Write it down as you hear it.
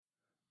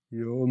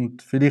Ja,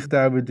 und vielleicht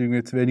auch, weil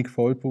du zu wenig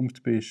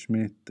vollpumpt bist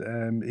mit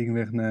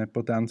irgendwelchen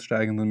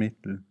potenzsteigernden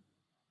Mitteln.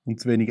 Und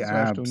zu wenig Das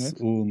weißt du Apps nicht.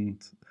 und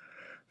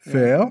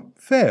fair.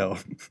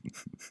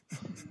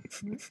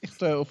 Ich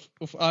tue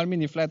auf all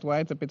meine Flat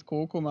White ein bisschen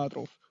Kurkuma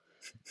drauf.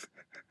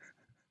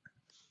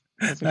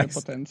 Das ist ein Nice.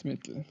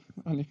 Potenzmittel,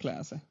 habe ich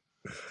gelesen.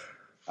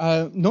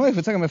 No, ich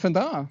würde sagen, wir fangen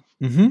an.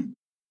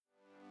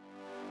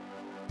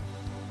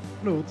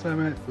 Hallo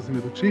zusammen, das sind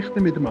wieder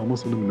Geschichten mit dem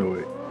Amazon und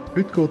Noe.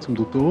 Heute geht es um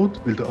den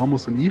Tod, weil der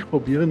Amazon und ich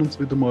probieren uns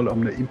wieder mal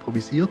an einem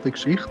improvisierten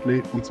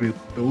Geschichtli und es wird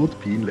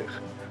todpeinlich.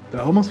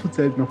 Der Amos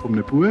erzählt noch von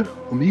einem Buch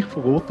und ich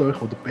verrate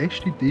euch, wo der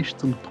beste Tisch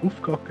zum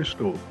Draufkacken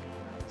steht.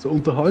 So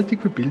Unterhaltung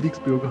für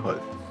Bildungsbürger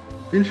halt.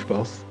 Viel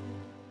Spaß!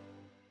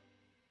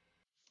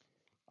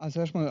 Also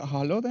erstmal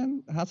hallo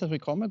dann, herzlich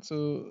willkommen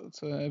zu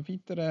einer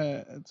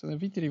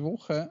weiteren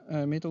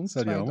Woche mit uns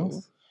Salut, zwei hier.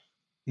 Amos.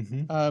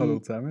 Hallo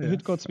zusammen.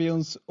 Heute geht es bei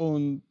uns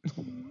um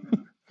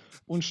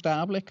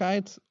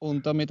Unsterblichkeit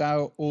und damit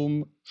auch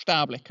um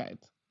Sterblichkeit.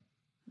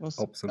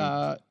 Absolut.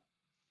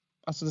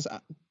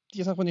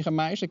 Die Sache, die ich am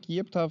meisten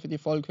geübt habe für die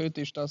Folge heute,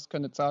 ist das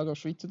können sagen auf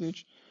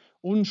Schweizerdeutsch.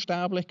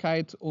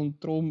 Unsterblichkeit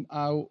und darum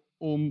auch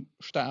um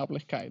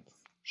Sterblichkeit.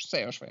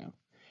 Sehr schwer.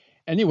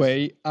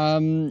 Anyway,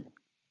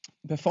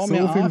 bevor so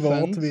wir viel anfangen...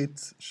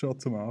 Wortwitz schon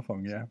zum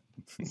Anfang, ja.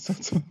 Das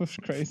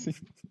ist crazy.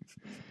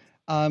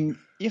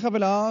 Ich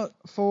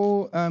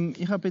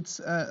habe jetzt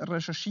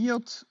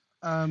recherchiert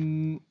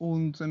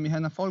und wir haben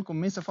einen Erfolg und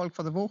Misserfolg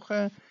von der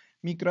Woche.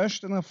 Mein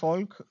grösster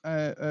Erfolg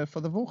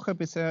von der Woche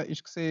bisher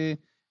ist gesehen,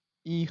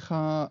 ich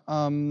habe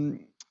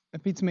ein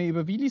bisschen mehr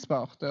über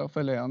Willisbach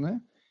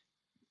lernen.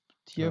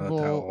 Die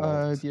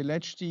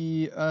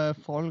letzte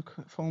Folge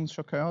von uns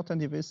schon gehört haben,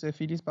 die wissen,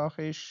 Willisbach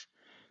ist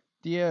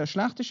die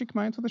schlechteste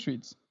Gemeinde der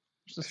Schweiz.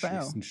 Ist das fair?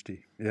 Beschissenste.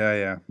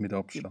 Ja, mit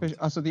Abstand.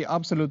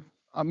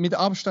 Mit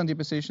Abstand die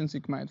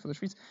beschissenste Gemeinde der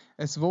Schweiz.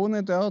 Es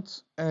wohnen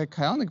dort,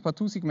 keine Ahnung, ein paar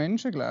tausend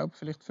Menschen, glaube ich,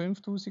 vielleicht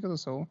 5000 oder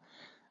so.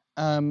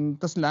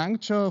 Das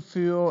reicht schon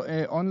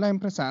für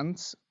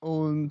Online-Präsenz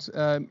und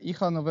ich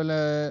kann noch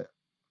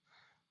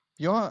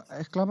ich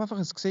glaube einfach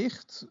ein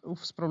Gesicht auf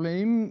das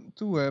Problem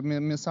tun.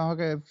 Wir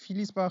sagen,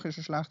 Villisbach ist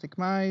eine schlechte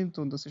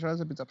Gemeinde und das ist alles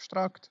ein bisschen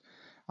abstrakt.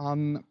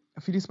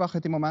 Villisbach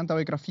hat im Moment auch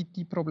ein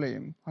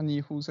Graffiti-Problem, habe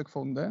ich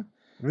herausgefunden.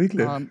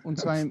 Wirklich? Und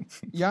zwar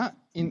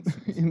in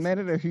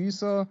mehreren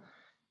Häusern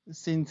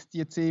sind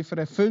die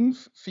Ziffern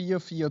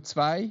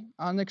 5442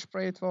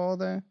 angesprayt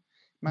worden.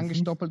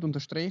 Manchmal doppelt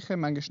unterstrichen,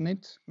 manchmal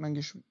nicht,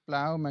 manchmal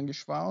blau, manchmal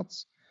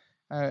schwarz.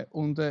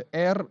 Und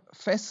R.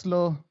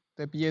 Fessler,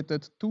 der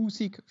bietet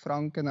 1000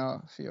 Franken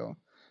an, für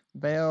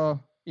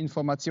wer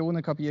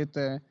Informationen kann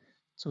bieten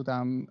zu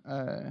dem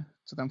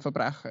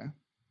Verbrechen.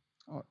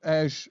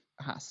 Er ist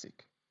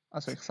hässig.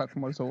 Also ich sage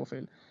mal so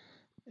viel.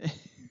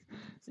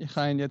 Ich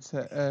habe ihn jetzt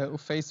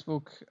auf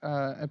Facebook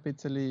ein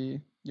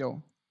bisschen,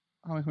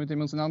 habe mich mit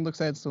ihm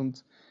auseinandergesetzt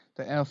und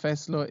der R.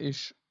 Fessler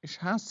ist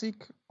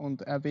hässig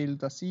und er will,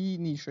 dass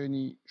seine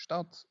schöne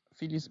Stadt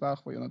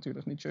Villisbach, die ja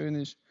natürlich nicht schön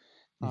ist,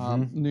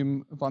 nicht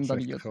mehr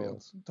vandaliert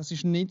wird. Das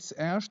ist nicht das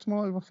erste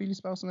Mal, wo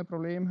Villisbach so ein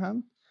Problem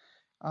haben.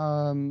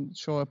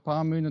 Schon ein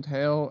paar Monate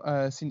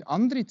her sind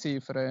andere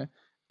Ziffern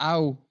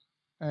auch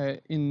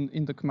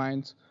in der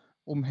Gemeinde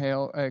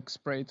umher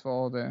gesprayt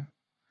worden.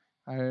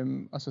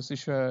 Also es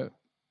ist schwer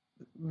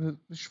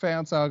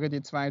zu sagen,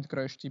 die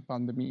zweitgrößte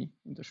Pandemie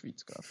in der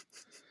Schweiz gerade.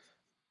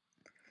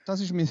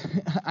 Das ist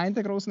ein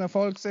der grossen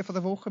Erfolge von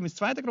der Woche. Mein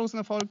zweiter grosser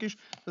Erfolg ist,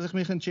 dass ich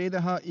mich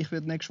entschieden habe, ich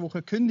werde nächste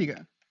Woche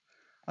kündigen.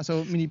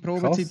 Also meine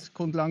Probezeit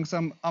kommt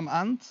langsam am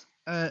Ende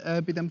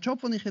bei dem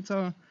Job, den ich jetzt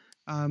habe.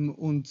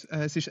 Und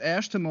es ist das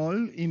erste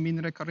Mal in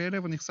meiner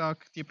Karriere, wo ich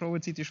sage, die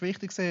Probezeit ist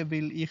wichtig,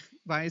 weil ich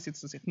weiss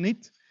jetzt, dass ich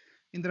nicht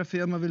in der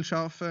Firma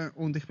arbeiten will.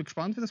 Und ich bin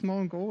gespannt, wie das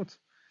morgen geht.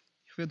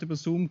 Ich werde über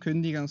Zoom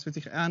kündigen. Es wird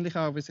sich ähnlich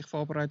auch, wie sich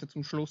vorbereitet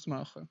zum Schluss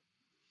machen.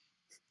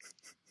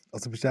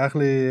 Also bist du auch ein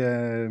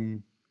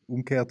bisschen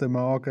umgekehrter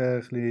Magen, ein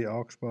bisschen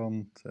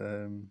angespannt?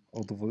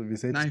 Oder wie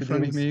sieht es bei dir aus? Nein, ich freue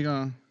mich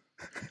mega.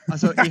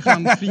 Also ich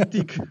habe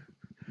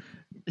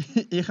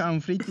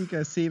am Freitag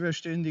ein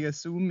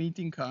 7-stündiges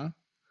Zoom-Meeting gehabt.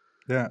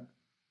 Ja.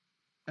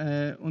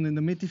 Und in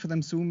der Mitte von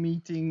dem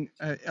Zoom-Meeting,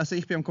 also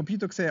ich bin am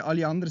Computer gesehen,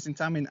 alle anderen sind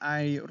zusammen in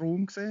einem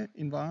Raum gesehen,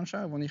 in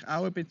Warschau, wo ich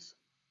auch ein bisschen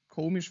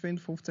komisch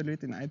finde, 15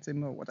 Leute in einem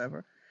Zimmer,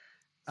 whatever,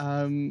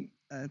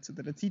 zu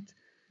dieser Zeit.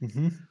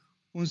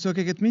 Und so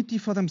gegen die Mitte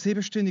von dem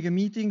 7-stündigen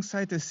Meeting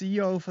sagt der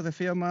CEO von der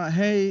Firma,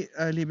 hey,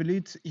 liebe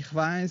Leute, ich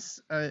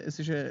weiss, es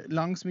ist ein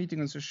langes Meeting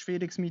und es ist ein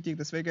schwieriges Meeting,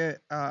 deswegen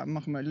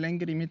machen wir eine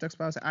längere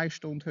Mittagspause, 1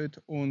 Stunde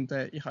heute und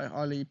ich habe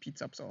alle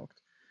Pizza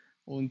besorgt.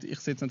 Und ich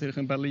sitze natürlich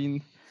in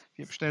Berlin, ich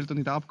habe bestellt und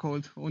nicht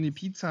abgeholt, ohne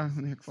Pizza.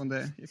 Und ich habe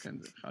gefunden, ihr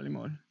könnt euch alle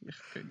mal, ich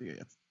kündige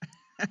jetzt.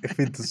 Ich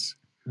finde,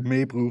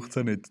 mehr braucht es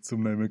ja nicht,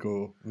 zum nicht mehr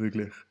gehen,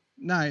 wirklich.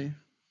 Nein.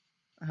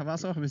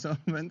 Was auch, wieso?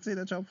 Wenn Sie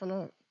den Job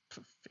verloren,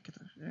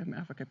 ich habe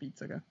einfach keine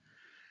Pizza, gell?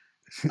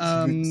 Sie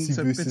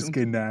wissen es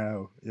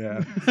genau, ja.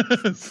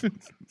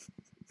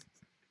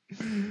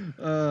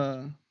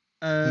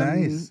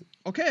 Nice.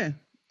 Okay,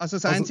 also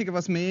das Einzige,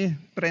 was mehr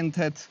brennt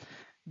hat,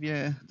 wie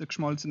der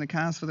geschmolzene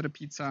Käse von der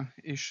Pizza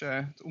ist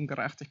die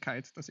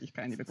Ungerechtigkeit, dass ich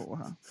keine bekommen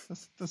habe.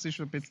 Das ist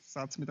ein bisschen der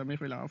Satz, mit dem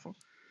ich will anfangen.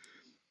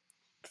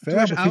 Du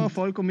hast auch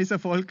Erfolg und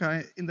Misserfolg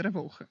in einer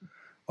Woche.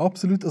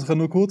 Absolut. Also ich kann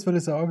nur kurz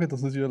sagen,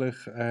 dass natürlich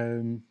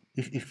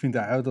ich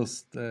finde auch,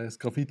 dass das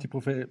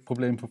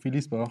Graffiti-Problem von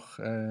Villisbach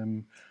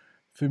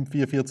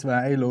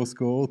 5-4-4-2 los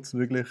geht's,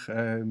 wirklich,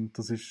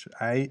 das ist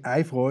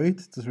eine Freude,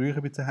 das ist wirklich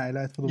ein bisschen ein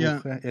Highlight von der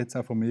Woche, jetzt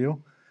auch von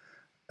mir.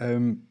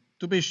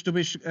 Du bist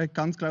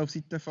ganz klar auf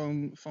Seite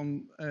vom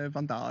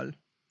Vandal.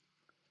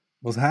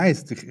 Was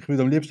heisst, ich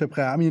würde am liebsten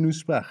Prämien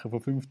aussprechen von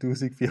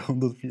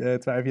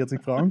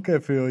 5'442 Franken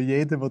für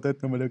jeden, der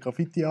dort nochmal ein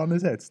Graffiti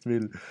ansetzt,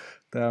 weil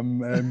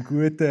dem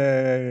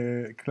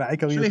guten,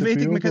 kleinkarierten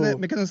Bürger...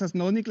 Wir können uns das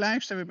noch nicht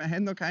leisten, weil wir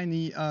haben noch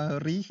keine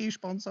reichen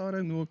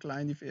Sponsoren, nur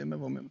kleine Firmen,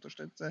 die wir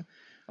unterstützen.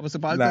 Aber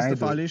sobald das der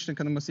Fall ist, dann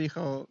können wir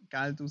sicher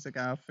Geld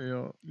rausgeben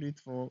für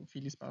Leute, die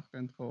Villisbach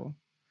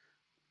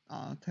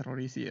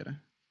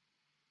terrorisieren.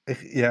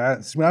 Ja,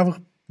 es ist mir einfach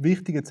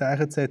wichtig, ein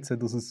Zeichen zu setzen,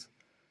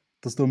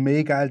 dass da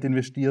mehr Geld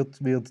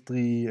investiert wird,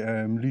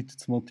 Leute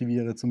zu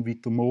motivieren, zum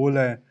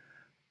weitermalen,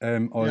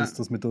 als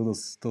dass man da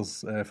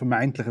das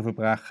vermeintliche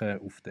Verbrechen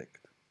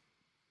aufdeckt.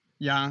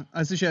 Ja,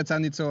 es ist jetzt auch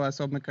nicht so,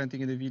 als ob man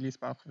in der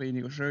Villisbach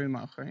weniger schön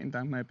machen könnte,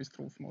 indem man etwas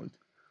draufmalt.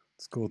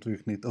 Das geht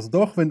wirklich nicht. Also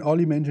doch, wenn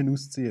alle Menschen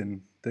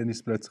ausziehen, dann ist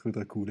es plötzlich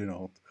wieder eine coole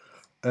Art.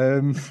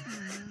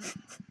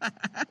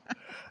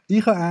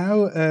 Ich habe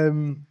auch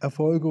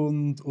Erfolg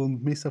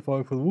und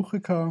Misserfolg von der Woche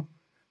gehabt.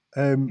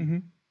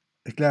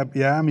 Ich glaube,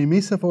 ja, mein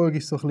Misserfolg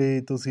ist so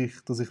ein bisschen,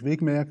 dass ich wie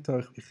gemerkt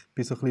habe, ich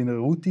bin so ein bisschen in einer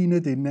Routine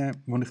drin,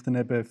 wo ich dann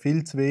eben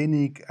viel zu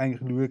wenig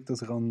eigentlich schaue,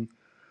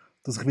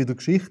 dass ich wieder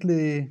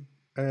Geschichten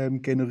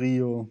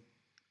generiere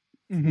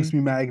aus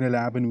meinem eigenen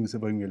Leben heraus, die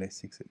irgendwie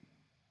lässig sind.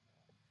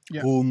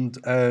 Ja. Und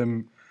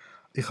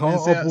ich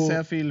habe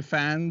sehr viele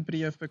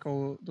Fanbriefe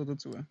bekommen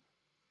dazu.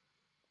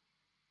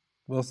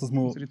 Was das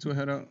mal unsere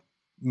Zuhörer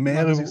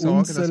mehr über sagen,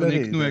 uns also nicht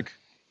reden. genug.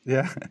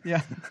 Ja.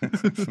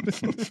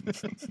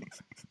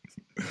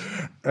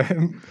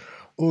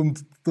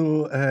 Und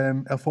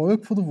der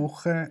Erfolg von der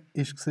Woche war,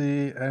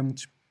 ein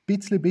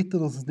bisschen bitter,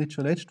 dass es nicht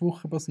schon letzte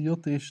Woche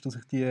passiert ist, dass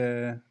ich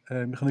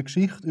eine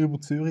Geschichte über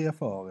Zürich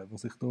erfahren, die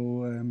sich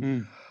da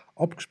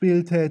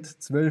abgespielt hat,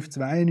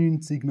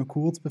 1292, noch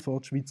kurz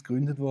bevor die Schweiz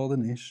gegründet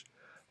worden ist.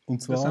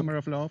 Und zwar, The Summer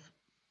of Love.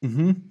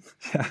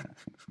 Ja.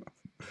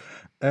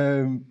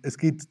 Es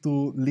gibt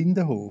den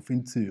Lindenhof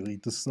in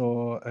Zürich. Das ist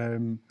so,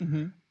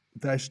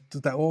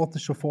 der Ort war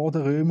schon vor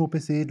den Römern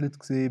besiedelt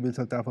gewesen, weil es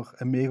halt einfach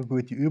eine mega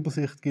gute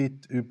Übersicht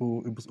gibt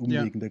über das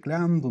umliegende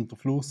Gelände und den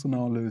Fluss und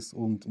alles.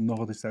 Und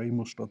nachher ist es auch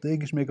immer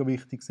strategisch mega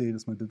wichtig gewesen,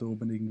 dass man da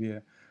oben irgendwie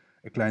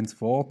ein kleines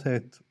Fort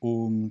hat.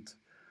 Und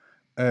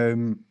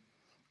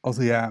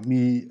also ja,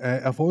 mein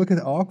Erfolg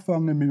hat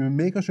angefangen mit einem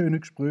mega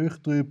schönen Gespräch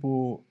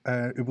über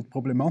die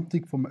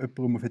Problematik von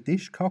jemandem auf den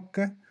Tisch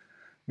kacken.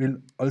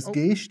 Weil als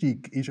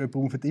Gestik ist jemand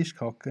auf den Tisch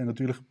kacken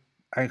natürlich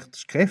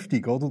eigentlich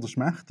kräftig, oder? Das ist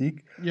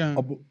mächtig. Ja.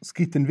 Aber es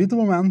gibt dann wieder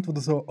Momente, wo du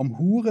so am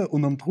Huren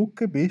und am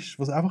Drucken bist,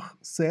 was einfach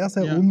sehr,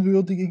 sehr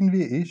unwürdig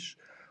irgendwie ist.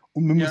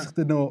 Und man muss sich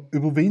dann noch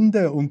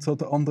überwinden und so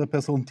der anderen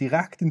Person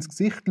direkt ins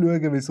Gesicht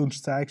schauen, weil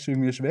sonst zeigst du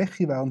irgendwie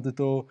Schwäche, während du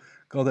da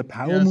gerade einen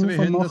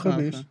Power-Move am machen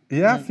bist.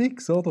 Ja,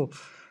 fix, oder?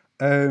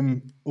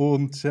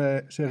 Und es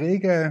ist ein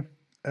reger...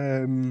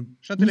 Es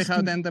ist natürlich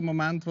auch dann der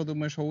Moment, wo du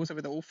Hosen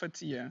wieder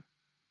aufziehen musst.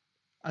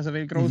 Also,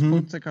 weil gross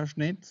putzen kannst du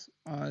nicht.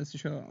 Es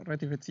ist ja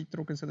relativ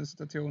Zeitdruck in so einer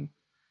Situation.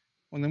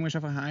 Und dann musst du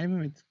einfach heim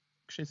mit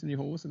geschissenen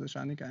Hosen, das ist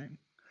auch nicht geil.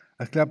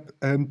 Ich glaube,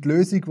 die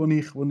Lösung, die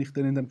ich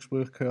dann in dem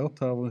Gespräch gehört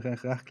habe, die ich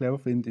eigentlich recht clever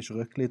finde, ist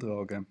Röckli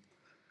tragen.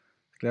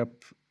 Ich glaube,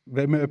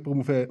 wenn man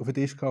jemanden auf den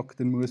Tisch kackt,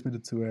 dann muss man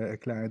dazu ein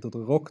Kleid oder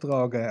einen Rock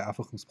tragen,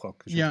 einfach aus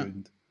praktischen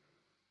Gründen.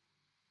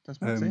 Das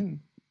macht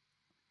Sinn.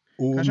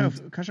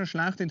 Kannst du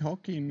schlecht in den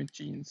Hockey mit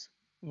Jeans,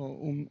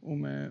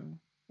 um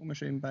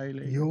schön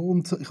beilegen. Ja,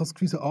 und so, ich habe das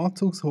Gefühl, so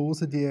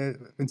Anzugshosen, die,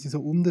 wenn sie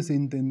so unten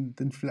sind,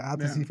 dann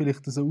fläden sie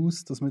vielleicht so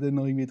aus, dass man dann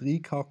noch irgendwie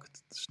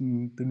reinkackt.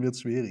 Dann wird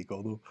es schwierig,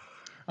 oder?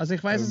 Also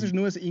ich weiss, es ist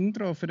nur ein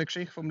Intro für die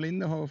Geschichte vom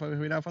Lindenhof, aber ich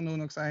will einfach nur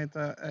noch sagen,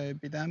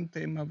 bei diesem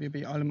Thema wie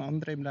bei allem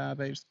anderen im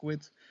Leben ist es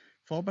gut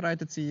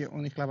vorbereitet sein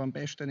und ich glaube, am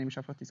besten nimmst du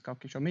einfach dein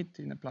Kacke schon mit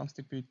in einen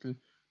Plastikbeutel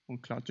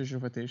und klatschst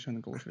auf den Tisch und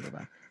dann gehst du wieder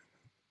weg.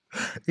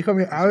 Ich habe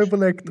mir auch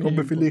überlegt, ob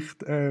man vielleicht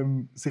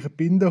sich eine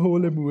Binde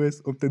holen muss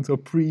und dann so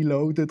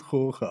preloaded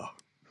kommen kann.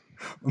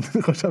 Und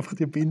dann kannst du einfach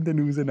die Binden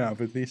rausnehmen, auf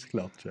den Tisch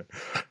klatschen.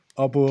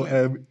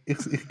 Aber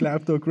ich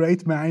glaube, da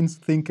great minds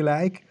think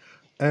alike.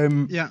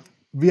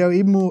 Wie auch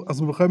immer,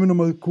 also wir kommen noch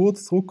mal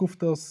kurz zurück auf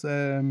das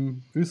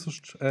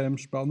äußerst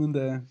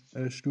spannende,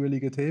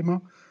 stuhlige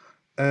Thema.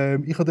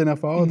 Ich habe dann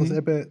erfahren, dass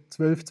eben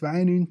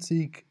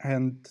 1292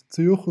 die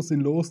Zürcher sind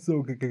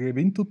losgezogen gegen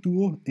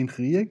Winterthur in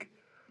Krieg.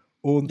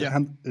 Und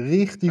haben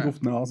richtig auf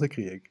die Nase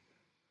gekriegt.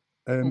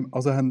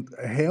 Also haben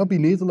eine herbe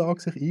Niederlage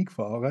sich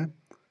eingefahren.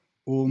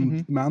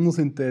 Und die Männer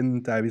sind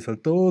dann teilweise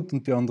halt tot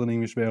und die anderen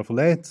irgendwie schwer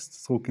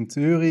verletzt, zurück in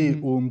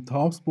Zürich. Und die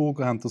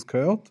Habsburger haben das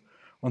gehört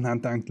und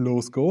haben gedacht,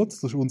 los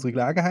geht's, das ist unsere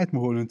Gelegenheit,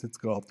 wir holen uns jetzt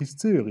gratis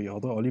Zürich,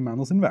 oder? Alle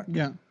Männer sind weg.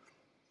 Ja.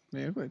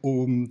 Sehr gut.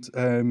 Und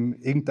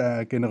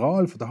irgendein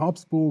General von der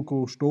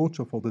Habsburger steht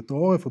schon vor den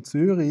Toren von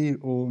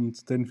Zürich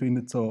und dann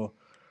findet so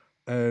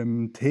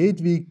die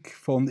Hedwig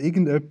von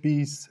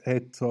irgendetwas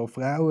hat so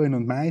Frauen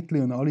und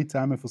Mädchen und alle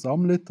zusammen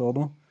versammelt,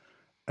 oder?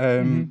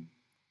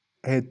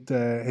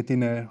 Hat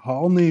ihnen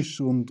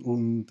Harnisch und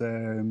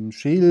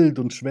Schild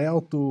und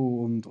Schwert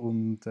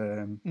und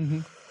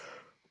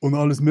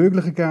alles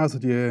Mögliche gegeben, also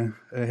die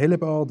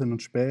Hellebarden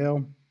und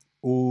Speer.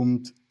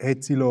 Und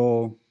hat sie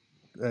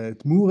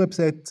die Mauern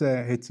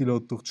besetzen, hat sie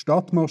durch die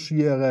Stadt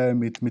marschieren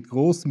mit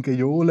grossem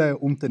Gejohle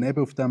und dann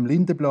eben auf dem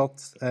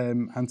Lindenplatz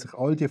haben sich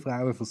all die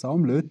Frauen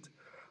versammelt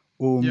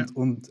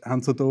und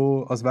haben so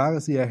da, als wären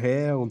sie ein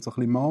Heer und so ein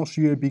bisschen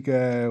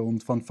Marschübungen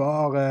und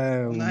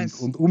Fanfaren Nice.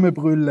 und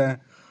Rumbrüllen.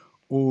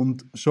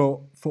 Und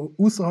schon von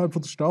außerhalb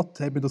der Stadt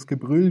haben wir das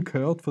Gebrüll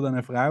gehört von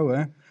diesen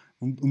Frauen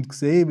und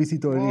gesehen, wie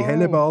sie da ihre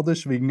Hellebarden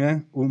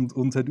schwingen. Und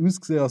es hat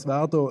ausgesehen, als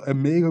wäre da ein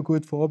mega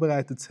gut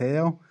vorbereitetes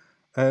Heer,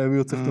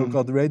 würde sich da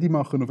gerade ready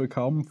machen auf einen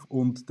Kampf.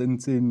 Und dann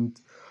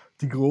sind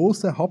die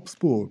grossen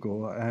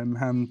Habsburger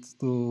haben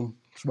den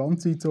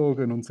Schwanz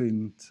eingezogen und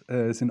sind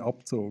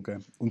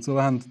abgezogen. Und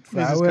so haben die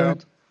Frauen,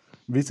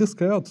 wie es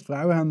gehört, die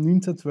Frauen haben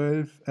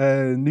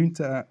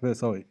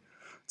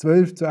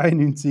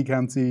 1292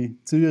 haben sie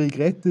Zürich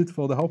gerettet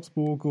vor den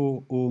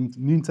Habsburger und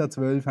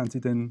 1912 haben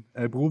sie dann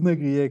Brunnen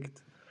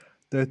gekriegt.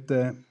 Dort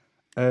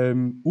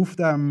auf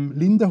dem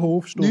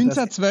Lindenhof steht...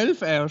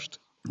 1912 erst?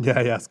 Ja,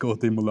 es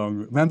geht immer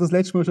lang. Wir haben das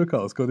letzte Mal schon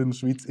gehabt. Es geht in der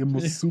Schweiz immer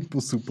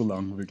super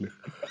lang, wirklich.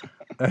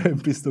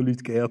 Bis da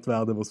Leute geehrt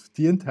werden, die es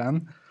verdient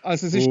haben.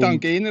 Also es ist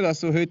dank Ihnen, dass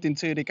du heute in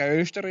Zürich auch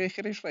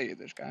Österreicherisch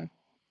redest, gell?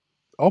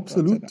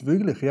 Absolut,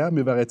 wirklich, ja.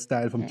 Wir wären jetzt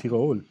Teil vom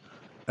Tirol.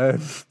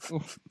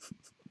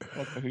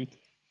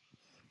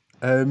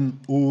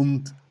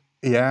 Und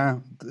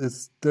ja,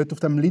 dort auf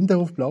dem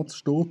Lindenhofplatz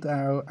steht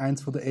auch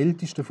eines der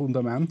ältesten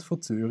Fundamente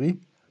von Zürich.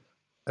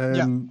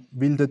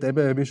 Weil dort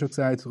eben, wie schon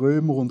gesagt,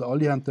 Römer und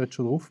alle haben dort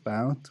schon drauf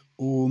gebaut.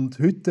 Und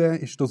heute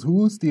ist das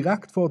Haus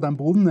direkt vor dem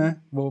Brunnen,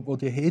 wo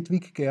die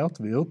Hedwig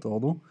geehrt wird,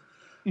 oder?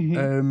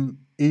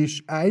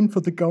 Ist ein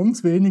von den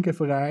ganz wenigen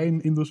Vereinen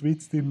in der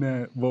Schweiz,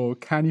 wo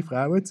keine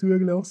Frauen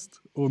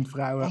zulässt und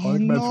Frauen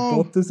allgemein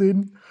verboten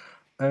sind.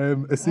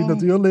 Es sind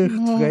natürlich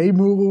die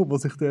Freimaurer, die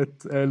sich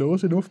dort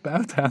Logen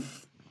aufgebaut haben.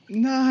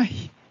 Nein!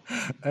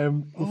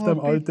 Auf dem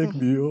alten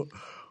Gemüse.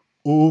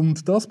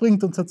 Und das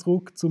bringt uns jetzt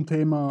zurück zum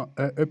Thema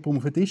jemandem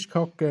auf den Tisch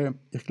kacken.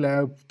 Ich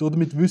glaube,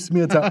 damit wissen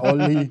wir jetzt auch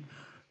alle,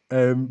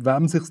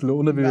 wem es sich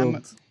lohnen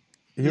würde.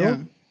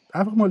 Ja,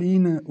 einfach mal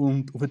rein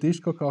und auf den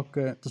Tisch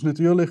kacken. Das ist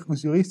natürlich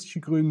aus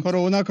juristischen Gründen...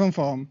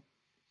 Corona-konform.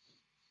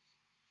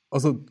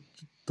 Also,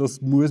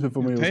 das muss man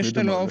von mir aus nicht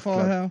testen machen.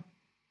 vorher,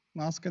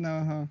 Masken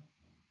haben.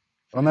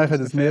 Nein, ich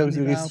hätte es mehr aus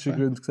juristischen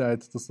Gründen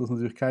gesagt, dass das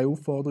natürlich keine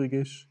Aufforderung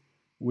ist.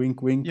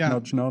 Wink, wink,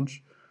 nudge,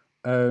 nudge.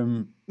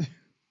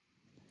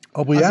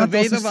 Aber also ja,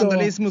 weder das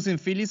Vandalismus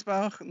in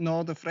Villisbach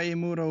noch der freie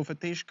Maurer auf den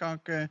Tisch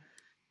kacken.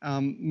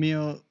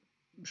 Wir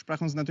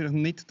sprechen uns natürlich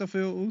nicht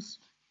dafür aus.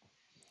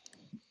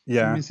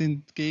 Ja. Wir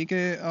sind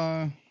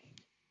gegen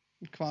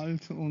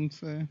Gewalt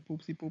und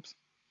Pupsi-Pups.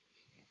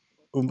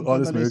 Und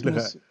alles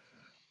Mögliche.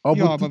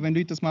 Aber wenn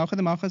Leute das machen,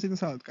 dann machen sie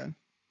das halt, gell?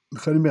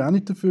 Können wir auch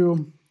nicht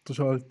dafür. Das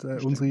ist halt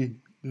unsere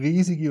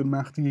riesige und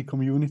mächtige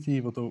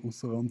Community, die da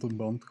ausser Rand und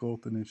Band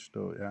geraten ist.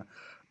 Da, ja.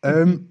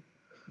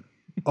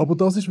 Aber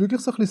das war wirklich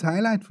so ein bisschen das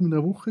Highlight von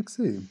meiner Woche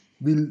gewesen,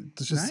 weil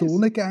das ist so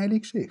eine geile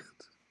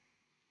Geschichte.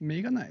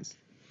 Mega nice.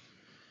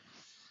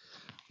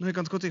 Nur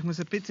ganz kurz, ich muss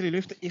ein bisschen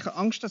lüften. Ich habe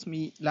Angst, dass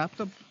mein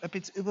Laptop ein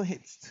bisschen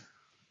überhitzt.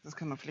 Das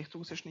kann man vielleicht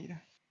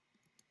rausschneiden.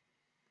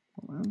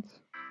 Moment.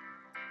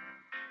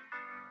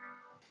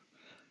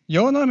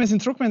 Ja, wir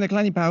sind zurück, wir haben eine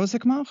kleine Pause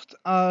gemacht.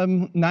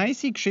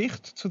 Nice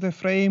Geschichte zu der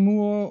Freien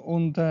Mauer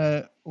und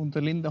der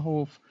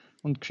Lindenhof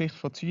und die Geschichte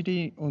von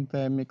Zürich. Und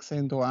wir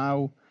sehen hier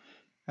auch,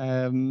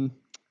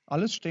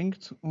 alles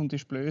stinkt und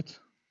ist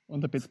blöd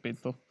und ein bisschen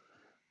bitter.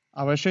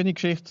 Aber eine schöne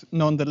Geschichte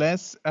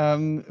nonetheless.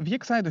 Wie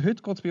gesagt,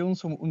 heute geht es bei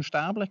uns um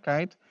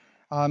Unsterblichkeit.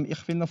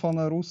 Ich will noch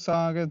vorne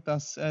aussagen,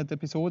 dass die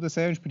Episode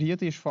sehr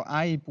inspiriert ist von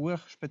einem Buch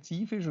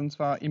spezifisch, und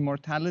zwar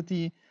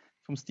Immortality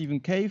von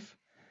Stephen Cave.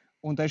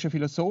 Und er ist ein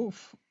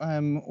Philosoph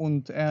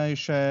und er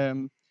ist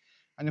einer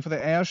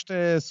der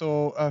ersten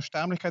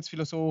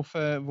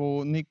Sterblichkeitsphilosophen,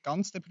 der nicht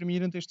ganz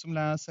deprimierend ist zum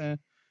Lesen.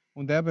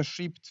 Und er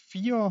beschreibt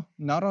 4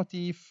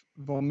 Narrative,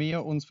 die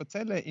wir uns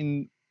erzählen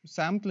in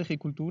sämtliche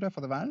Kulturen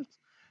der Welt,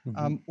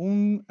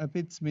 um ein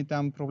bisschen mit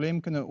dem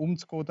Problem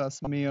umzugehen,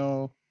 dass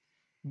wir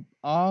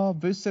A,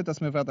 wissen, dass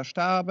wir werden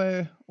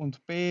sterben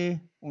und B,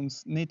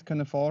 uns nicht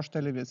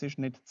vorstellen können, wie es ist,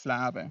 nicht zu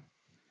leben.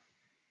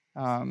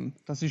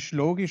 Das ist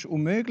logisch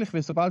unmöglich,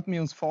 weil sobald wir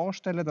uns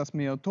vorstellen, dass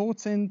wir tot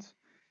sind,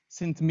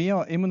 sind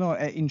wir immer noch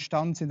eine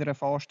Instanz in der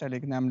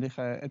Vorstellung, nämlich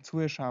ein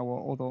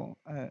Zuschauer oder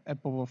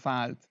jemand, der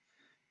fehlt.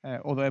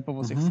 Oder jemand,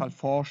 der sich es halt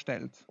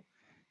vorstellt.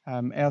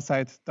 Er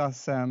sagt,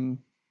 dass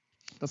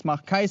das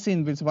macht keinen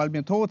Sinn, weil sobald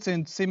wir tot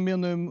sind, sind wir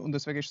nicht mehr und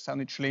deswegen ist es auch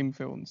nicht schlimm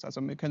für uns.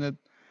 Also wir können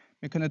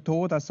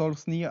Tod als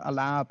solches nie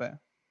erleben,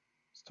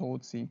 das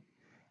Todsein.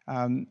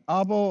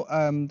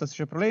 Aber das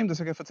ist ein Problem,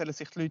 deswegen erzählen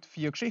sich die Leute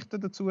 4 Geschichten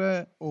dazu,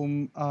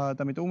 um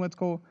damit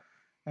umzugehen.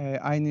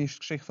 Eine ist die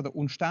Geschichte von der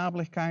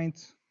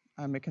Unsterblichkeit.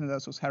 Wir kennen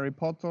das aus Harry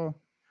Potter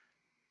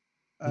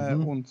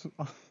und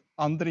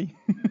andere.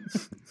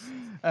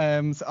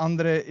 Das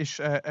andere ist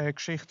eine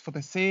Geschichte von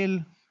der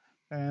Seele,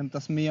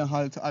 dass wir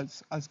halt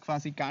als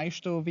quasi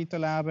Geister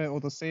weiterleben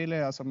oder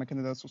Seele. Also wir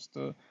kennen das aus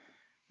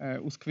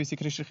gewissen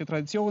christlichen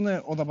Traditionen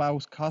oder aber auch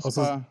aus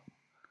Kaspar. Also,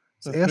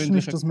 das Erste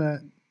ist, dass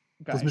man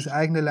das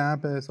eigene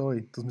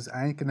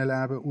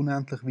Leben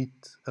unendlich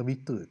weit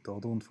erweitert,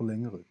 oder? Und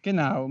verlängert.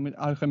 Genau, mit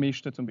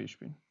Alchemisten zum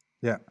Beispiel.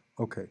 Ja,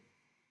 okay.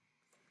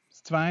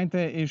 Das Zweite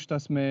ist,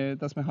 dass man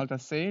halt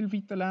als Seele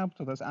weiterlebt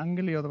oder als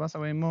Engel oder was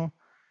auch immer.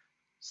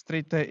 Das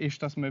Dritte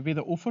ist, dass man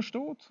wieder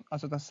aufersteht.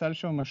 Also, dass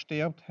selbst wenn man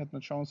stirbt, hat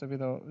man die Chance,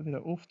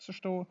 wieder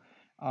aufzustehen.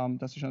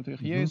 Das ist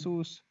natürlich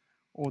Jesus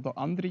oder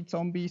andere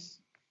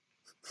Zombies.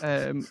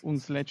 Und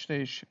das Letzte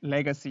ist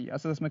Legacy.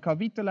 Also, dass man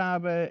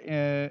weiterleben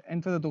kann,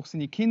 entweder durch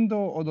seine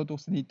Kinder oder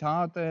durch seine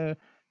Taten.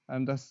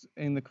 Dass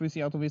in einer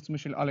gewissen Art und Weise zum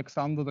Beispiel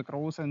Alexander der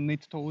Große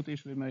nicht tot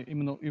ist, weil wir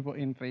immer noch über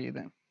ihn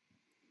reden.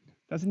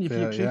 Das sind die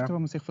 4 Geschichten, die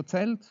man sich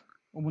erzählt,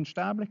 um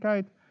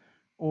Unsterblichkeit.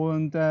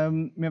 Und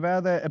wir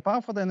werden ein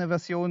paar von diesen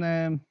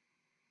Versionen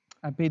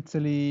ein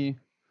bisschen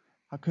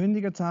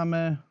erkündigen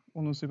zusammen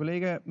und uns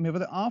überlegen. Wir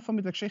werden anfangen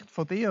mit der Geschichte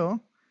von dir.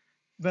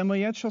 Wenn wir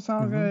jetzt schon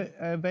sagen,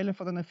 welche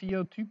von diesen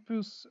 4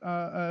 Typus,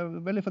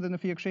 welche von diesen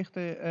 4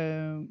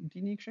 Geschichten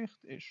deine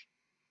Geschichte ist?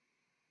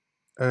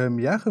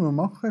 Ja, können wir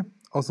machen.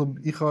 Also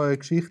ich habe eine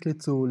Geschichte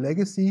zu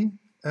Legacy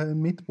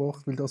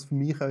mitgebracht, weil das für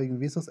mich auch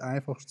irgendwie so das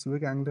einfachst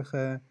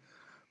Zugängliche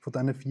von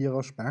diesen 4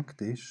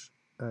 Aspekten ist.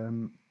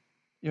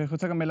 Ja, ich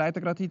würde sagen, wir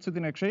leiten gerade hin zu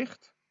deiner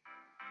Geschichte.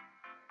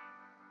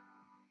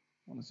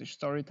 Und es ist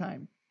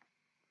Storytime.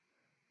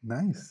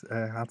 Nice.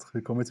 Herzlich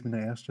willkommen zu meiner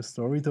ersten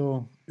Story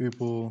hier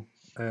über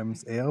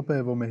das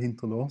Erbe, das man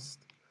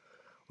hinterlässt.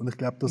 Und ich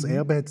glaube, das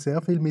Erbe hat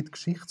sehr viel mit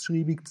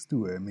Geschichtsschreibung zu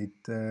tun,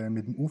 mit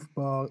dem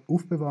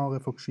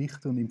Aufbewahren von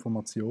Geschichten und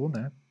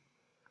Informationen.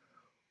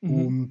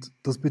 Und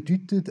das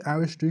bedeutet auch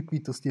ein Stück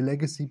weit, dass die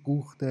Legacy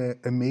braucht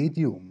ein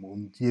Medium.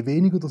 Und je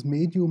weniger das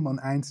Medium an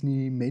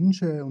einzelne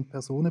Menschen und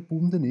Personen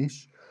gebunden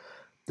ist,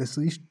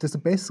 desto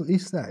besser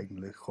ist es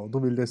eigentlich.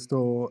 Oder? Weil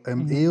desto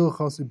eher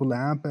kann es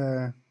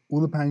überleben,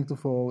 unabhängig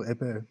davon,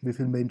 eben, wie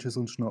viele Menschen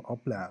sonst noch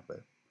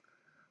ableben.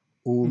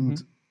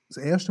 Und das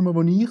erste Mal,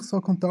 als ich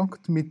so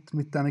Kontakt mit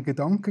diesen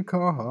Gedanken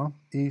hatte,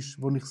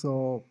 ist, als ich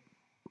so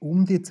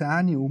um die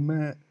 10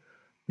 herum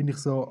bin ich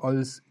so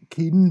als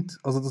Kind,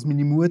 also dass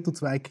meine Mutter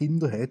 2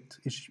 Kinder hat,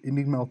 ist in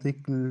einem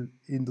Artikel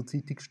in der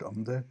Zeitung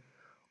gestanden.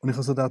 Und ich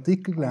habe so den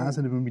Artikel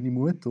gelesen über meine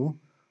Mutter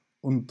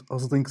und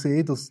also dann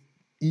gesehen, dass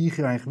ich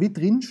ja eigentlich wie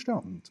drin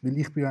stand, weil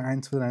ich bin ja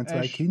eins von den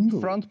 2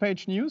 Kindern.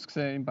 Frontpage News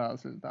gesehen in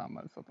Basel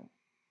damals, oder?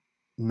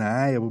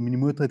 Nein, aber meine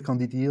Mutter hat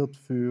kandidiert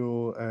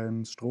für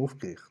das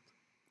Strafgericht.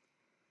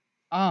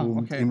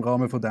 Und okay. im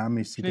Rahmen von dem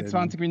ist sie dann...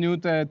 20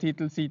 Minuten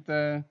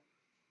Titelseite,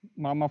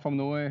 Mama vom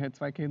Noe hat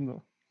 2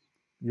 Kinder.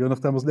 Ja,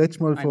 nachdem wir das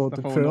letzte Mal von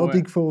der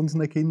Gefährdung von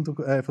unseren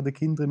Kindern, von den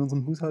Kindern in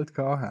unserem Haushalt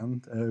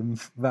hatten,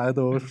 wäre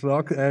da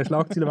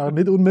Schlagzeilen wären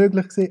nicht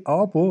unmöglich gewesen.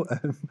 Aber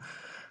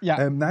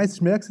nein, es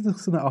ist mehr, dass ich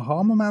so einen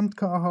Aha-Moment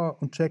hatte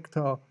und gecheckt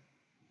habe,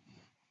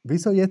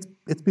 wieso jetzt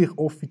bin ich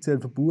offiziell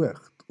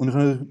verbucht. Und ich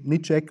habe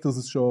nicht gecheckt, dass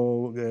es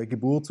schon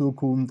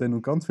Geburtsurkunden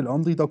und ganz viele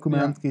andere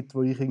Dokumente gibt,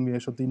 wo ich irgendwie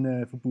schon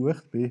drin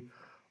verbucht bin.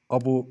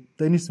 Aber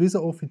dann war es wie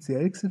so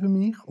offiziell für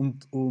mich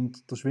und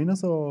das war wie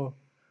so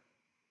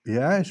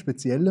ein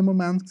spezieller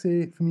Moment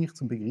für mich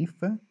zum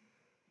Begreifen.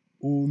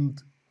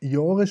 Und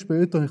Jahre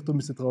später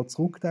musste ich daran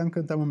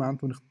zurückdenken, an den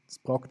Moment, wo ich das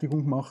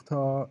Praktikum gemacht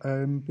habe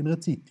bei einer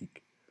Zeitung.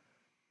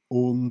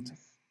 Und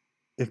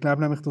ich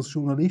glaube nämlich, dass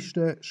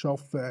Journalisten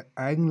schaffen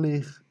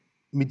eigentlich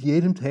mit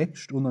jedem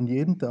Text und an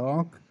jedem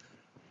Tag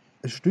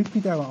ein Stück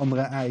weit auch an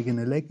einer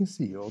eigenen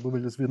Legacy, oder?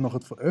 Weil das wird nachher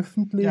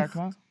veröffentlicht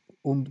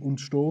und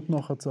steht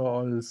nachher so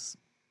als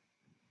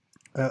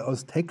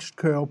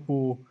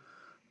Textkörper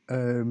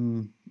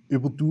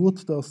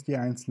überdauert das die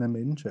einzelnen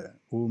Menschen.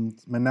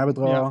 Und man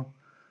nebendran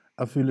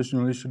erfüllen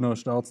Journalisten noch eine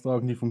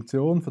staatstragende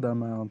Funktion, von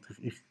dem her,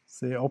 ich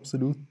sehe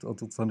absolut,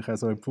 oder das habe ich auch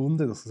so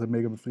empfunden, dass es eine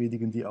mega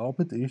befriedigende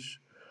Arbeit ist.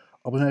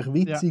 Aber es ist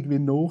eigentlich witzig, wie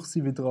nach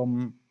sie wieder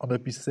an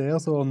etwas sehr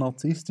so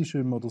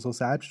Narzisstischem oder so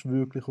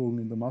Selbstverwirklichung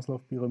in der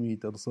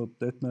Maslow-Pyramide oder so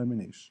dort nehmen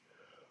ist.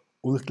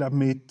 Und ich glaube,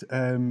 mit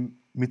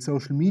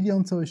Social Media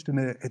und so hat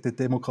eine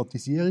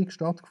Demokratisierung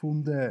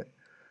stattgefunden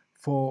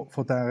von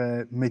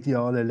dieser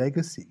medialen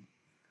Legacy.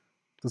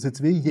 Dass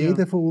jetzt wie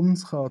jeder von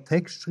uns kann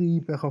Text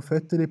schreiben, kann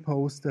Fotos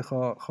posten,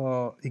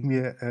 kann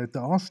irgendwie eine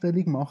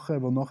Darstellung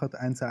machen, die nachher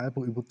einen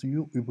selber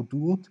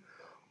überdauert.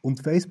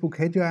 Und Facebook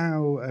hat ja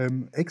auch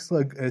extra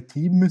ein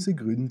Team müssen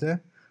gründen,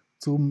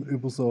 um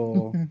über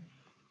so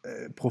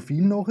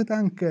Profil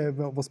nachzudenken,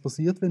 was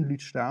passiert, wenn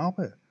Leute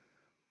sterben.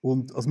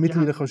 Und als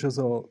mittlerweile kannst du ja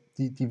so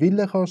die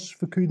Wille kannst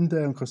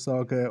verkünden und kannst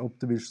sagen, ob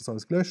du willst, dass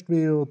alles gelöscht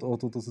wird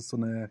oder dass es so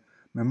eine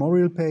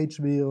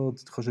Memorial-Page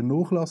wird. Du kannst einen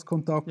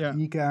Nachlasskontakt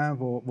eingeben,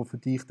 wo für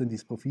dich dann dein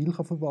Profil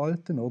kann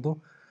verwalten kann, oder?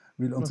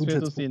 Weil Was ansonsten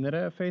wird hat's- aus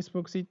deiner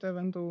Facebook-Seite,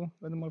 wenn du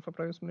mal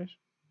verbrauchst bist?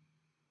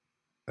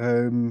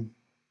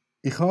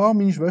 Ich habe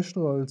meine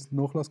Schwester als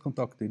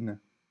Nachlasskontakt drin.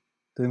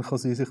 Dann kann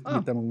sie sich Ah.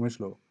 mit dem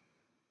umschlagen.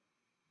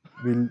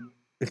 Weil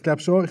ich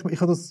glaube schon, ich habe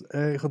ich habe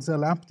das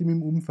erlebt in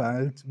meinem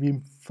Umfeld,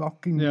 wie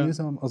fucking Ja.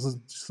 mühsam, also es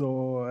ist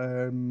so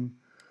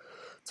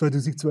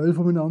 2012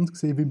 umeinander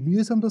gesehen, wie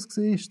mühsam das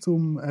war,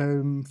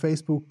 zum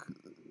Facebook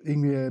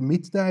irgendwie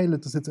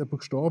mitteilen, dass jetzt jemand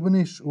gestorben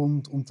ist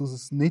und dass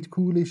es nicht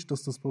cool ist,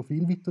 dass das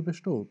Profil weiter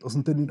besteht. Also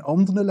und dann in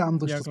anderen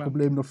Ländern Ja, ist das klar.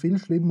 Problem noch viel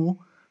schlimmer.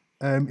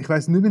 Ich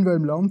weiß nicht mehr, in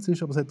welchem Land es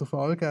ist, aber es hat den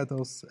Fall gegeben,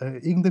 dass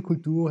irgendeine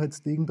Kultur hat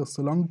das Ding, dass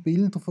solange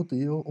Bilder von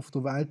dir auf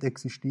der Welt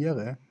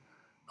existieren,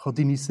 kann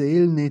deine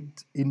Seele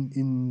nicht in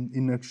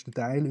den nächsten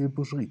Teil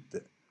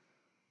überschreiten.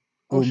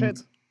 Oh, Und shit.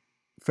 Das ist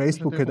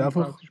Facebook hat natürlich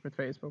einfach... unpraktisch mit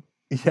Facebook.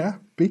 Ja,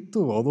 bitter,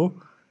 oder?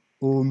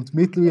 Und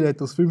mittlerweile hat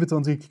das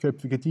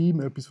 25-köpfige Team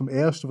etwas vom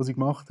Ersten, was sie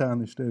gemacht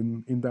haben, ist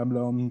dann in diesem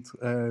Land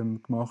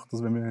gemacht,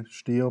 dass wenn man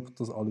stirbt,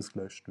 dass alles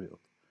gelöscht wird.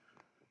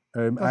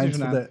 Das ist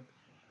nett.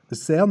 Das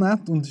ist sehr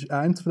nett und ist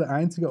eines der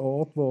einzigen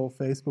Orte, wo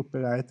Facebook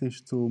bereit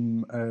ist,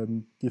 um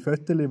die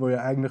Fotos, die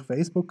ja eigentlich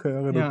Facebook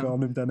gehören Ja. und gar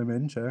nicht diesen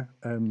Menschen,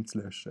 zu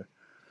löschen.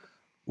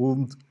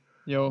 Und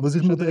Ja, was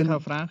ich ist mir natürlich dann...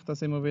 auch frech,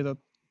 dass immer wieder...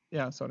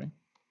 Ja, sorry.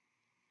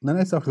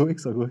 Nein, sag ruhig,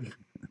 sag ruhig.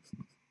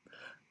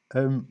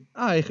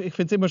 Ich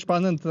finde es immer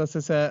spannend, dass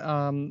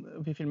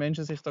wie viele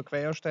Menschen sich da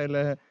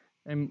querstellen.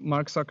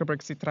 Mark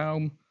Zuckerberg, sein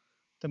Traum,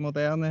 der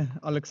moderne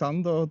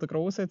Alexander der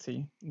Große zu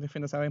sein. Und ich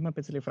finde das auch immer ein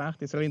bisschen frech.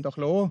 Die sollen ihn doch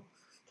lassen,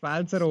 die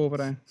Welt zu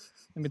erobern,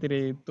 mit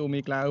ihrem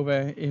dummen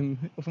Glauben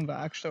auf dem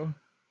Weg stehen.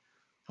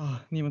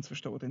 Niemand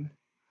versteht ihn.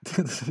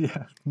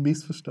 Ja,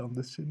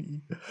 missverstandenes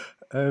Genie.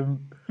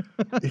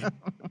 Ich,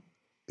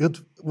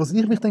 was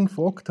ich mich dann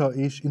gefragt habe,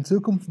 ist, in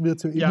Zukunft wird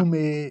es ja immer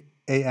mehr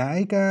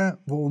AI geben,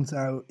 die uns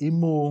auch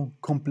immer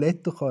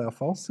kompletter kann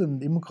erfassen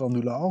und immer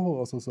granularer,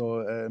 also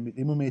so, mit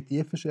immer mehr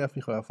Tiefenschärfe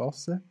kann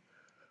erfassen.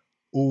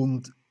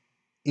 Und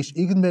ist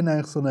irgendwann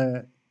eigentlich so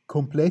eine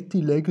komplette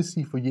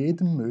Legacy von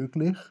jedem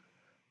möglich,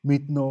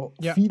 mit noch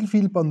viel,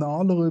 viel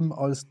banalerem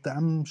als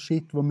dem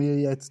Shit, was wir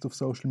jetzt auf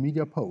Social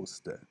Media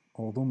posten.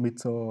 Oder? Mit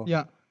so...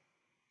 Ja.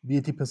 Wie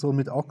die Person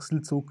mit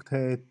Achsel zuckt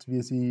hat,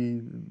 was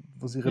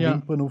ihre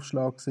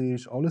Wimpernaufschlag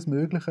war, alles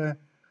Mögliche.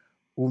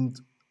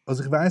 Und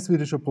also ich weiss, wie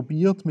das schon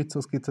probiert, mit so,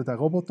 es gibt so den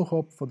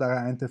Roboterkopf von dieser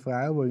einen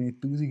Frau, die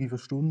Tausende von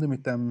Stunden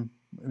mit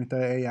der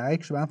AI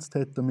geschwätzt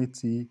hat, damit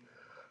sie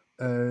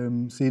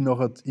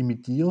nachher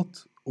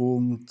imitiert.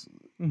 Und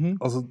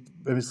also,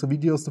 wenn man so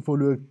Videos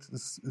davon schaut,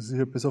 es ist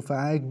etwa so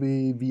fähig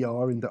wie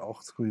VR in den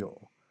 80er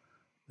Jahren.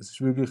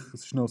 Es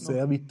ist noch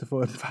sehr weit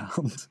davon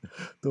entfernt,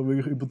 da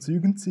wirklich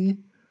überzeugend zu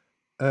sein.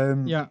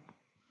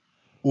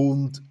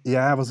 Und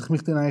ja, was ich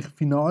mich dann eigentlich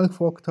final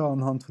gefragt habe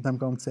anhand von dem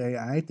ganzen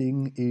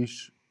AI-Ding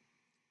ist,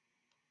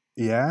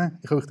 ja,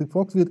 ich habe mich dann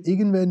gefragt, wird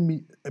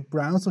irgendwann eine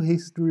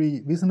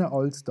Browser-History wie so ein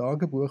altes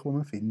Tagebuch, das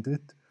man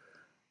findet,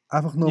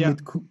 einfach noch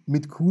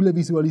mit coolen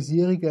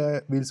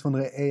Visualisierungen, weil es von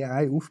einer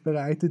AI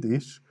aufbereitet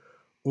ist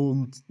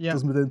und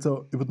dass man dann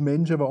so über die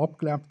Menschen, die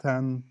abgelebt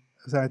haben,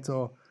 sagt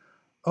so,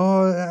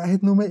 er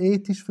hat nur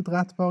ethisch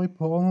vertretbare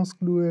Pornos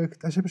geschaut,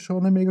 er war eben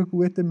schon ein mega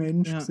guter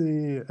Mensch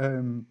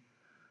gewesen.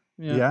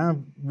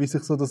 Wie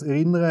sich so das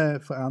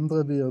Erinnern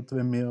verändern wird,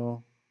 wenn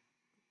wir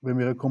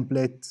ein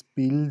komplettes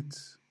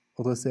Bild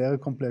oder ein sehr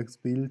komplexes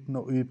Bild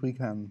noch übrig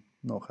haben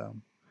nachher.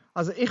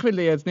 Also ich will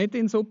jetzt nicht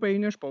in die Suppe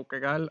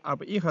hineinspucken, gell?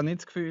 Aber ich habe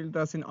nicht das Gefühl,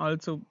 dass in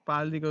allzu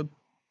baldiger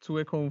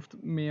Zukunft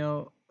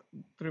wir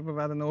darüber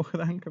werden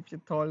nachdenken, wie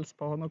toll das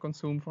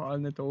Pornokonsum von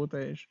allen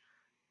Toten ist.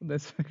 Und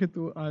deswegen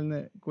du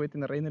allen gut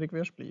in Erinnerung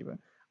wirst bleiben.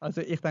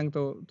 Also ich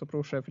denke, da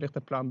brauchst du vielleicht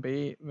einen Plan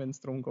B, wenn es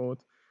darum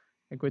geht,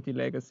 eine gute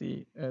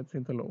Legacy zu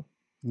hinterlassen.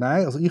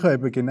 Nein, also ich habe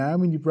eben genau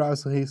meine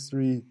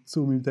Browser-History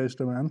zu meinem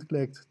Testament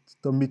gelegt,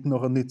 damit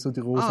nachher nicht so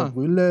die rosa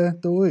Brille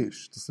da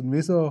ist. Das sind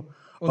wie so...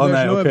 Und du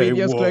hast nur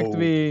Videos gelegt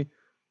wie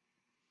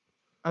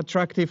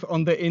Attractive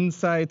on the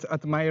inside,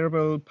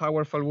 admirable,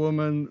 powerful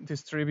woman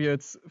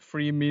distributes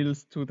free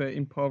meals to the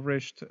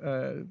impoverished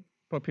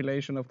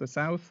population of the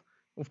South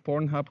auf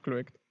Pornhub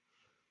geschaut.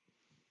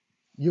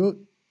 Ja,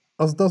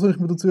 also das, was ich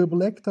mir dazu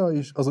überlegt habe,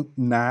 ist, also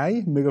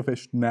nein, mega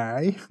fest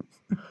nein.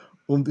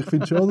 Und ich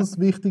finde schon, dass es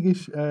wichtig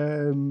ist,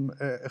 ein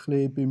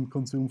bisschen beim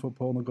Konsum von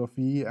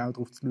Pornografie auch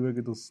darauf zu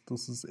schauen,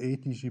 dass es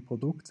ethische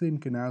Produkte sind,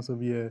 genauso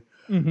wie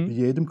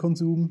jedem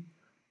Konsum.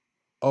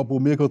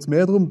 Aber mir geht es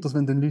mehr darum, dass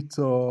wenn dann Leute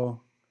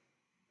so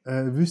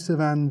wissen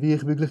wollen, wie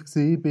ich wirklich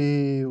gesehen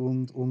bin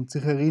und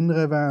sich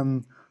erinnern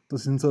wollen,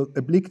 dass sie so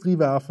einen Blick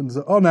reinwerfen und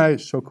so, nein,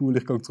 ist schon cool,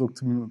 ich gehe zurück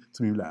zu meinem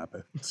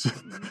Leben. Das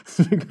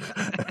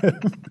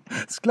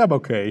ist, glaube ich,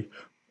 okay.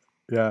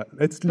 Ja,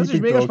 das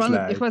ist mega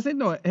spannend. Ich weiß nicht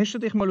noch, hast du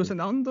dich mal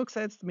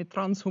auseinandergesetzt mit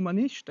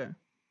Transhumanisten?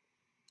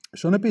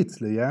 Schon ein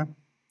bisschen, ja.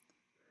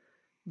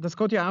 Das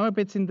geht ja auch ein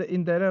bisschen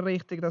in der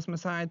Richtung, dass man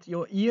sagt,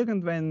 ja,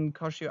 irgendwann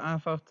kannst du ja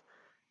einfach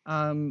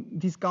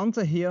dein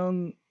ganze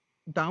Hirn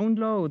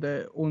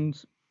downloaden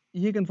und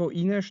irgendwo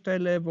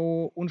reinstellen,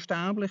 wo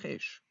unsterblich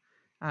ist.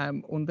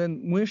 Und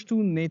dann musst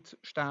du nicht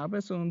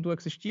sterben, sondern du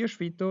existierst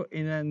weiter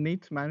in einer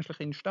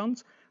nicht-menschlichen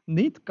Instanz.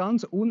 Nicht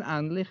ganz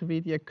unähnlich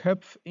wie die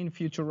Köpfe in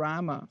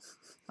Futurama.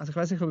 Also ich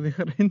weiß nicht, ob du dich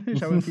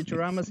erinnerst, aber in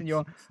Futurama sind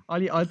ja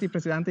alle alte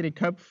Präsidenten, die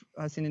Köpfe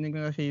sind in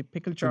irgendwelchen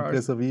Pickle Sind Jars,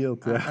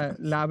 preserviert, ja.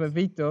 leben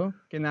weiter,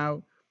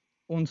 genau.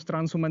 Und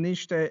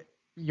Transhumanisten,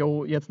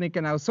 ja, jetzt nicht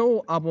genau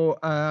so,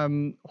 aber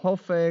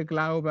hoffen,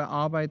 glauben,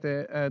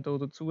 arbeiten da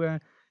dazu.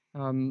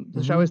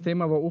 Das ist auch ein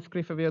Thema, das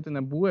aufgegriffen wird in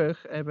einem Buch,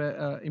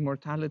 eben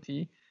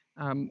Immortality.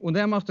 Und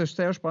er macht einen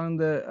sehr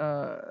spannenden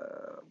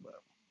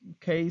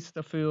Case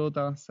dafür,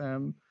 dass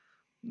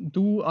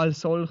du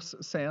als solches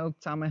sehr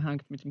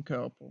zusammenhängt mit dem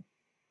Körper.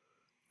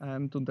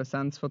 Und die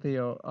Essenz von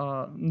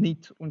dir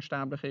nicht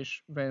unsterblich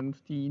ist, wenn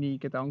deine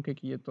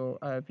Gedankengüter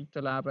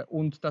weiterleben.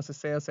 Und dass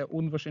es sehr, sehr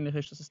unwahrscheinlich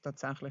ist, dass es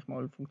tatsächlich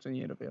mal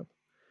funktionieren wird.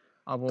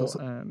 Aber Das,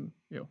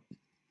 ja.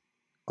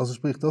 also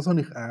sprich, das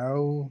habe ich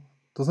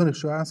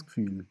schon auch das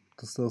Gefühl,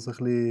 dass das ein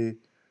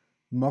bisschen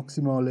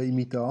maximale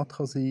Imitat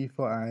kann sein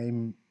von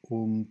einem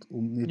und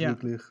nicht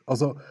wirklich.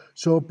 Also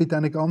schon bei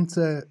diesen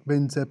ganzen,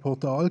 wenn es ein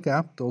Portal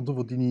gibt, oder,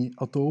 wo deine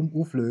Atome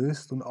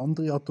auflöst und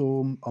andere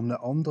Atome an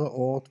einem anderen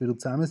Ort wieder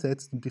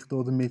zusammensetzt und dich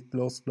damit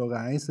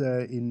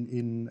reisen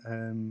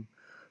in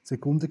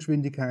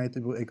Sekundengeschwindigkeit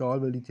über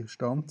egal welche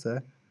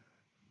Distanzen,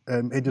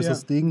 hat ja so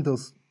das Ding,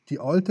 dass die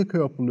alte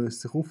Körper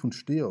löst sich auf und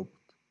stirbt.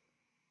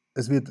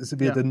 Es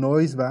wird ein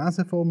neues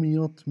Wesen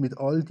formiert mit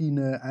all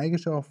deinen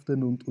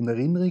Eigenschaften und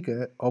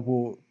Erinnerungen,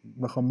 aber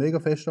man kann mega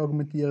fest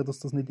argumentieren, dass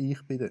das nicht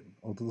ich bin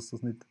oder dass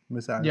das nicht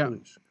mir selber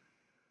ist.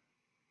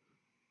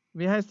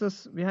 Wie heißt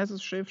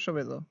das Schiff schon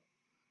wieder?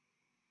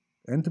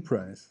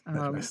 Enterprise? Ich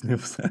weiß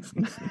nicht, was das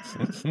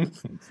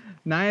heißt.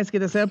 Nein, es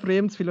gibt ein sehr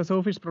berühmtes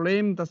philosophisches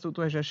Problem, dass du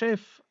hast einen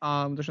Chef,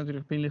 das ist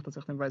natürlich peinlich, dass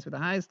ich nicht weiß, wie der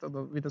heißt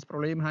oder wie das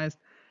Problem heißt.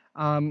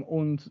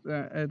 Und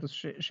das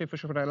Schiff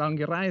ist auf einer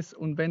langen Reise.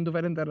 Und wenn du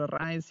während der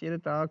Reise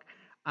jeden Tag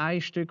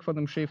ein Stück von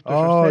dem Schiff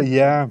ersetzen,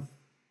 ja.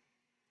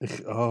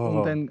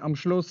 Und dann am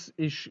Schluss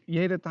ist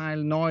jeder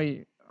Teil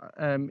neu,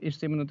 ist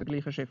es immer noch der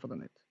gleiche Schiff oder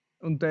nicht.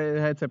 Und da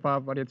hat es ein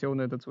paar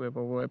Variationen dazu, die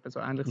etwa so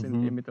ähnlich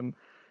sind wie mit dem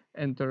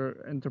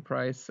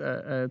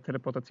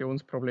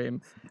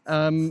Enterprise-Teleportationsproblem.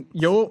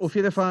 Ja, auf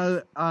jeden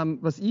Fall,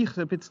 was ich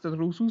ein bisschen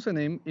daraus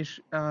herausnehme,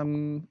 ist,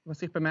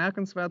 was ich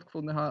bemerkenswert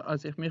gefunden habe,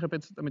 als ich mich ein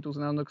bisschen damit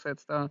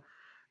auseinandergesetzt habe,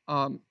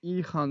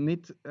 ich habe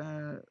nicht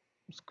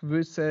das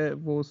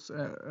Gewissen, wo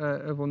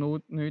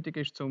nötig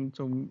ist, um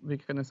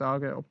wirklich zu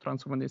sagen, ob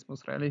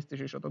Transhumanismus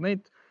realistisch ist oder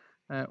nicht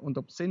und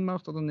ob es Sinn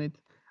macht oder nicht.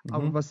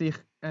 Aber was ich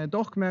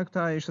doch gemerkt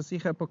habe, ist, dass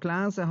ich jemanden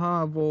gelesen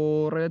habe,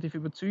 der relativ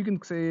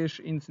überzeugend war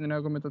in seiner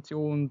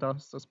Argumentation,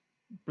 dass das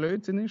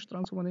Blödsinn ist,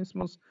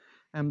 Transhumanismus,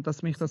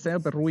 dass mich das sehr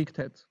beruhigt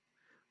hat.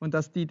 Und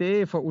dass die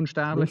Idee von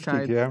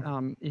Unsterblichkeit,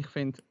 ich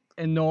finde,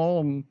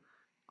 enorm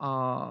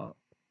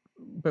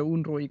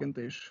beunruhigend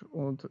ist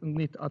und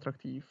nicht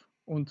attraktiv.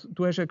 Und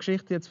du hast eine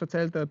Geschichte jetzt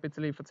erzählt,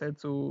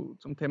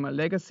 zum Thema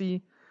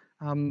Legacy.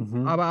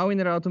 Aber auch in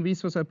einer Art und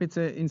Weise, wo so ein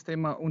bisschen ins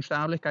Thema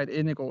Unsterblichkeit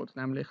hineingeht,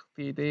 nämlich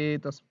die Idee,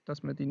 dass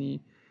man deine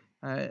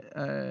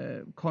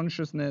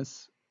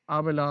Consciousness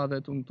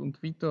abladet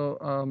und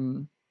weiter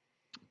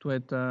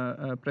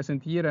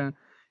präsentieren,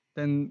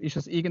 dann ist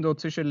es irgendwo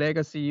zwischen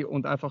Legacy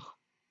und einfach,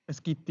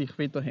 es gibt dich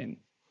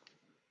weiterhin.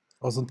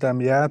 Also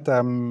dem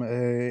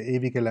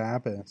ewigen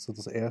Leben, so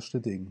das erste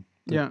Ding,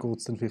 da geht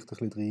es dann vielleicht ein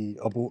bisschen rein.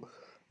 Aber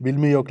weil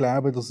wir ja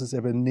glauben, dass es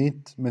eben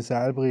nicht man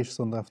selber ist,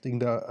 sondern auf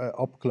irgendein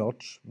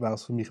Abklatsch, wäre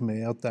es für mich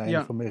mehr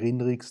Teil vom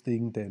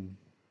Erinnerungsding dann.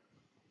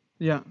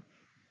 Ja.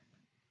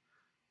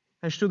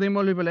 Hast du dir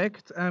mal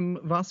überlegt,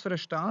 was für eine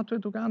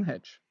Statue du gerne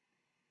hättest?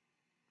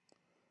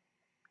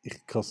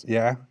 Ich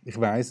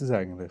weiß es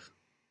eigentlich.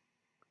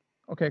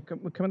 Okay,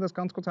 können wir das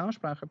ganz kurz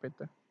aussprechen,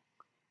 bitte?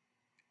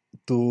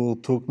 Der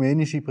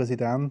turkmenische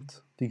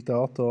Präsident,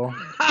 Diktator,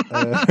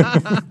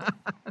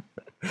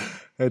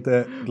 hat bist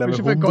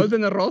du für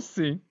goldene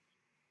Rossi?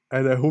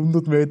 Eine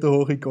 100 Meter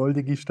hohe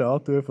goldige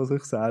Statue von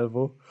sich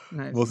selber,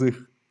 die sich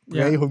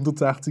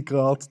 360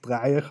 Grad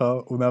drehen kann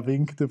und er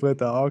winkt über den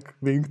Tag,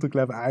 winkt er,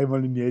 glaube ich,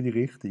 einmal in jede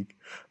Richtung.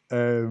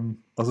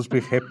 Also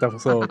sprich, hebt einfach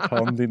so die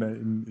Hand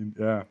in.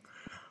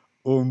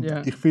 Und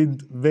ich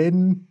finde,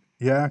 wenn,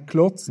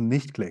 klotzen,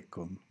 nicht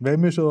kleckern. Wenn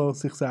man schon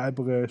sich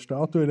selber eine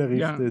Statue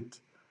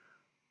errichtet,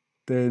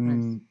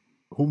 dann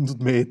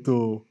 100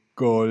 Meter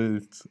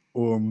Gold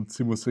und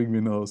sie muss irgendwie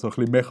noch so ein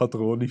bisschen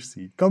mechatronisch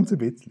sein. Ganz ein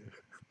bisschen.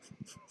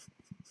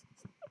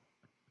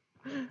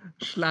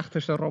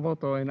 Schlechtester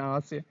Roboter in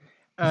Asien.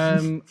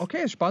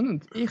 Okay,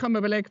 spannend. Ich habe mir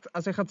überlegt,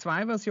 also ich habe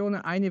zwei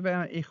Versionen. Eine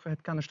wäre, ich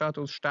hätte gerne eine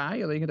Statue aus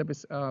Stein oder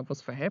irgendetwas,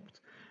 was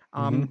verhebt.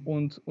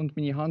 Und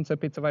meine Hand so ein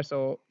bisschen, weißt,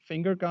 so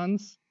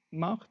Fingerguns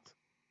macht.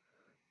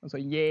 Also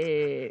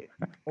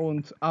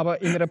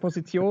aber in einer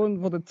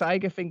Position, wo der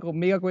Zeigefinger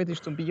mega gut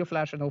ist zum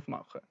Bierflaschen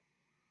aufmachen.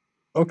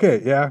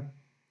 Okay, ja.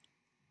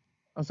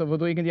 Also wo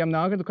du irgendwie am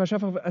Nagel, du kannst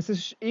einfach, es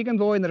ist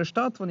irgendwo in einer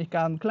Stadt, wo ich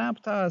gerne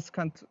gelebt habe, es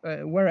kann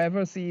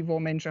wherever sein,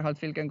 wo Menschen halt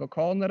viel gerne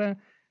cornern.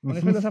 Und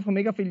ich will, dass einfach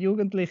mega viele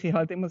Jugendliche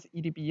halt immer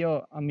ihre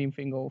Bier an meinem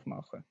Finger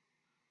aufmachen.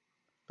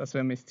 Das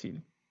wäre mein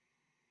Ziel.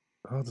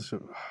 Das ist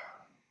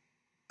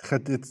Ich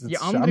hätte jetzt Die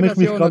schäme andere ich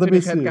mich Version gerade ein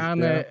natürlich hat bisschen.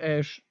 gerne.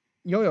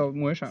 Ja. Ja,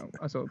 musst auch.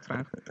 Also, zu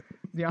Recht.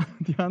 Die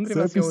andere So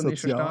etwas Version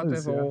ist eine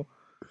Soziales, Statue,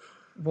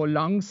 wo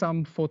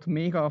langsam von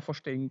mega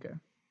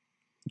verstinken.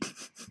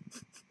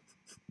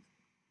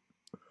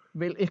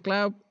 Weil ich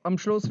glaube, am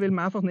Schluss will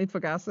man einfach nicht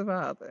vergessen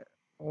werden.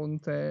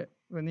 Und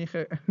wenn ich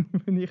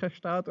eine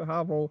Statue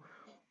habe, wo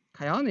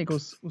keine Ahnung,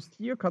 aus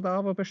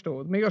Tierkadaver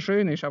besteht, mega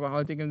schön ist, aber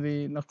halt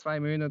irgendwie nach 2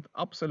 Monaten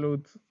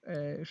absolut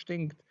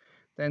stinkt,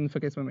 dann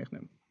vergisst man mich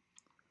nicht mehr.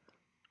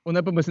 Und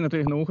jemand muss sie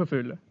natürlich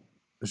nachfüllen.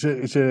 Das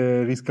ist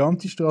eine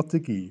riskante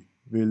Strategie,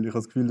 weil ich habe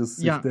das Gefühl, dass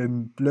sich Ja.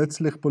 dann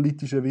plötzlich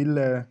politischer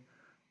Wille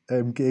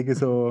gegen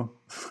so,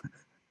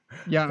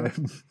 Ja.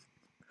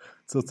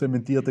 so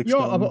zementierte Ja,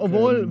 Gestank, aber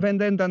obwohl, wenn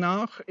dann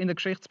danach in den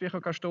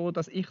Geschichtsbüchern kann stehen,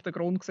 dass ich der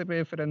Grund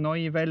war für eine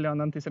neue Welle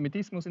an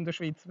Antisemitismus in der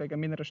Schweiz wegen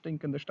meiner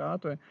stinkenden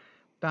Statue,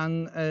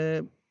 dann,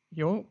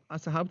 ja,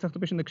 also Hauptsache du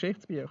bist in den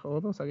Geschichtsbüchern,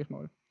 oder? Sag ich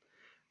mal.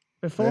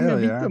 Bevor Fair,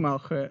 wir ja.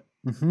 weitermachen,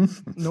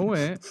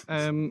 Noe,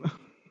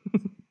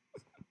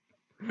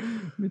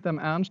 mit dem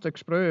ernsten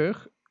Gespräch,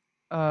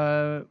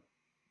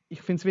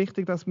 ich finde es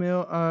wichtig, dass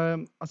wir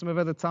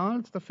werden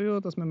bezahlt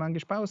dafür, dass wir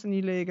manchmal Pausen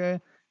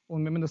einlegen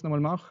und wir müssen das nochmal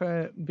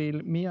machen,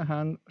 weil wir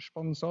haben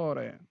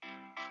Sponsoren.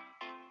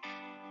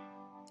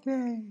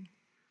 Yay.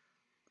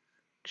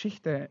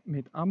 Geschichte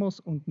mit Amos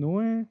und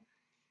Noe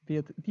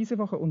wird diese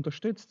Woche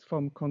unterstützt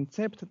vom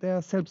Konzept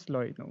der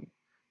Selbstleugnung.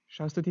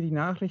 Schaust du dir die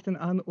Nachrichten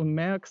an und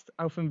merkst,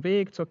 auf dem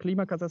Weg zur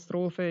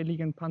Klimakatastrophe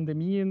liegen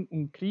Pandemien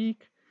und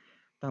Krieg,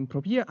 dann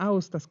probier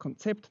aus das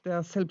Konzept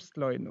der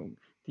Selbstleugnung.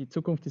 Die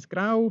Zukunft ist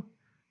grau,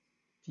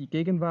 die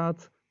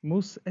Gegenwart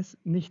muss es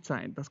nicht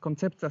sein. Das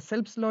Konzept der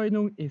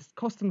Selbstleugnung ist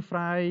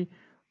kostenfrei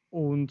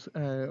und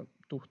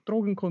durch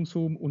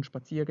Drogenkonsum und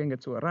Spaziergänge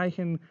zu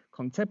erreichen.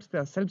 Konzept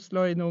der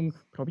Selbstleugnung,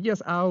 probier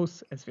es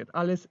aus, es wird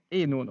alles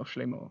nur noch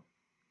schlimmer.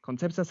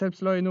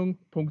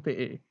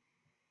 konzeptderselbstleugnung.de.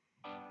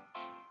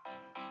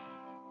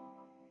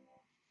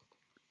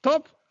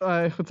 Top!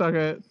 Ich würde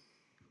sagen,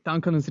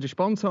 danke an unsere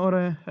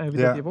Sponsoren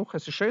wieder die Woche.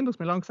 Es ist schön, dass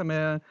wir langsam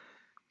eine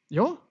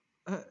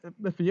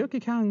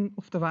Wirkung haben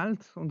auf der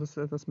Welt und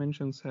dass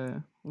Menschen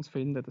uns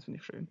finden. Das finde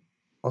ich schön.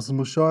 Also ich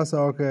muss schon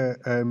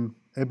sagen,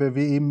 eben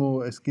wie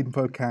immer, es gibt im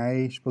Fall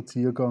keinen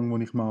Spaziergang,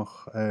 den ich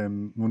mache,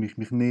 wo ich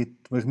nicht ein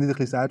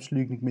bisschen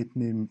Selbstleugnung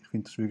mitnehme. Ich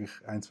finde, das ist wirklich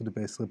eines der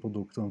besseren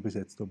Produkte, die wir bis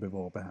jetzt hier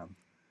beworben haben.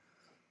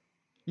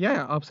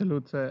 Ja,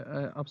 absolut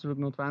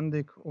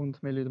notwendig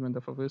und wir Leute müssen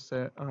davon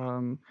wissen.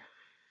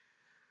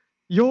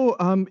 Ich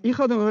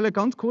wollte noch eine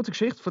ganz kurze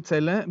Geschichte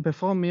erzählen,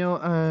 bevor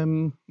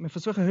wir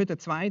versuchen heute einen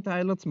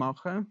Zweiteiler zu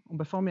machen. Und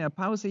bevor wir eine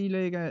Pause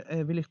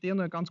einlegen, will ich dir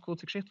noch eine ganz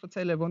kurze Geschichte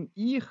erzählen,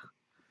 die ich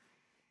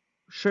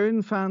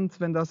schön fand,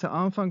 wenn das ein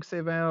Anfang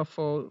gewesen wäre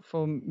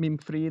von meinem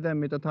Frieden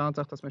mit der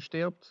Tatsache, dass man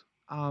stirbt.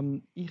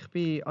 Ich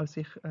bin, als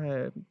ich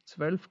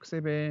 12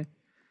 war,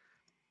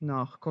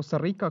 nach Costa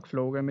Rica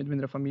geflogen mit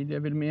meiner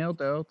Familie, weil wir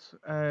dort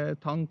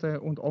Tante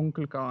und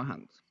Onkel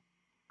hatten.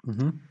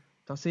 Mhm.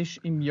 Das war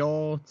im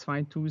Jahr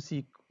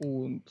 2004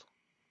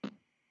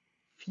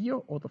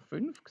 oder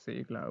 2005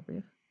 gesehen, glaube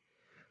ich.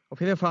 Auf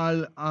jeden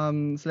Fall,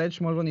 das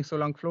letzte Mal, als ich so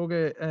lange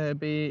geflogen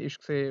bin,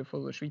 war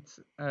von der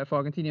Schweiz, von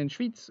Argentinien in die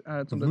Schweiz,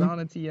 um da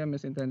hinzuziehen. Wir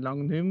sind dann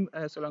lange nicht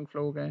mehr so lange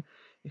geflogen.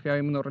 Ich war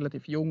immer noch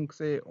relativ jung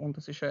gewesen, und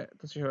das ist ein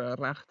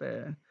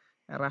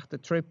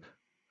rechter Trip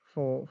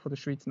von der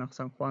Schweiz nach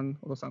San Juan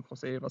oder San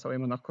Jose, was auch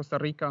immer, nach Costa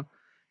Rica.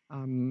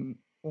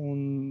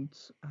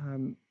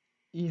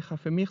 Ich habe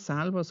für mich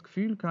selber das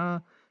Gefühl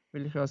gehabt,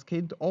 weil ich als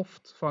Kind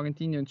oft von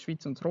Argentinien in die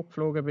Schweiz und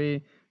zurückgeflogen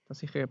bin,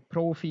 dass ich ein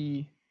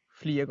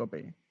Profi-Flieger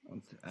bin.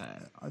 Und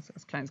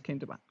als kleines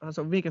Kind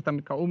also wirklich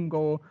damit umgehen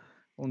kann.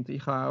 Und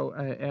ich auch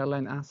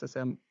Airline-Essen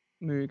sehr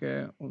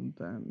mögen. Und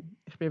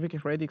ich bin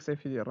wirklich ready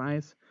für die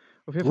Reise.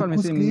 Auf jeden Fall, wir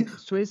sind in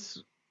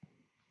Swiss.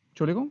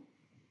 Entschuldigung?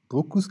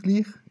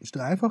 Druckausgleich ist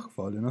dir einfach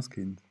gefallen als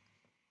Kind?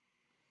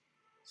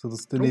 So,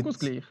 dass du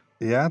Druckausgleich?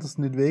 Ja, dass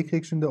du nicht weh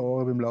kriegst in den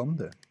Ohren beim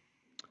Landen?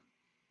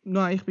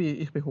 Nein, ich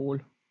bin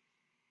hohl.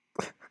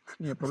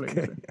 Nie ein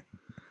Problem.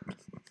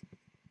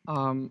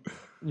 Okay.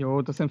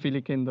 Ja, das sind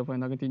viele Kinder, die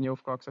in Argentinien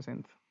aufgewachsen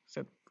sind. Es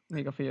hat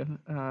mega viel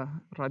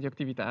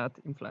Radioaktivität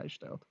im Fleisch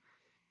dort.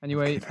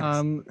 Anyway,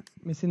 okay,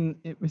 wir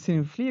sind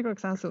im Flieger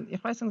gesessen und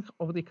ich weiß nicht,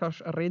 ob du dich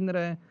kannst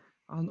erinnern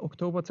an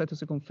Oktober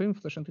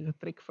 2005. Das ist natürlich eine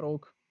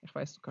Trickfrage. Ich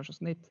weiß, du kannst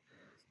es nicht.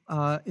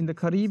 In der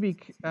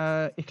Karibik, ich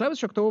glaube,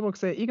 es war Oktober,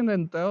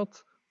 irgendwann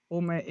dort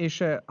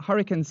war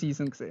Hurricane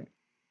Season.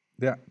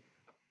 Ja.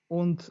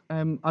 Und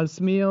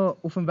als wir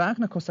auf dem Weg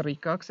nach Costa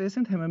Rica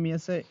sind, haben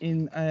wir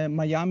in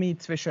Miami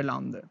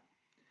zwischenlanden.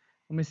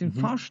 Und wir sind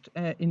fast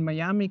in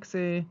Miami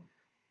gesehen.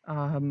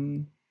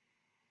 Entschuldigung,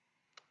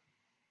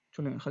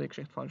 ich habe die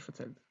Geschichte falsch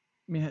erzählt.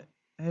 Wir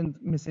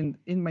sind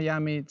in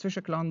Miami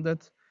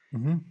zwischengelandet.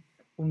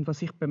 Und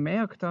was ich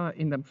bemerkt habe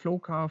in dem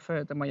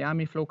Flughafen, der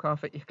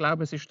Miami-Flughafen, ich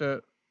glaube, es ist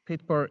der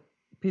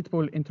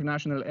Pitbull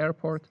International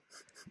Airport,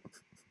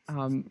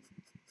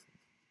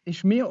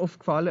 ist mir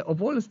aufgefallen,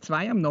 obwohl es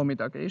 2 am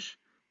Nachmittag ist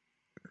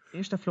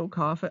der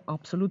Flughafen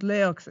absolut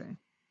leer gewesen.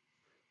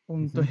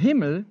 Und der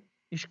Himmel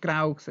ist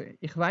grau gewesen.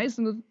 Ich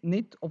weiß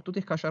nicht, ob du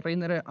dich kannst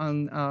erinnern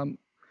an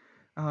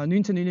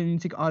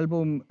 1999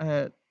 Album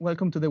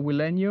Welcome to the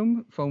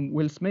Millennium von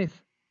Will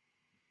Smith.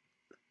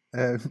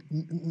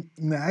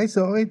 Nein,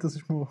 sorry, das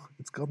ist mir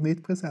jetzt gerade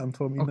nicht präsent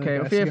vor meiner Okay,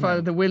 auf jeden geistigen Fall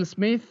Augen. der Will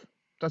Smith,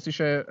 das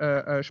ist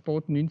ein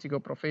spät 90er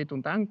Prophet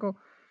und Denker,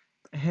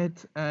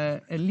 hat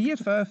ein Lied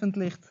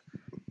veröffentlicht,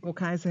 das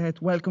geheißen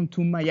hat Welcome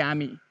to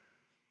Miami.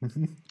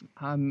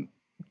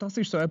 Das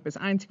ist so etwas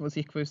Einzige, was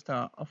ich gewusst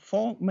habe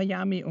von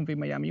Miami und wie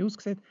Miami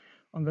aussieht.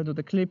 Und wenn du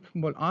den Clip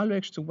mal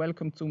anschaust zu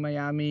Welcome to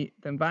Miami,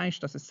 dann weißt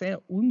du, dass es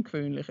sehr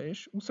außergewöhnlich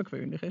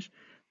ist,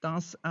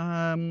 dass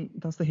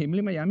der Himmel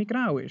in Miami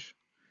grau ist.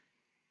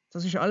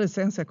 Das ist alles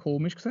sehr, sehr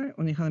komisch gewesen.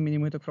 Und ich habe meine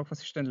Mutter gefragt,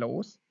 was ist denn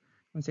los?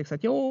 Und sie hat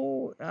gesagt,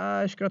 jo,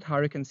 es ist gerade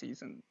Hurricane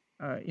Season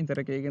in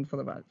der Gegend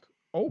der Welt.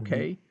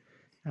 Okay.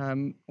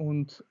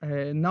 Und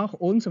nach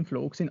unserem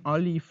Flug sind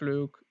alle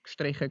Flüge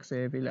gestrichen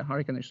gewesen, weil ein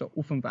Hurricane ist so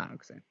auf dem Weg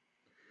gewesen.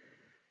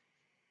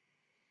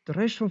 Der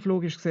Rest des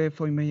Fluges war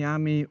von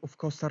Miami auf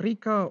Costa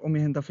Rica und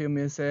wir mussten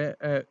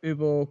dafür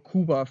über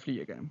Kuba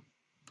fliegen.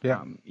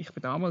 Ja. Ich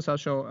war damals auch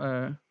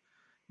schon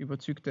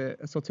überzeugter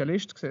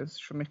Sozialist gewesen. Das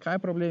war für mich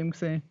kein Problem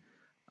gewesen.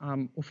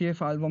 Auf jeden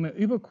Fall, als wir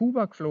über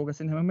Kuba geflogen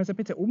sind, haben wir ein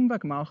bisschen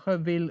Umweg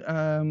machen, weil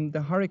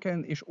der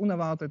Hurricane ist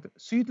unerwartet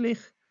südlich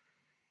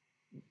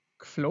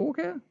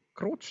geflogen,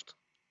 gerutscht.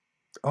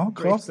 Ah,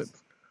 krass.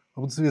 gerichtet.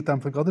 Aber das wird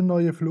einfach gerade ein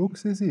neuer Flug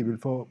sein, weil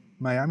von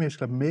Miami hast du,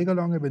 glaube ich, mega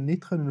lange eben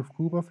nicht können auf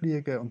Kuba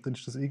fliegen und dann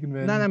ist das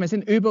irgendwann... Nein, wir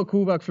sind über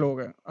Kuba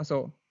geflogen.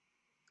 Also,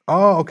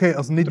 Ah, okay,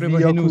 also nicht drüber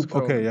via hinaus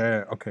Kuba. Okay, geflogen.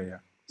 ja, okay,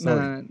 ja. Sorry.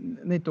 nein,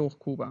 nicht durch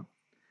Kuba.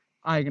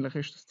 Eigentlich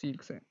war das Ziel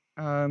gewesen.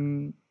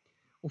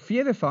 Auf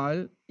jeden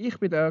Fall, ich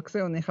bin da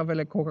und ich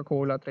wollte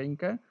Coca-Cola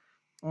trinken.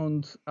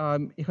 Und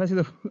ich weiß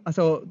nicht,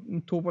 also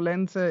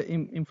Turbulenzen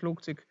im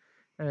Flugzeug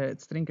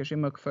zu trinken ist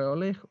immer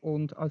gefährlich.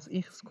 Und als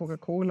ich das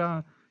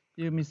Coca-Cola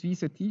in mein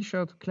weißes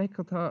T-Shirt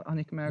gekleckert habe,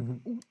 habe ich gemerkt,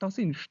 das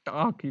sind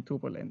starke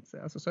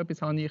Turbulenzen. Also so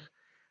etwas habe ich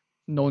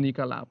noch nicht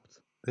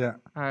erlebt. Ja.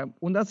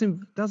 Und das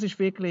ist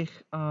wirklich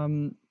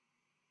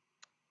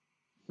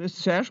das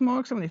ist das erste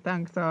Mal, und ich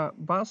dachte,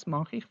 was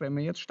mache ich, wenn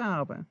wir jetzt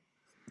sterben?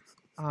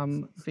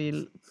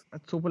 Weil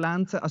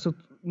Turbulenzen, also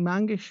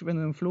manchmal, wenn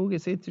du im Flug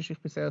sitzt, ich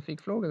bin sehr viel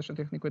geflogen, das ist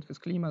natürlich nicht gut fürs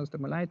Klima, das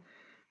tut mir leid,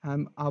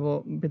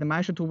 aber bei den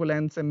meisten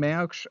Turbulenzen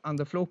merkst du an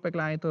den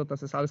Flugbegleitern,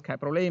 dass es alles kein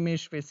Problem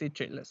ist, weil sie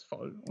chillen es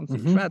voll. Und sie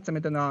schwätzen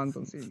miteinander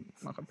und sie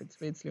machen ein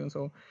bisschen Witzchen und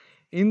so.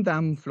 In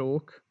diesem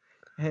Flug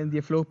haben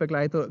die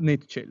Flugbegleiter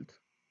nicht gechillt.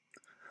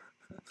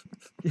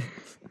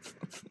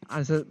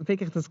 Also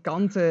wirklich das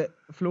ganze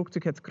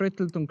Flugzeug hat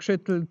gerüttelt und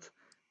geschüttelt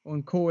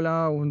und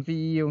Cola und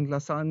Wein und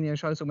Lasagne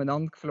ist alles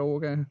umeinander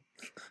geflogen.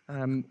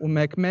 Und man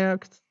hat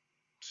gemerkt,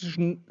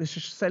 das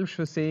ist selbst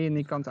für sie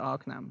nicht ganz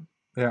angenehm.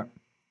 Ja.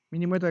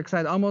 Meine Mutter hat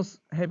gesagt,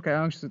 Amos, hab keine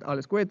Angst, es wird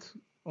alles gut.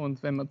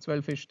 Und wenn man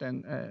 12 ist,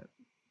 dann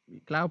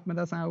glaubt man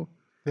das auch.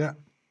 Ja.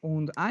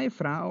 Und eine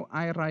Frau,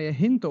 eine Reihe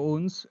hinter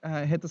uns,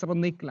 hat das aber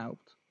nicht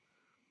geglaubt.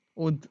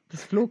 Und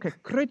das Flug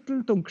hat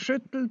gerüttelt und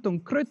geschüttelt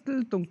und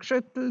gerüttelt und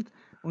geschüttelt.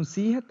 Und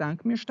sie hat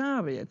gedacht, wir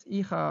sterben jetzt.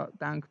 Ich habe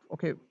gedacht,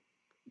 okay,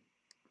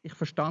 ich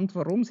verstand,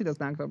 warum sie das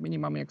denkt. Meine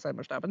Mama hat gesagt,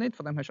 wir sterben nicht,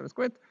 von dem her ist alles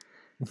gut.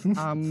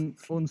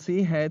 Und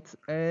sie hat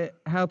eine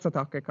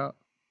Herzattacke gehabt.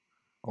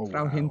 Oh,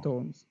 Frau wow. hinter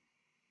uns.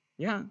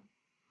 Ja.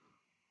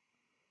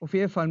 Auf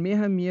jeden Fall,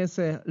 wir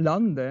mussten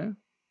landen,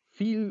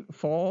 viel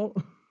vor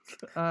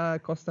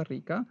Costa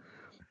Rica,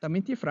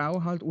 damit die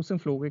Frau halt aus dem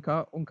Flug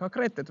kann und kann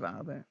gerettet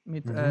werden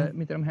mit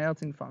einem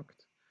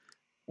Herzinfarkt.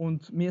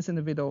 Und wir sind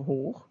dann wieder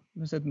hoch,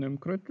 wir sind nicht mehr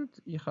gerüttelt,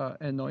 ich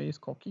habe ein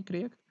neues Cocky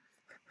gekriegt.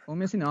 Und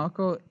wir sind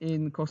angekommen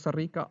in Costa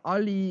Rica,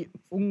 alle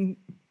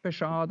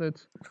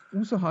unbeschadet,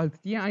 außer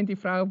halt die eine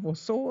Frau, die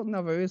so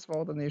nervös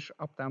geworden ist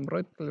ab dem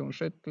Rüttel und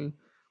Schüttel,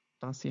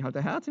 dass sie halt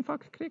einen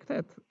Herzinfarkt gekriegt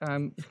hat.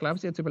 Ich glaube,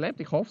 sie hat es überlebt,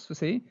 ich hoffe es für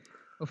sie.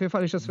 Auf jeden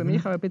Fall ist das für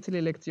mich auch ein bisschen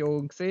eine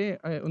Lektion gesehen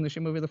und ist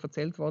immer wieder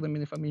erzählt worden in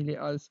meiner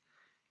Familie als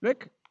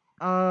 «Look,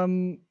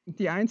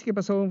 die einzige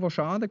Person, die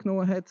Schaden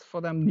genommen hat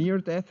von dem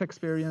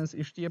Near-Death-Experience,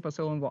 ist die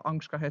Person, die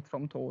Angst hat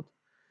vom Tod.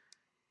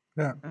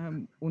 Ja.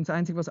 Und das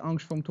Einzige, was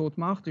Angst vom Tod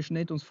macht, ist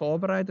nicht uns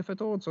vorbereiten für den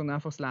Tod, sondern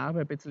einfach das Leben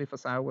ein bisschen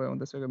versauen. Und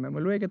deswegen müssen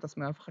wir schauen, dass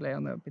wir einfach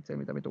lernen, ein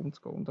bisschen damit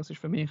umzugehen. Und das ist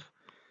für mich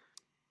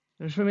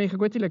eine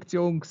gute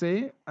Lektion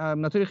gesehen.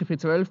 Natürlich, ich war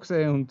 12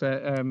 gesehen und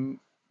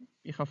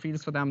ich habe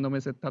vieles von dem noch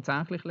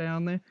tatsächlich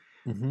lernen.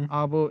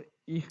 Aber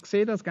ich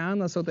sehe das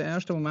gerne als so der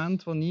erste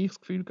Moment, wo ich das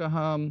Gefühl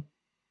habe,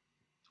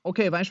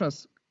 okay, weißt du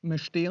was, man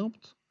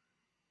stirbt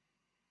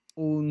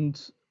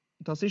und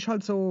das ist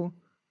halt so.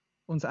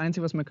 Und das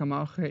Einzige, was man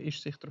machen kann,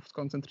 ist sich darauf zu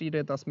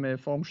konzentrieren, dass man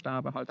vorm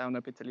Sterben halt auch noch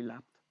ein bisschen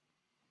lebt.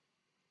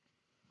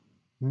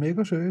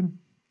 Mega schön.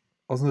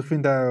 Also ich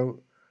finde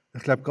auch,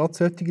 ich glaube gerade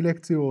solche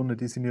Lektionen,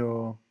 die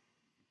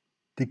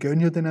gehen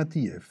ja dann auch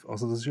tief.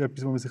 Also das ist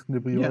etwas, wo man sich dann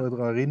über Jahre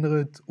daran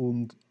erinnert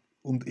und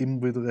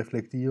immer wieder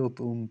reflektiert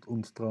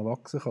und daran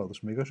wachsen kann. Das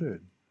ist mega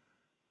schön.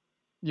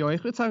 Ja,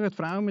 ich würde sagen, die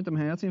Frau mit dem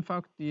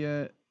Herzinfarkt,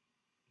 für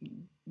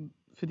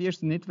die ist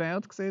es nicht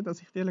wert gewesen,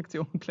 dass ich die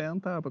Lektion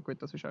gelernt habe, aber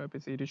gut, das ist auch ein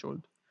bisschen ihre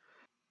Schuld.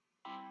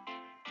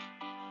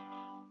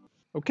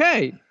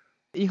 Okay,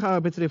 Ich habe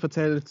ein bisschen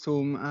erzählt,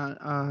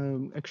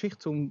 eine Geschichte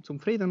zum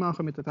Frieden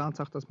machen mit der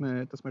Tatsache, dass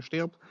man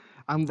stirbt.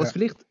 Was Ja.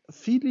 vielleicht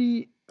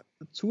viele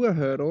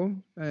Zuhörer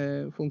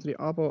von unseren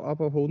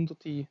aber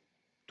hunderte,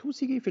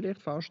 tausende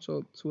vielleicht fast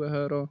so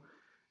Zuhörer,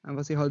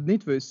 was sie halt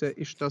nicht wissen,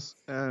 ist, dass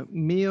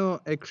wir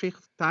eine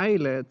Geschichte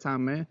teilen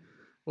zusammen,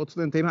 die zu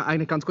dem Thema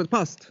eigentlich ganz gut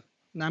passt.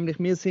 Nämlich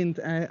wir sind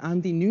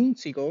Ende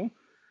 90er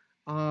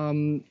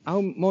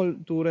auch mal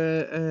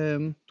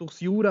durchs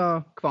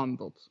Jura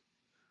gewandert.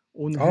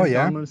 Und Ah, haben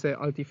ja. damals eine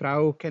alte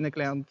Frau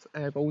kennengelernt,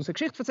 die uns eine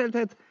Geschichte erzählt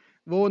hat,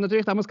 die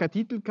natürlich damals keinen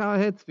Titel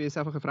hatte, weil es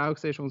einfach eine Frau war,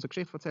 die uns eine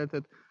Geschichte erzählt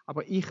hat.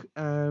 Aber ich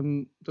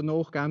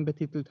danach gerne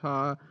betitelt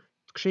habe,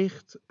 die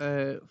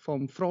Geschichte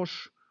vom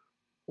Frosch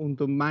und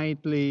dem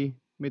Mädchen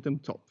mit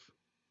dem Zopf.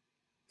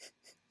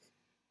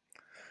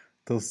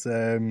 Das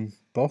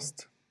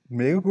passt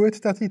mega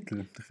gut, der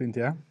Titel. Ich finde,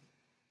 ja.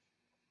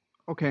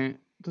 Okay,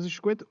 das ist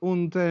gut.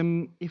 Und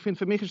ich finde,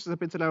 für mich ist das ein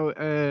bisschen auch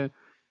eine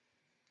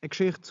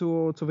Geschichte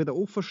zur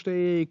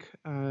Wiederauferstehung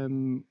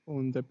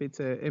und ein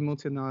bisschen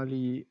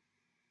emotionale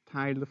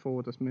Teil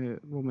davon,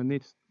 wo man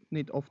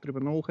nicht oft darüber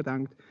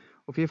nachdenkt.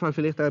 Auf jeden Fall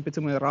vielleicht auch ein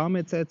bisschen einen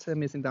Rahmen zu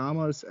setzen. Wir sind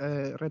damals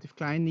relativ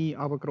kleine,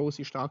 aber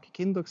große, starke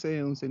Kinder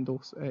gesehen und sind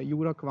durchs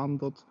Jura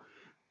gewandert.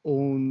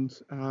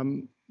 Und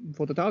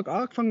wo der Tag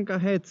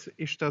angefangen hat,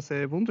 ist das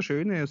ein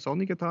wunderschöner,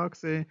 sonniger Tag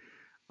gewesen.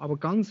 Aber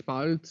ganz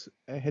bald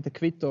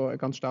hat ein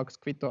ganz starkes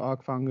Gewitter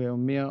angefangen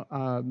und wir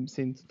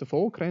sind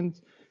davor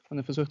gerannt und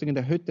haben versucht,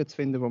 eine Hütte zu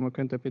finden, wo man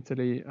könnte ein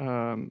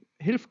bisschen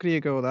Hilfe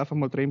kriegen oder einfach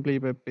mal drin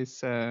bleiben, bis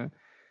das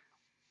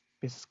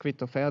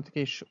Gewitter fertig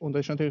ist. Und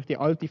es war natürlich die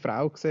alte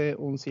Frau gewesen,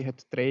 und sie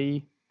hat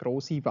 3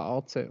 große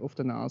Warzen auf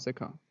der Nase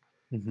gehabt.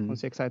 Und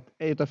sie hat gesagt,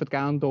 ihr dürft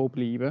gerne hier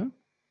bleiben,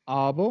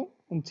 aber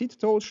um die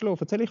Zeit totzuschlagen,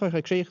 erzähle ich euch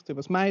eine Geschichte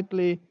über das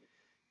Mädchen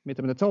mit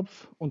einem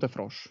Zopf und einem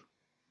Frosch.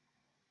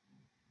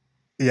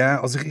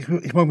 Ja, also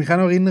ich mag mich auch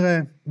noch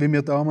erinnern, wie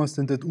wir damals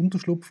dann dort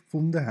Unterschlupf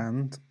gefunden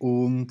haben.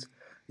 Und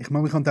ich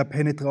mag mich an den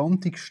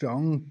penetranten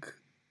Gestank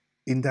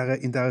in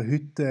dieser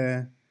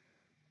Hütte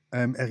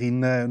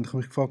erinnern. Und ich habe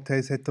mich gefragt, hey,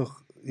 es hat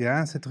doch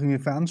irgendwie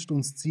Fenster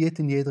und es zieht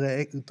in jeder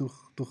Ecke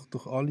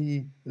durch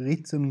alle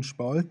Ritzen und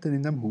Spalten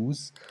in dem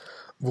Haus.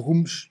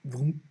 Warum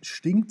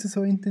stinkt es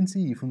so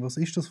intensiv? Und was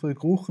ist das für ein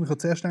Geruch? Und ich habe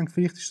zuerst gedacht,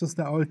 vielleicht ist das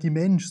der alte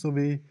Mensch, so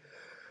wie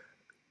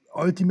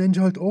alte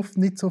Menschen halt oft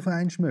nicht so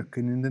fein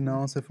schmecken in der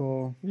Nase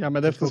von. Ja,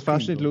 man darf das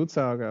fast nicht laut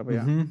sagen, aber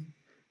ja.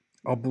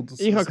 Aber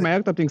Ich habe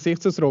gemerkt, ab dem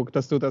Gesichtsausdruck,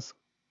 dass du das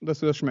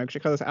schmeckst.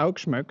 Ich habe das auch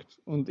geschmeckt.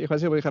 Und ich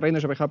weiß nicht, ob ich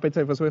erinnere, aber ich habe jetzt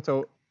versucht,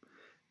 so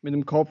mit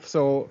dem Kopf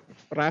so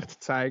recht zu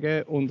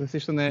zeigen. Und es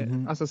ist halt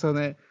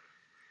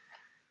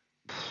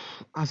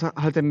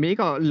ein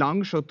mega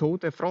lang schon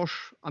toter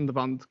Frosch an der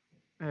Wand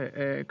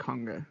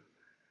gehangen.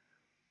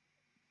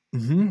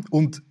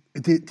 Und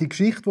die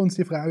Geschichte, die uns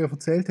die Frau ja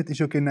erzählt hat, ist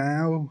ja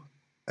genau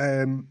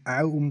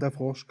auch um den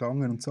Frosch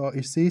gegangen. Und zwar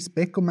war sie das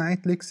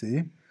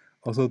Bäckermädchen,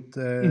 also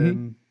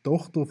die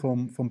Tochter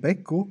vom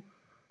Bäcker.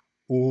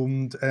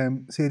 Und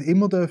sie hat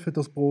immer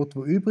das Brot,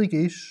 das übrig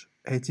ist,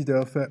 hat sie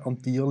an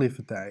die Tiere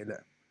verteilen.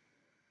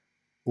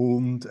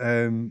 Und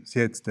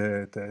sie hat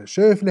den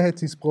Schöfli hat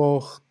sie es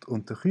gebracht,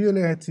 und den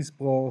Kühle hat sie es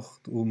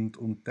gebracht, und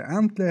den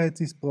Entchen hat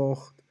sie es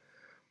gebracht.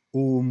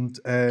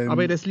 Und,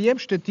 aber das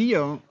liebste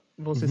Tier,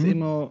 das sie es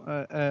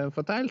immer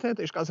verteilt hat,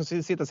 ist, also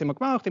sie hat das immer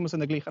gemacht, immer so in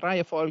der gleichen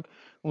Reihenfolge.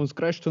 Und das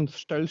grösste und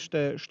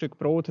stolzste Stück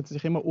Brot hat sie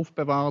sich immer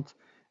aufbewahrt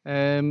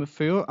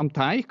für am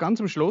Teich. Ganz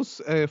am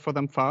Schluss von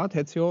dem Pfad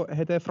hat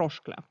ein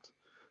Frosch gelebt.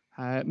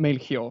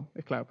 Melchior,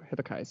 ich glaube, hat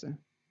er geheißen.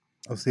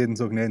 Also sie hat ihn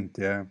so genannt,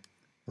 ja.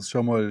 Was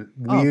schon mal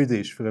weird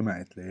ist für ein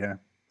Mädchen, ja.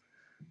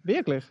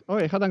 Wirklich? Oh,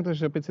 ich habe gedacht, das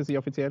ist ein bisschen sein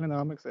offizieller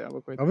Name gesehen,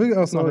 aber gut. Aber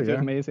das macht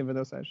natürlich mehr Sinn, wenn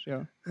du das sagst.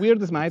 Ja.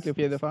 Weirdes Mädchen auf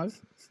jeden Fall.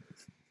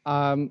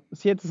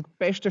 Sie hat das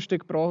beste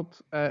Stück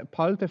Brot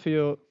behalten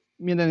für,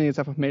 wir nennen jetzt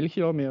einfach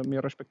Melchior,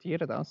 wir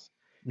respektieren das.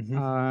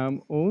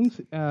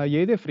 Und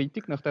jeden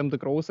Freitag, nachdem der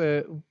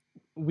große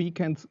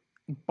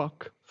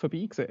Weekend-Bug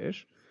vorbei war,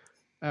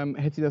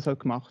 hat sie das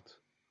halt gemacht.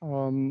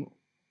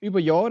 Über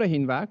Jahre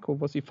hinweg,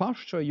 wo sie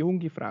fast schon eine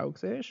junge Frau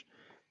war,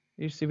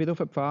 ist sie wieder auf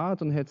den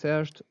Pfad und hat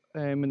zuerst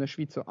einem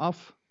Schweizer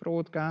Aff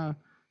Brot gegeben,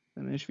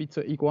 einem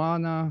Schweizer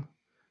Iguana,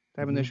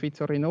 einem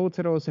Schweizer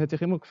Rhinoceros. Sie hat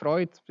sich immer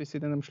gefreut, bis sie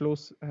dann am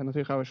Schluss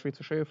natürlich auch ein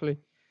Schweizer Schöfli.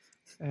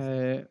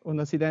 Und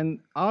als sie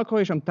dann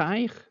angekommen ist am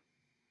Teich,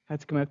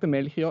 hat sie gemerkt, der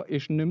Melchior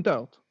ist nicht mehr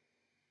dort.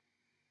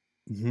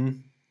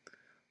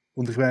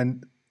 Und ich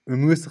meine,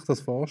 man muss sich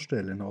das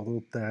vorstellen,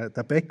 oder?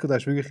 Der Bäcker, der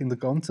ist wirklich in der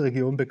ganzen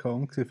Region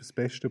bekannt für das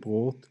beste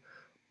Brot.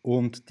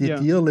 Und die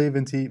Tierle,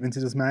 wenn sie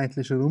das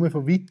Mädchen schon nur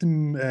von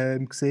weitem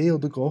gesehen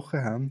oder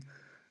gerochen haben,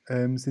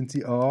 sind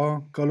sie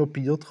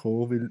galoppiert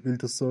gekommen, weil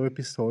das so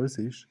etwas Tolles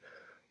ist.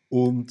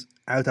 Und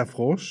auch der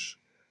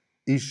Frosch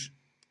ist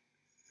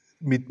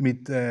mit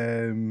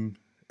leuchtenden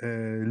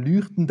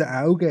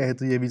Augen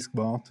hat er jeweils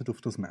gewartet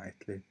auf das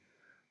Mädchen.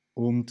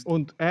 Und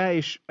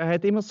er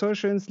hat immer so ein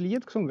schönes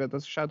Lied gesungen.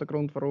 Das ist auch der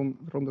Grund,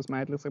 warum das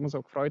Mädchen sich immer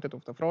so gefreut hat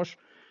auf den Frosch.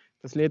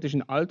 Das Lied war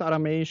in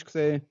Altaramäisch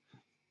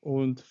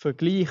und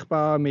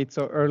vergleichbar mit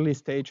so Early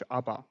Stage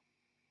ABBA.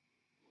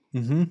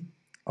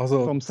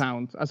 Also, vom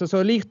Sound. Also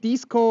so leicht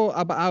Disco,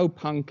 aber auch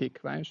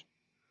punkig, weißt du?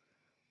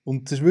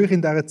 und es ist wirklich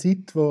in dieser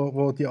Zeit,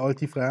 wo die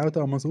alte Frau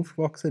damals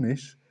aufgewachsen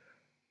ist,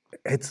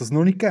 hat es das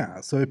noch nicht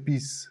gegeben. So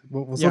etwas,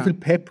 wo so Ja. viel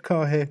Pep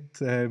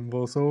hat,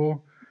 wo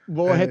so...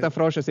 Wo hat der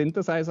Frosch einen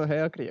Synthesizer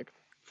hergekriegt?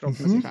 Fragt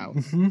man sich auch.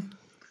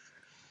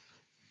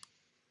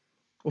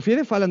 Auf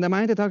jeden Fall, an dem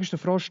einen Tag war der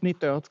Frosch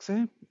nicht dort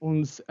gewesen.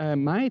 Und das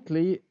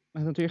Mädchen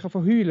hat natürlich auch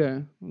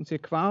heulen. Und sie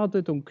hat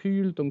gewartet und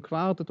gekühlt und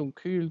gewartet und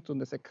gekühlt.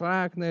 Und es hat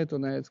geregnet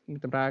und dann hat es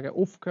mit dem Regen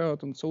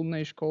aufgehört und die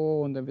Sonne ist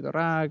gekommen und dann wieder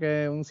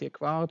Regen. Und sie hat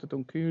gewartet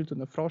und gekühlt und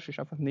der Frosch ist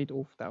einfach nicht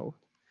aufgetaucht.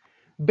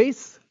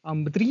 Bis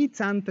am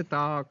 13.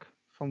 Tag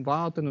vom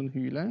Warten und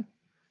Heulen,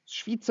 das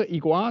Schweizer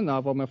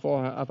Iguana, das wir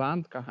vorher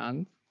erwähnt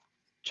haben,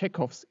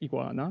 Tschechows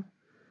Iguana,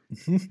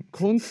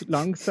 kommt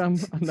langsam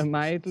an der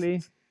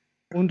Mädchen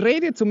und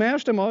redet zum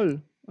ersten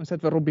Mal. Und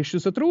sagt, warum bist du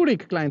so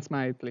traurig, kleines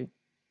Mädchen?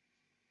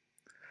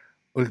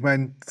 Und ich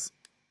meine, das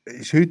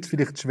ist heute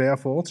vielleicht schwer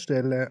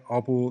vorzustellen,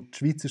 aber die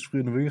Schweiz war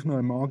früher wirklich noch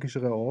ein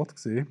magischerer Ort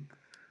gewesen.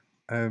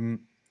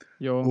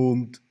 Ja.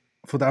 Und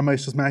von dem her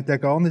ist das Mädchen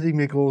gar nicht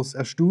irgendwie gross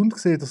erstaunt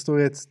gewesen, dass da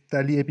jetzt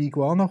der liebe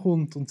Iguana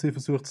kommt und sie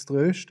versucht zu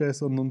trösten,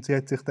 sondern sie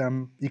hat sich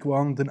dem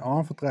Iguana dann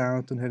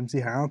anvertraut und hat ihm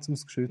sein Herz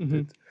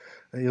ausgeschüttet,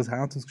 ihr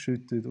Herz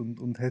ausgeschüttet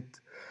und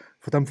hat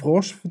von dem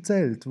Frosch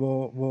erzählt,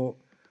 wo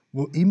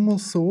immer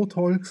so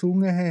toll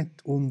gesungen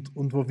hat und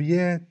wo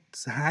wie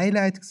das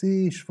Highlight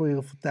war von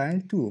ihrer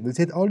Verteiltour. Weil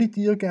sie hat alle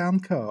Tiere gerne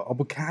gehabt,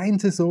 aber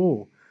keins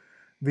so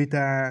wie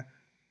der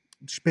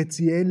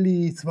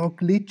spezielle, zwar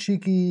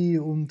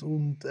glitschige und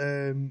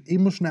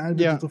immer schnell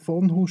wieder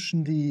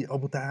davonhuschende,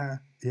 aber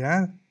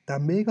der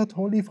mega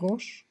tolle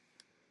Frosch.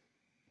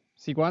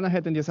 Das Iguana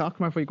hat dann die Sache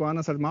gemacht, die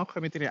Iguana soll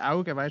machen mit ihren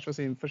Augen, weißt du, was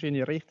sie in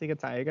verschiedene Richtungen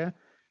zeigen.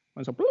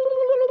 Und so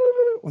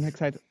und hat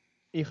gesagt,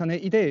 ich habe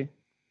eine Idee.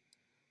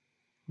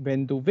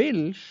 Wenn du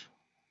willst,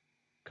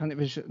 das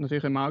ist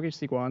natürlich ein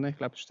magisches Iguana, ich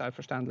glaube, es ist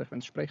selbstverständlich, wenn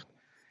es spricht.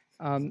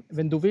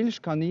 Wenn du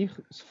willst, kann ich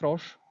das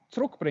Frosch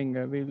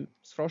zurückbringen, weil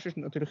das Frosch ist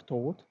natürlich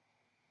tot.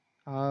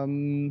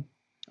 Und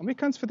ich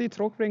kann es für dich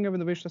zurückbringen, wenn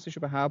du willst, das ist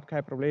überhaupt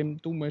kein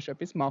Problem. Du musst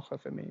etwas machen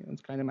für mich. Und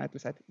das kleine Mädchen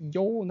sagt,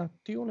 ja,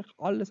 natürlich,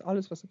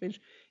 alles, was du willst.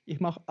 Ich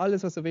mache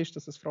alles, was du willst,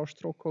 dass das Frosch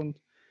zurückkommt.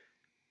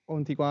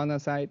 Und die Iguana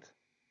sagt,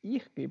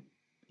 ich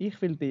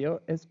will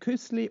dir ein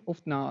Küssli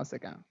auf die Nase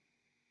geben.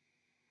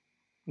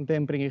 Und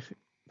dann bringe ich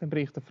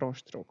den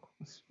Frosch zurück.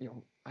 Ja.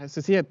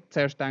 Also sie hat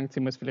zuerst gedacht, sie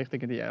muss vielleicht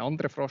irgendwie einen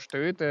anderen Frosch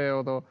töten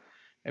oder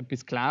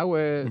etwas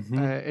klauen.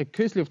 Ein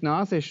Küssli auf die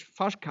Nase ist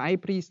fast kein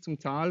Preis zum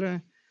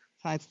Zahlen.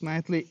 Das heißt, das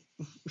Mädchen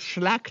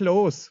schlägt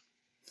los.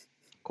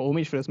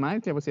 Komisch für das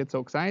Mädchen, aber sie hat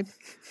so gesagt.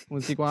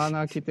 Und die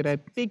Iguana gibt ihr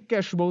einen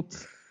dicken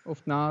Schmutz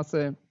auf die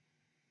Nase.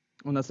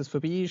 Und als es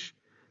vorbei ist,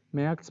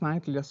 merkt das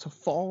Mädchen das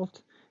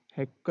sofort,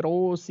 hat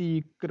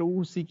grosse,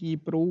 grusige,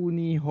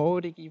 braune,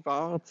 haarige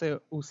Warzen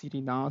aus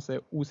ihrer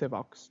Nase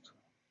rauswachsen.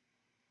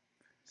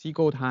 Sie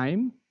geht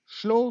heim,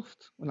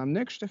 schläft und am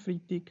nächsten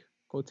Freitag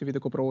geht sie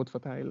wieder Brot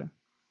verteilen.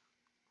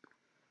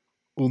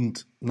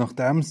 Und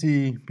nachdem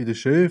sie bei den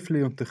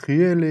Schöfli und den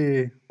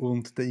Kühen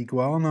und den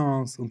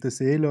Iguanas und den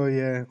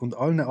Seeleuen und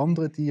allen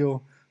anderen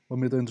Tieren, die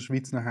wir hier in der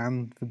Schweiz noch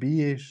haben,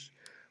 vorbei ist,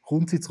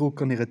 kommt sie zurück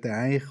an ihren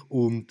Teich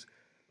und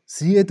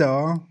siehe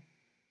da,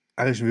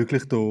 er ist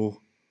wirklich da,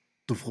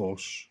 der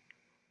Frosch.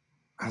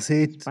 Das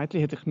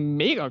Mädchen hat sich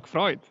mega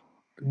gefreut.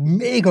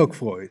 Mega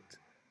gefreut.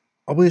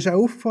 Aber es ist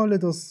auch aufgefallen,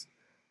 dass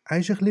er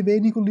ein bisschen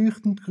weniger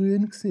leuchtend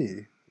grün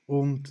war.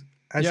 Und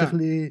er ist ein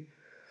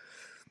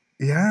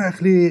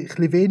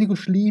bisschen weniger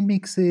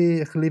schleimig, ein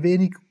bisschen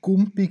weniger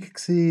gumpig.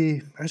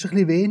 Er war ein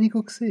bisschen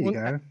weniger.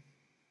 Gell?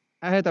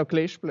 Er hat auch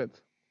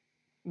gelispelt.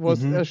 Das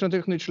ist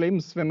natürlich nichts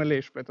Schlimmes, wenn man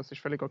lispelt. Das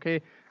ist völlig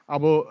okay.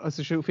 Aber es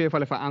war auf jeden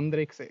Fall eine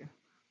Veränderung.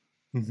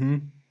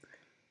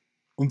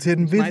 Und sie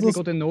haben wieder... Das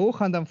Mädchen geht dann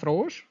nach an den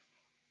Frosch,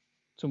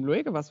 um zu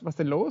schauen, was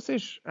denn los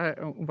ist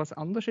und was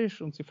anders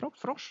ist. Und sie fragt,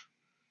 Frosch,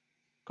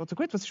 geht so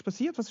gut? Was ist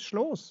passiert? Was ist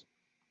los?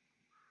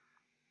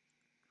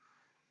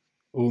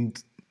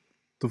 Und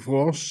der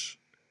Frosch,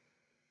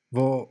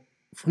 der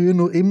früher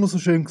noch immer so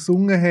schön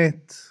gesungen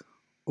hat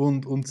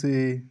und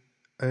sie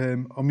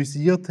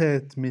amüsiert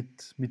hat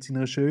mit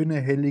seiner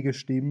schönen, helligen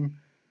Stimme,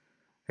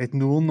 hat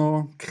nur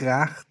noch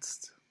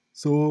gekrächzt,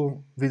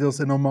 so wie das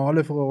ein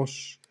normaler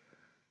Frosch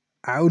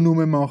auch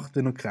nur macht,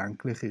 wenn er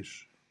kränklich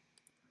ist.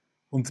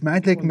 Und das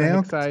Mädchen hat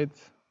gemerkt,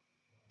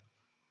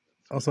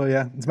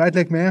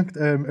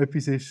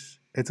 etwas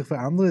hat sich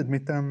verändert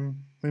mit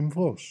dem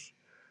Frosch.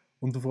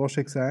 Und der Frosch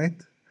hat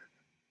gesagt...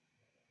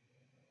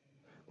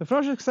 Der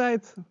Frosch hat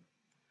gesagt...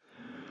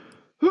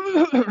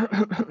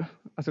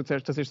 Also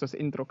zuerst, das war das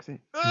Intro. So ein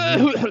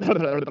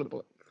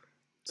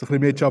bisschen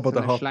mehr Jabba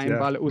der Hutt.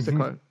 Schleimball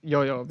rausgekommen.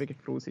 Ja, wirklich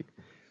grusig.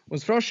 Und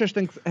das Frosch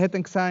hat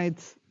dann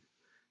gesagt...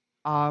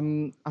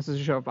 also es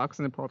ist ja ein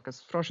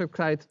Erwachsenen-Podcast. Der Frosch hat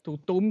gesagt, du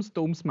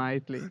dummes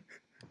Mädchen.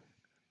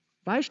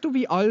 Weißt du,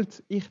 wie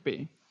alt ich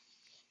bin?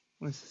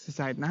 Und sie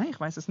sagt, nein, ich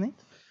weiß es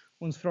nicht.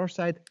 Und das Frosch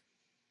sagt,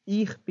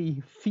 ich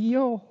bin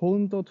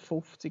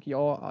 450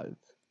 Jahre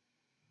alt.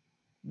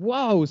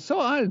 Wow, so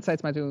alt,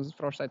 sagt das Mädchen. Und das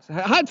Frosch sagt,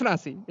 halt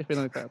Fresse, ich bin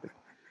noch nicht fertig.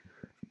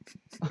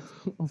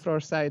 Und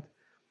Frosch sagt,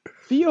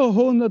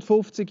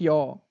 450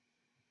 Jahre.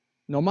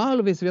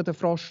 Normalerweise wird der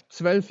Frosch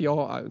 12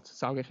 Jahre alt,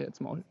 sage ich jetzt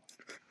mal.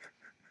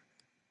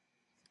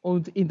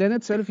 Und in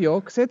diesen 12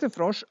 Jahren sieht der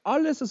Frosch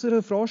alles, was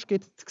ein Frosch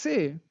gibt, zu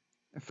sehen.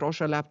 Ein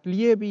Frosch erlebt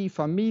Liebe,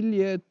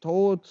 Familie,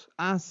 Tod,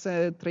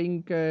 Essen,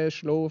 Trinken,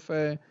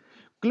 Schlafen,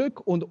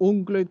 Glück und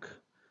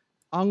Unglück,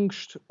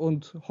 Angst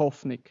und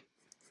Hoffnung.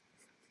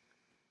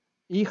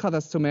 Ich habe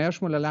das zum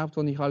ersten Mal erlebt,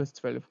 als ich alles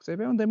 12 gesehen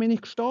habe. Und dann bin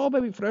ich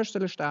gestorben, wie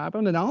Frösche sterben.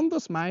 Und ein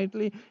anderes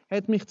Mädchen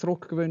hat mich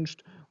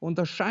zurückgewünscht. Und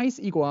der scheiß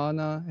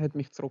Iguana hat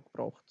mich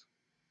zurückgebracht.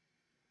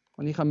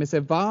 Und ich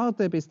musste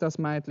warten, bis das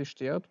Mädchen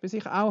stirbt, bis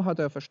ich auch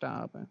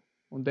sterben durfte.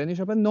 Und dann ist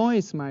aber ein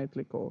neues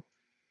Mädchen gekommen.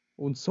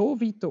 Und so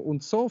weiter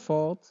und so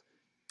fort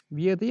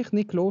werde ich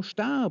nicht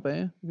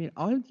sterben, weil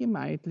all die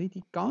Mädchen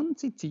die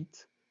ganze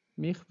Zeit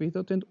mich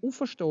wieder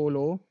auferstehen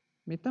lassen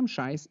mit dem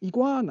scheiß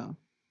Iguana.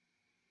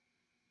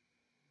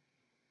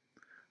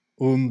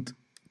 Und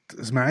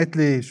das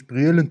Mädchen ist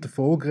brüllend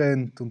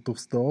davongerannt und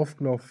durchs Dorf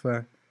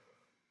gelaufen.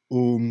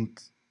 Und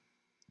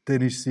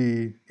dann ist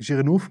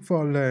ihr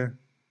aufgefallen,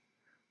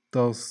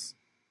 dass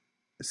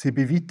sie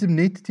bei weitem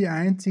nicht die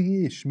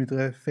Einzige ist mit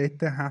einer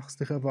fetten,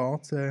 hässlichen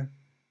Warze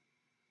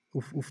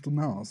auf der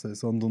Nase,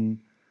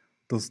 sondern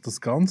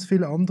dass ganz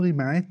viele andere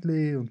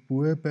Mädchen und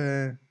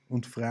Buben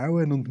und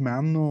Frauen und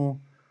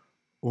Männer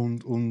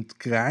und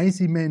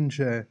greise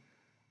Menschen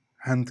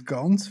haben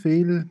ganz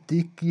viele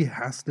dicke,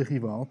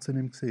 hässliche Warzen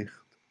im Gesicht.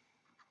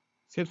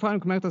 Sie hat vor allem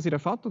gemerkt, dass ihr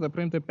Vater, der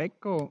berühmte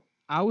Bäcker,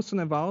 auch so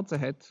eine Warze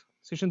hat.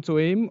 Sie ist dann zu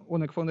ihm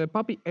und hat gefunden,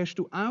 Papi, hast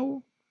du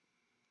auch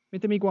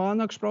mit dem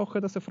Iguana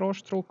gesprochen, dass der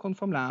Frosch zurückkommt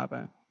vom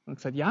Leben? Und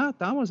gesagt, ja,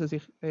 damals, als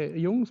ich ein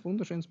junges,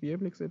 wunderschönes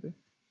Bibel war.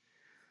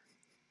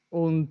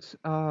 Und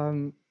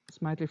das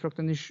Mädchen fragt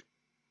dann, ist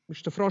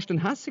der Frosch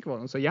denn hässlich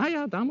geworden? Und so,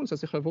 ja, damals,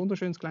 als ich ein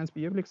wunderschönes kleines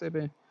Bibel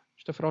war,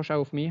 ist der Frosch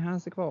auch auf mich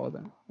hässlich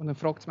geworden. Und dann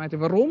fragt das Mädchen,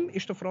 warum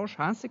ist der Frosch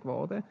hässlich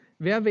geworden?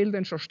 Wer will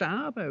denn schon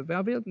sterben?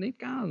 Wer will nicht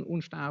gern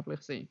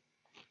unsterblich sein?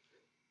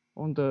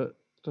 Und der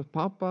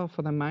Papa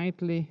von dem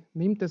Mädchen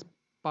nimmt ein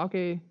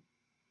Baguette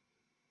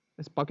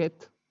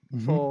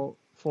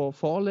von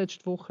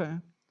vorletzter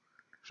Woche,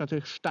 ist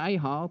natürlich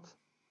steinhart,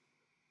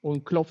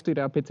 und klopft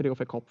ihr ein bisschen auf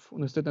den Kopf.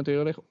 Und es tut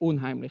natürlich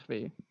unheimlich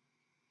weh.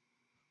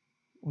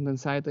 Und dann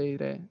sagt er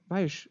ihr,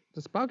 weißt du,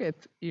 das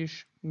Baguette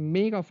ist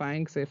mega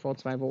fein vor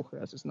 2 Wochen,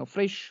 also es ist noch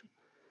frisch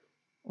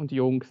und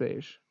jung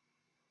war.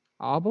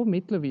 Aber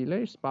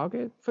mittlerweile ist das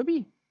Baguette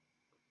vorbei.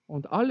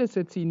 Und alles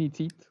hat seine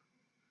Zeit.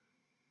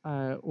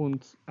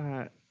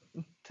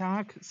 Die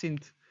Tage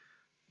sind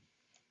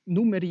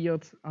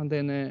nummeriert, an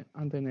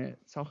diesen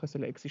Sachen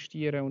sollen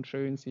existieren und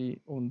schön sein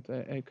und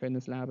können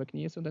das Leben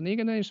genießen. Und dann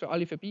irgendwann ist es für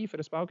alle vorbei. Für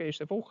das Baguette ist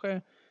es eine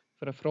Woche,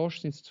 für einen Frosch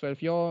sind es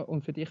 12 Jahre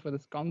und für dich wird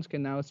es ganz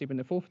genau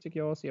 57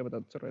 Jahre sein, aber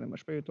dazu reden wir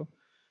später.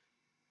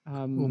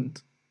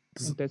 Und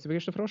deswegen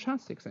ist der Frosch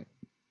hässlich gewesen.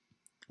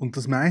 Und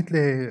das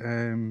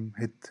Mädchen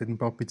hat dem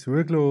Papi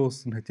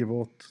zugelassen und hat die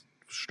Worte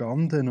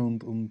verstanden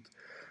und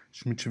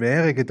ist mit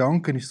schweren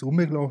Gedanken ist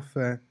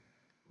rumgelaufen.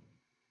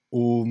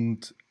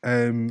 Und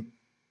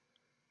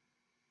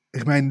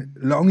ich meine,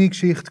 lange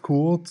Geschichte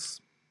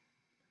kurz,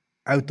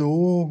 auch da,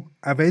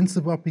 auch wenn es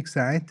der Papi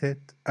gesagt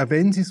hat, auch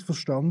wenn sie es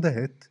verstanden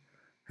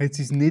hat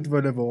sie es nicht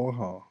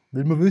wahrhaben.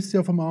 Weil man wusste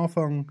ja vom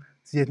Anfang,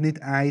 sie hat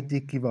nicht eine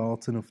dicke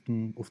Warze auf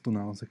der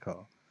Nase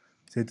gehabt.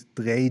 Sie hat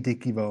 3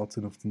 dicke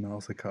Warzen auf der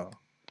Nase gehabt.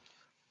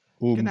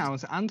 Genau,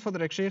 das Ende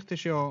der Geschichte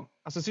ist ja,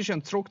 also es ist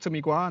ja zurück zum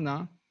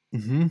Iguana.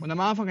 Und am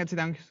Anfang hat sie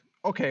gedacht,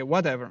 okay,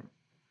 whatever.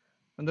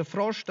 Wenn der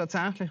Frosch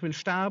tatsächlich will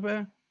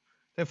sterben,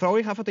 dann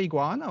freue ich einfach den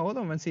Iguana,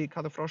 oder? Und wenn sie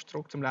den Frosch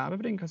zurück zum Leben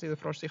bringen, kann sie den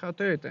Frosch sicher auch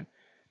töten.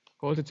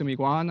 Geht sie zum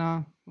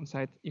Iguana und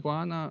sagt,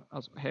 Iguana,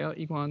 also Herr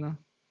Iguana,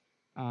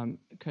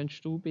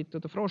 könntest du bitte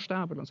den Frosch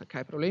sterben? Und sagt,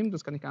 kein Problem,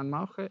 das kann ich gerne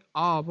machen,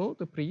 aber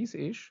der Preis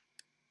ist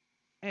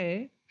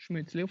ein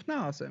Schmützli auf die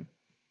Nase.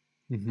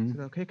 Sie sagt,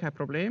 okay, kein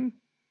Problem.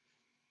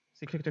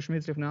 Sie kriegt ein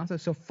Schmützli auf die Nase,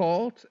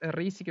 sofort eine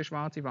riesige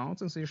schwarze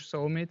Warze und sie ist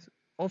somit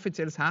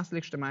offiziell das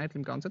hässlichste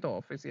Mädchen im ganzen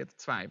Dorf, weil sie hat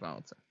 2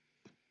 Warzen.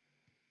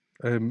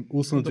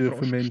 Außer natürlich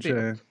für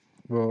Menschen,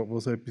 die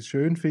so etwas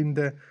schön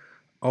finden.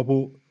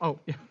 Aber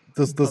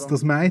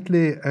das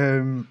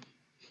Mädchen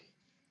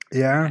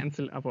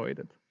Cancel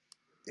avoided.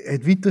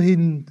 Hat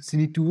weiterhin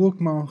seine Tour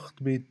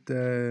gemacht mit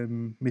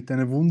einem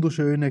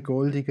wunderschönen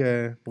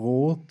goldigen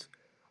Brot.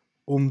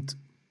 Und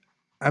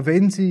auch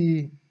wenn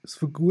sie es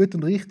für gut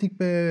und richtig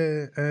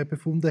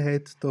befunden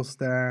hat, dass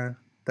der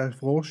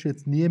Frosch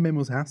jetzt nie mehr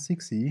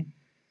hässig sein muss,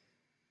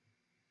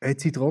 hat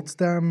sie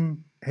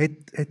trotzdem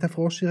hat der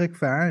Frosch ihr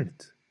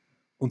gefehlt.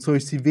 Und so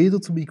ist sie wieder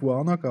zum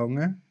Iguana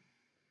gegangen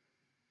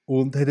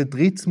und hat ein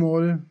drittes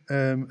Mal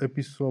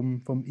etwas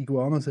vom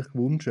Iguana sich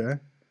gewünscht.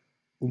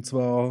 Und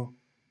zwar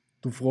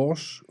der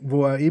Frosch,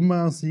 wo er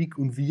immer sei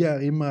und wie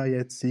er immer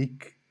jetzt sei,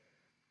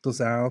 dass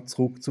er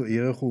zurück zu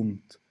ihr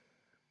kommt.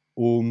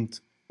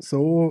 Und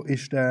so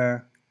ist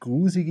der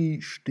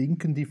grusige,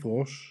 stinkende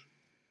Frosch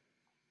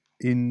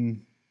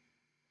an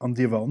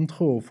die Wand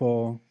gekommen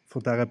von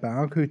dieser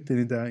Berghütte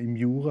im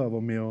Jura,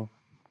 wo wir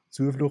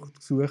Zuflucht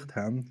gesucht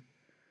haben.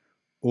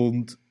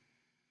 Und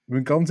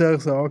muss ganz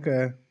ehrlich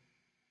sagen,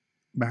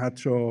 man hat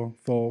schon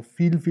vor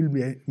viel, viel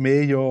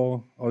mehr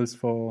Jahren als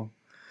vor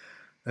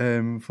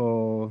diesen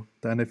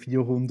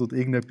 400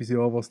 irgendetwas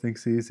Jahren, was dann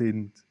gesehen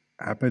sind,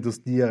 hat man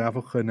das Tier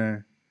einfach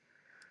können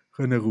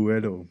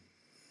ruhen lassen.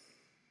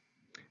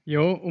 Ja,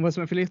 und was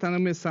man vielleicht auch noch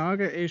muss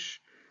sagen ist,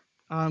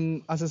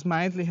 also das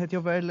Mädchen hat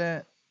ja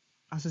wollen,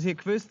 also sie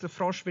hat gewusst, der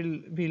Frosch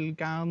will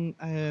gern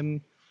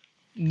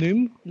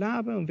nicht mehr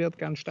leben und wird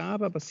gern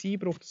sterben, aber sie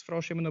braucht das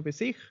Frosch immer noch bei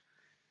sich.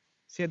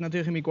 Sie hat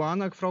natürlich im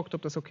Iguana gefragt,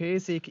 ob das okay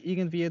ist,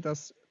 irgendwie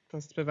das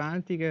zu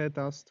bewältigen,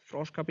 dass der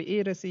Frosch bei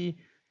ihr sein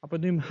kann, aber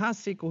nicht mehr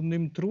hässig und nicht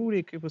mehr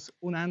traurig über das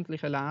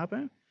unendliche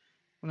Leben.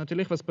 Und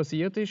natürlich, was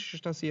passiert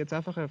ist, dass sie jetzt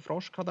einfach einen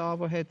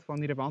Froschkadaver hat, der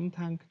an ihrer Wand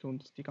hängt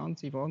und die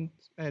ganze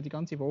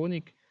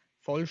Wohnung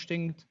voll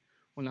stinkt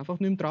und einfach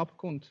nicht mehr drauf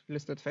kommt, weil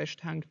es dort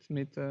festhängt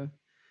mit der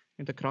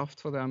Kraft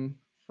von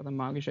dem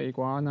magischen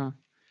Iguana.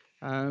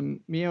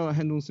 Wir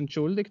haben uns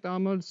entschuldigt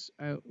damals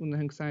und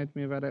haben gesagt,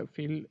 wir wären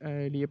viel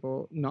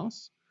lieber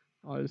nass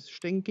als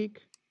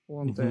stinkig.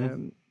 Und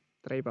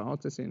 3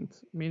 Baden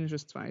sind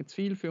mindestens 2 zu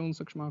viel für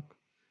unseren Geschmack.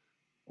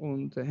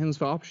 Und haben uns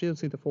verabschiedet,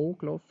 sind davon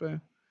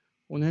gelaufen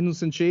und haben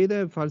uns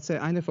entschieden, falls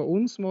einer von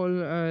uns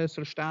mal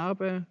soll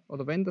sterben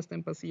oder wenn das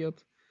dann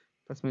passiert,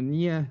 dass wir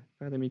nie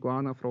bei dem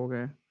Iguana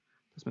fragen,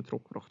 dass wir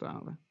zurückgebracht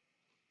werden.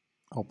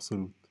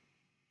 Absolut.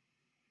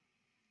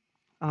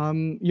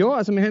 Ja,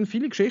 also wir haben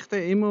viele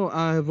Geschichten immer,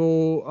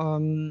 wo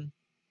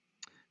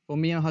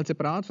wir halt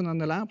separat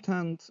voneinander erlebt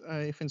haben.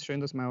 Ich finde es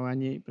schön, dass wir auch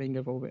eine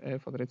bringen,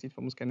 von der Zeit,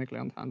 wo wir uns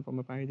kennengelernt haben, wo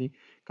wir beide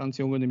ganz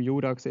jung und im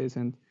Jura gesehen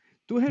sind.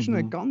 Du hast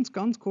eine ganz,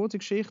 ganz kurze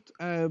Geschichte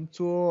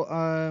zu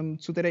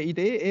dieser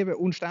Idee, eben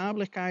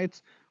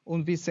Unsterblichkeit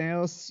und wie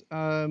sehr es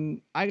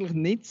eigentlich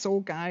nicht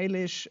so geil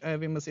ist,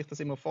 wie man sich das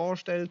immer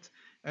vorstellt.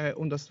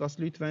 Und das, was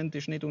die Leute wollen,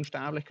 ist nicht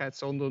Unsterblichkeit,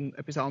 sondern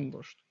etwas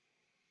anderes.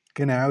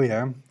 Genau,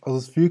 ja. Also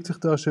es fügt sich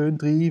da schön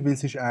rein, weil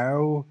es ist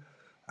auch,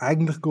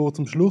 eigentlich geht es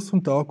am Schluss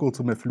des Tages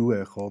um einen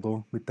Fluch,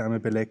 oder? Mit dem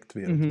man belegt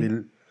wird.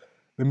 Weil,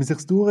 wenn man sich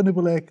das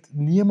überlegt,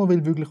 niemand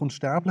will wirklich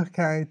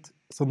Unsterblichkeit,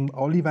 sondern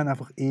alle wollen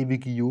einfach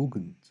ewige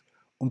Jugend.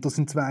 Und das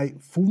sind 2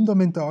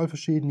 fundamental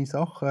verschiedene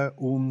Sachen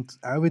und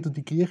auch wieder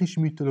die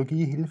griechische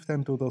Mythologie hilft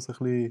einem, das ein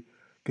bisschen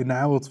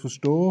genauer zu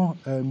verstehen.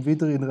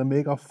 Wieder in einer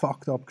mega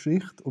fucked up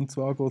Geschichte. Und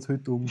zwar geht es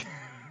heute um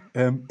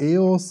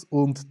Eos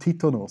und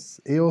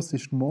Titanos. Eos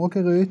ist die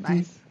Morgenröte.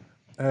 Nice.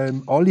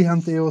 Alle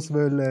haben Eos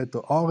wollen,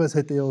 der Ares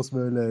hat Eos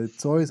wollen,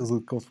 Zeus, also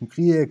Gott vom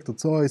Krieg, der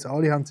Zeus,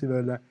 alle haben sie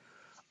wollen.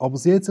 Aber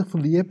sie hat sich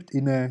verliebt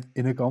in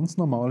einen ganz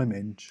normalen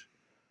Mensch.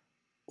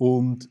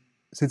 Und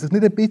sie hat sich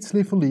nicht ein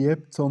bisschen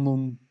verliebt,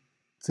 sondern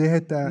sie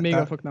hat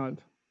mega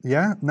verknallt.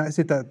 Ja, nein,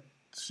 sie hat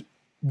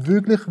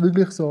wirklich,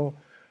 wirklich so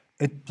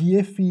eine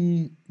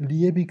tiefe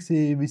Liebe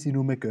gesehen, wie sie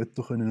nur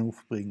Götter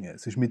aufbringen können.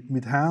 Es ist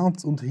mit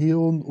Herz und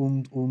Hirn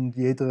und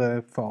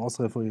jeder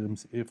Faser von ihrem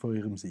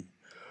Sein.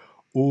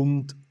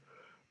 Und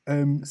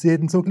sie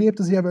hat ihn so geliebt,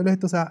 dass sie auch wollte,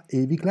 dass er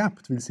ewig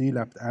lebt, weil sie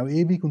lebt auch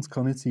ewig und es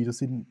kann nicht sein,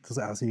 dass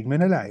er sie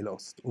irgendwann allein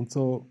lässt. Und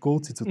so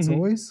geht sie zu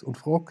Zeus und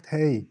fragt,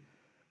 hey,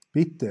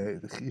 bitte,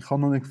 ich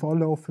habe noch einen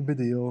Gefallen offen bei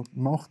dir,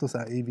 mach, dass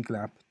er ewig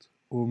lebt.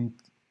 Und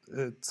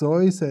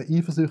Zeus, ein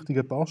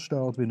eifersüchtiger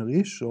Bastard, wie er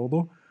ist,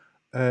 oder?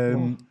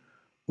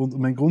 Und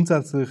man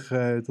grundsätzlich,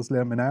 das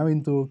lernt man auch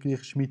in der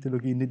griechischen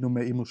Mythologie, nicht nur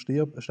immer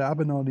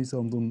sterben alle,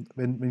 sondern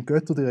wenn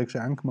Götter dir ein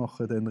Geschenk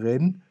machen, dann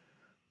renn,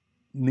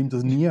 nimm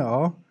das nie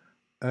an.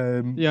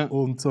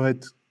 Und so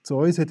hat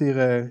Zeus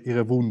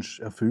ihren Wunsch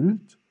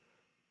erfüllt.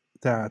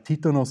 Der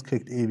Titanos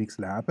kriegt ewiges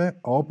Leben,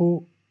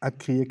 aber er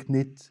kriegt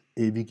nicht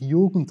ewige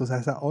Jugend, das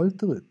heisst, er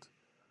altert.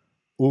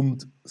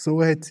 Und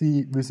so hat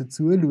sie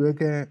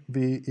zuschauen,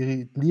 wie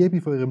ihre Liebe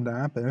von ihrem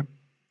Leben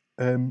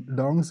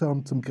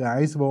langsam zum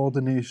Greis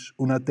geworden ist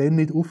und auch dann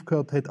nicht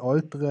aufgehört hat,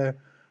 altern.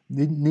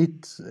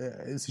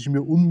 Es ist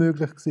mir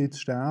unmöglich gewesen,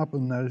 zu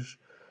sterben und er ist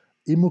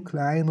immer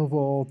kleiner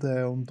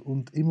geworden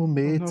und immer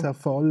mehr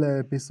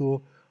zerfallen, bis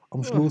so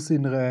am Schluss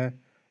in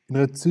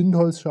einer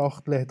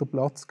Zündholzschachtel hat er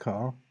Platz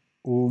gehabt.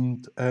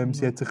 Und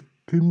sie hat sich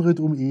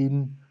gekümmert um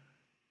ihn,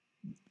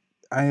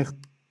 eigentlich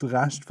den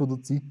Rest von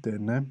der Zeit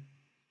dann, ne?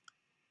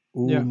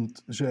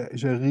 Und es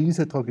ist eine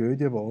riesige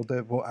Tragödie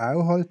geworden, wo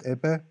auch halt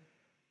eben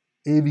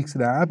ewiges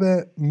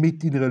Leben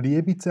mit deiner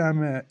Liebe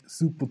zusammen,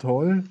 super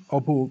toll,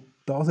 aber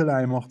das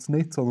allein macht es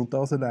nicht, sondern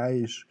das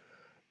allein ist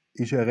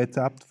ein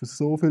Rezept für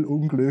so viel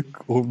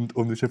Unglück und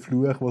ist ein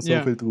Fluch, der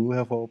so viel Trauer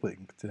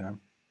hervorbringt. Ja.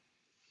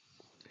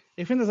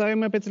 Ich finde es auch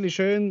immer ein bisschen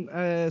schön,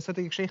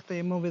 solche Geschichten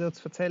immer wieder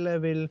zu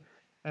erzählen, weil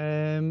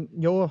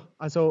wir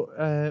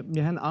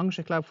haben Angst,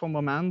 ich glaube, vor dem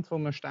Moment, wo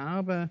wir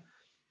sterben.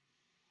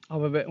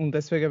 Und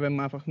deswegen, wenn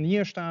wir einfach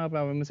nie sterben,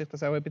 aber wenn man sich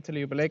das auch ein bisschen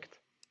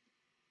überlegt,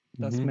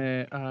 dass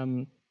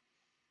man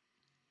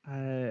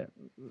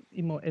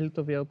immer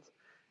älter wird,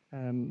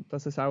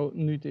 dass es auch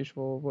nichts ist,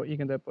 wo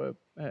irgendjemand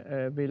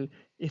will.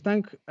 Ich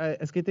denke,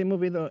 es gibt immer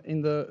wieder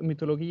in der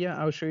Mythologie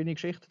auch schöne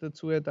Geschichten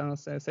dazu,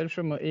 dass selbst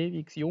wenn wir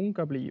ewig jung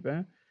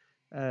bleiben,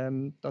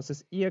 dass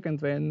es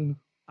irgendwann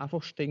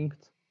einfach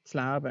stinkt, zu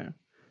leben.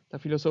 Der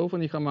Philosoph,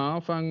 den ich am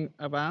Anfang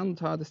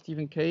erwähnt habe,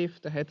 Stephen Cave,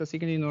 der hat das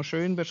irgendwie noch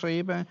schön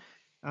beschrieben.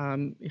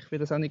 Ich will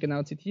das auch nicht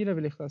genau zitieren,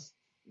 weil ich das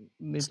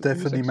nicht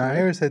Stephanie rausgesucht habe.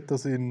 Myers hat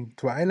das in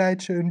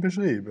Twilight schön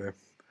beschrieben.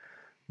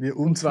 Wie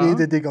Und zwar?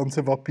 unzufrieden die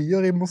ganzen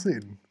Vampire immer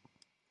sind.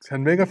 Sie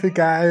haben mega viel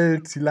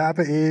Geld, sie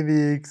leben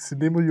ewig, sie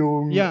sind immer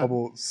jung, Ja.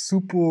 aber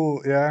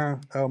super, ja,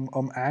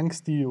 am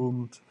Ängste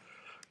und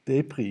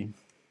Depri.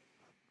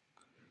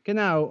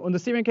 Genau, und der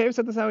Stephen Cave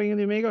sagt das auch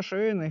irgendwie mega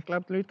schön. Ich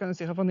glaube, die Leute können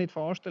sich einfach nicht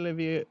vorstellen,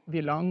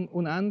 wie lang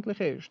unendlich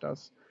ist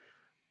das.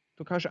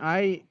 Du kannst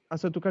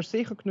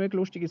sicher genug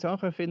lustige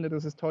Sachen finden,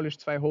 dass es toll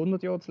ist,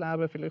 200 Jahre zu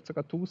leben, vielleicht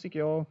sogar 1000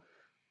 Jahre.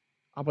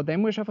 Aber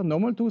dann musst du einfach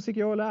nochmal 1000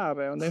 Jahre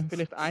leben und dann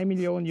vielleicht 1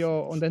 Million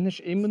Jahre und dann hast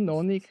du immer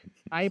noch nicht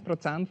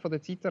 1% von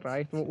der Zeit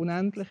erreicht, die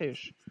unendlich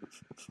ist.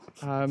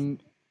 Ich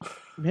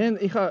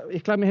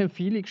glaube, wir haben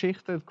viele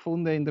Geschichten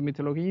gefunden in der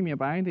Mythologie, wir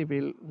beide,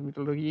 weil die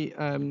Mythologie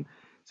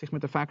sich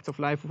mit den Facts of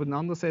Life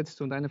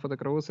auseinandersetzt und einer der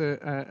grossen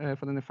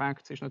von den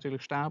Facts ist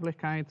natürlich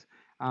Sterblichkeit.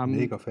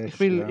 Mega fest,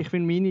 ich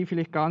will meine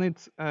vielleicht gar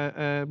nicht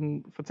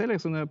erzählen,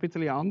 sondern ein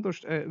bisschen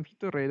anders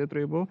weiterreden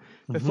darüber.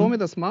 Bevor wir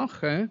das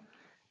machen,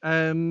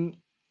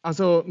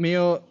 also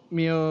wir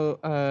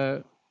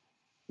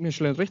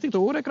schlagen richtig die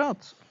Ohren gerade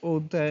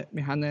und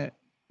wir haben einen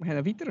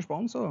weiteren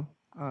Sponsor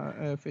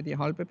für die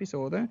halbe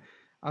Episode.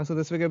 Also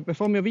deswegen,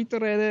 bevor wir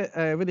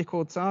weiterreden, würde ich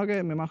kurz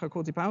sagen, wir machen eine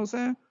kurze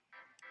Pause.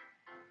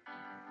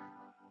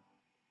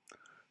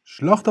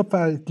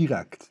 Schlachtabfall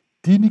direkt.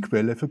 Deine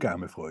Quelle für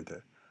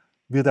Gamenfreude.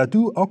 Wird auch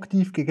du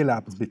aktiv gegen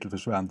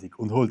Lebensmittelverschwendung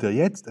und hol dir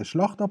jetzt ein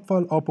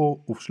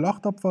Schlachtabfall-Abo auf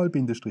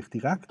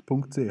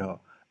schlachtabfall-direkt.ch.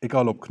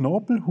 Egal ob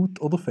Knorpel, Haut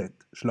oder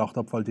Fett,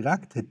 Schlachtabfall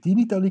direkt hat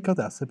deine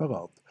Delikatesse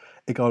parat.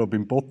 Egal ob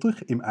im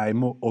Bottich, im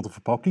Eimer oder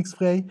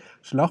verpackungsfrei,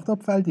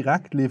 Schlachtabfall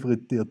direkt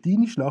liefert dir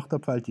deine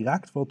Schlachtabfall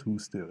direkt vor die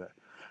Haustüre.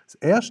 Das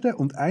erste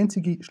und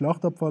einzige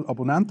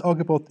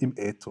Schlachtabfall-Abonnentangebot im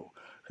Äther.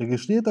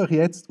 Registriert euch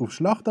jetzt auf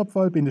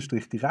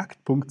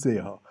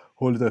schlachtabfall-direkt.ch.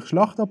 Holt euch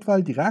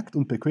Schlachtabfall direkt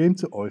und bequem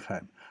zu euch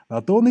heim.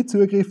 Wer hier nicht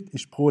zugreift,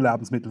 ist pro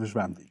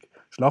Lebensmittelverschwendung.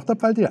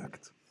 Schlachtabfall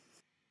direkt.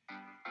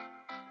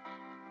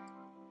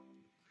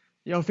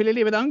 Ja, vielen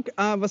lieben Dank.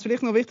 Was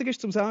vielleicht noch wichtig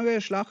ist zu sagen,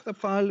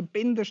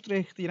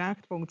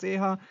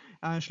 Schlachtabfall-direkt.ch.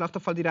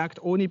 Schlachtabfall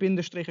direkt ohne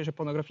Bindestrich ist eine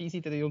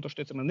Pornografie-Seite, die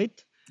unterstützen wir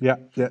nicht. Ja,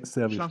 sehr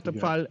wichtig.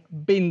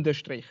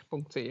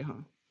 Schlachtabfall-bindestrich.ch.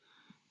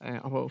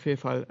 Aber auf jeden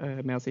Fall,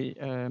 merci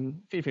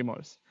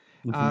vielmals.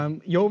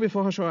 Ja, wie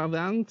vorher schon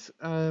erwähnt,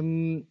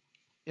 habe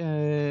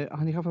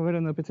ich einfach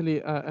noch ein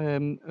bisschen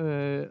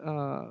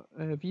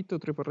weiter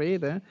darüber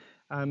reden.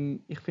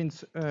 Ich finde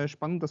es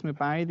spannend, dass wir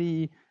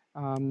beide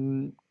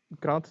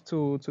gerade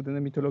zu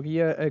den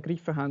Mythologien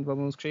gegriffen haben, wo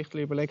wir uns Geschichten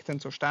überlegt haben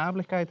zur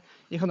Sterblichkeit.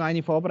 Ich habe noch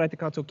eine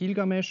vorbereitet zu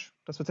Gilgamesch.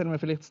 Das erzählen wir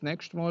vielleicht das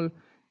nächste Mal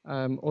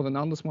oder ein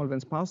anderes Mal, wenn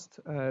es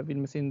passt, weil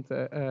wir sind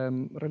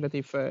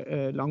relativ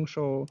lang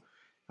schon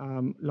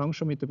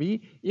mit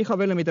dabei. Ich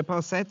wollte mit ein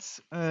paar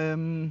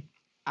Sätzen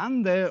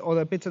enden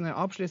oder ein bisschen ein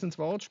abschließendes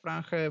Wort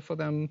sprechen von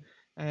dem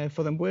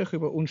Buch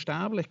über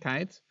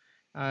Unsterblichkeit.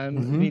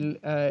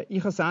 Weil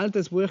ich habe selten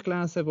ein Buch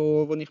gelesen,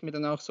 wo ich mich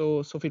danach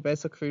so viel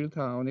besser gefühlt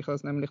habe. Und ich habe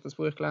nämlich das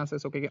Buch gelesen,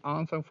 so gegen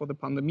Anfang von der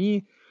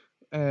Pandemie,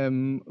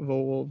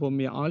 wo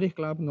wir alle, ich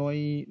glaube,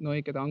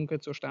 neue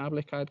Gedanken zur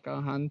Sterblichkeit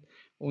gehabt haben.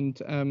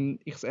 Und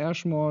ich das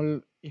erste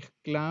Mal, ich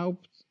glaube,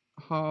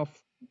 habe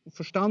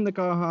verstanden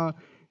habe,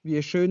 wie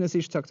schön es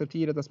ist zu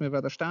akzeptieren, dass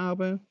wir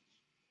sterben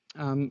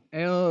werden.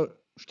 Er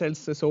stellt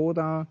es so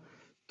dar,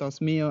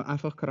 dass wir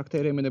einfach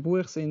Charaktere in einem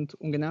Buch sind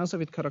und genauso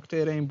wie die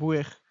Charaktere im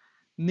Buch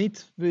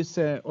nicht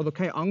wissen oder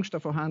keine Angst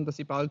davor haben, dass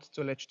sie bald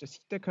zur letzten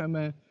Seite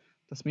kommen,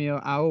 dass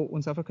wir auch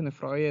uns einfach freuen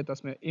können,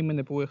 dass wir in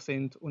einem Buch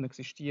sind und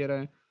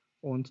existieren.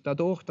 Und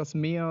dadurch, dass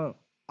wir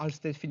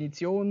als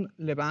Definition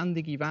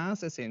lebendige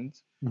Wesen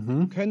sind,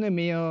 können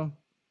wir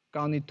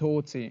gar nicht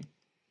tot sein.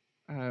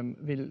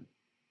 Weil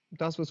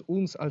das, was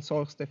uns als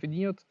solches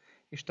definiert,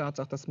 ist die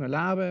Tatsache, dass wir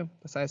leben.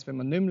 Das heißt, wenn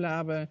wir nicht mehr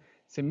leben,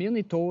 sind wir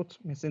nicht tot,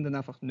 wir sind dann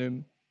einfach nicht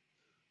mehr.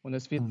 Und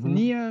es wird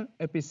nie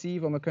etwas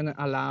sein, was wir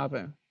erleben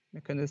können.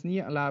 Wir können es nie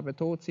erleben,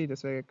 tot sein,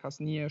 deswegen kann es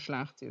nie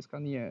schlecht sein, es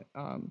kann nie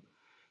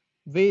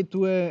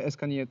wehtun, es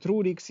kann nie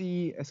traurig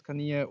sein, es kann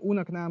nie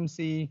unangenehm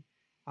sein.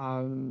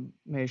 Man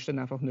ist dann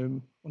einfach nicht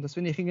mehr. Und das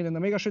finde ich einen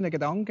mega schönen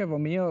Gedanke, der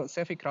mir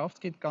sehr viel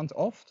Kraft gibt, ganz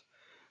oft.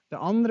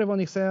 Der andere, den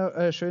ich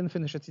sehr schön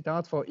finde, ist ein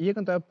Zitat von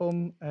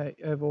irgendjemandem,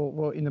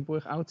 wo in einem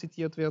Buch auch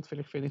zitiert wird.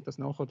 Vielleicht finde ich das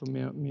nachher und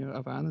wir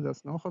erwähnen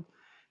das nachher.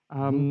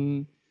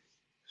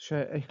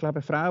 Ich glaube,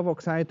 eine Frau, die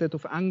gesagt hat,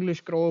 auf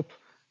Englisch grob,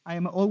 I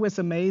am always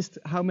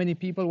amazed how many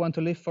people want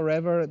to live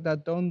forever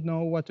that don't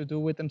know what to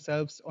do with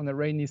themselves on a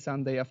rainy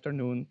Sunday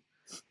afternoon.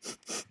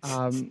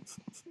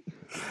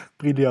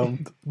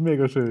 Brillant,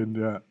 mega schön,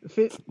 ja.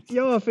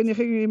 Ja, finde ich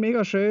irgendwie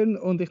mega schön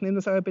und ich nehme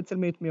das auch ein bisschen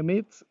mit mir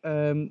mit.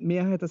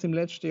 Mir hat das im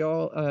letzten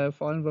Jahr,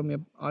 vor allem, weil wir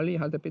alle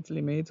halt ein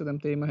bisschen mehr zu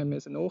dem Thema haben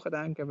müssen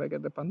nachdenken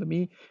wegen der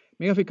Pandemie,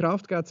 mega viel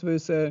Kraft gegeben zu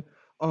wissen,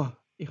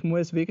 ich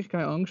muss wirklich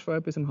keine Angst vor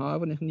etwas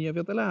haben, was ich nie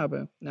erleben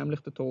werde, nämlich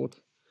der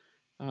Tod.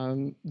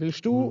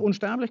 Willst du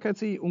Unsterblichkeit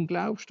sein und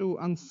glaubst du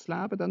ans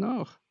Leben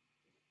danach?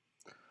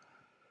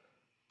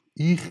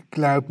 Ich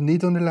glaube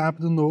nicht an ein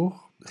Leben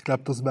danach. Ich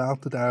glaube, das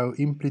wertet auch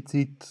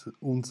implizit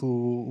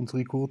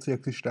unsere kurze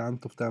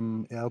Existenz auf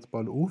dem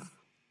Erdball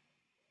auf.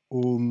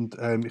 Und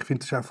ich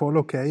finde es auch voll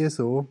okay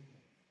so,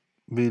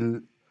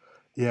 weil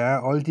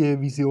ja, all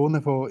die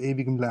Visionen von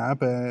ewigem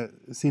Leben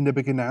sind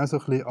eben genau so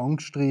ein bisschen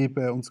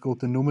angestrebt und es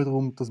geht dann nur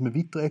darum, dass man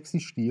weiter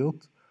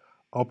existiert.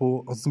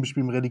 Aber also zum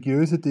Beispiel im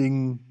religiösen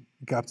Ding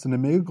gibt es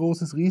ein mega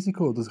grosses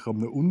Risiko, dass ich an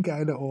einem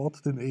ungeilen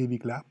Ort dann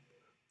ewig lebe.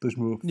 Da ist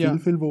mir Ja.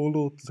 viel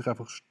wohler, dass ich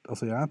einfach,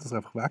 dass ich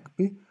einfach weg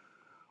bin.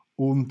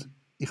 Und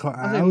ich habe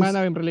Also ich auch... meine,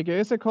 auch im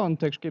religiösen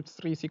Kontext gibt es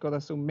das Risiko,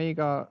 dass du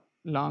mega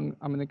lang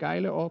an einem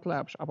geilen Ort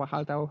lebst, aber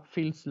halt auch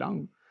viel zu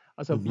lang.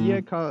 Also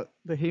wie kann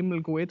der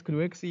Himmel gut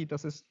genug sein,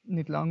 dass es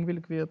nicht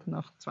langweilig wird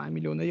nach 2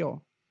 Millionen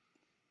Jahren?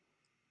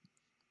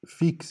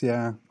 Fix,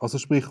 ja. Also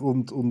sprich,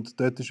 und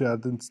dort ist ja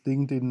dann das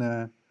Ding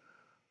drin,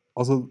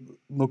 also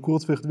noch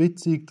kurz vielleicht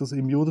witzig, dass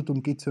im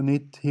Judentum gibt es ja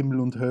nicht Himmel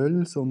und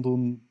Hölle,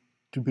 sondern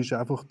du bist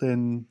einfach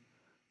dann,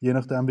 je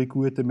nachdem wie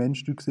gut der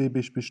Mensch du gesehen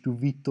bist, bist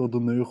du weiter oder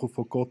näher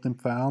von Gott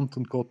entfernt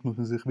und Gott muss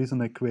man sich wie so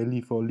eine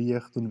Quelle von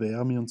Licht und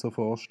Wärme und so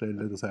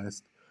vorstellen. Das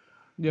heisst,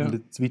 Ja. wenn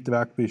du zu weit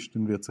weg bist,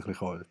 dann wird es ein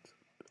bisschen kalt.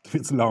 Dann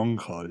wird es lang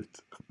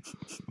kalt.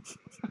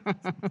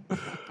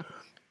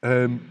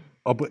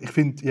 Aber ich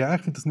finde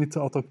das nicht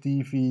so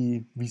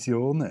attraktive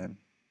Visionen.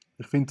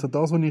 Ich finde so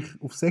das, was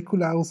ich auf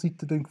säkularer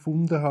Seite dann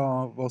gefunden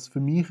habe, was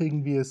für mich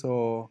irgendwie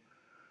so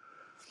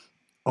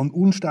an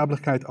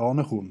Unsterblichkeit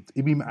ankommt,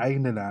 in meinem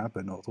eigenen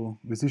Leben, oder?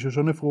 Es ist ja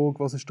schon eine Frage,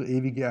 was ist der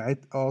ewige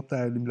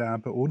Anteil im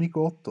Leben ohne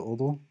Gott,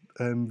 oder?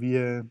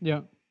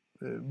 Ja.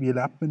 Wie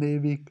lebt man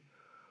ewig?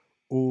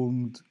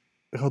 Und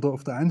ich habe da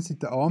auf der einen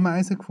Seite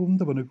Ameisen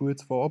gefunden, die ein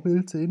gutes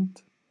Vorbild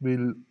sind,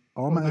 weil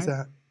Ameisen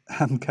nice.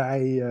 haben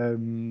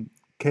kennen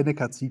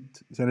keine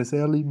Zeit. Sie haben ein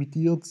sehr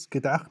limitiertes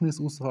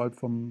Gedächtnis außerhalb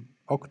vom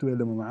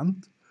aktuellen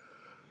Moment.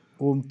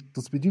 Und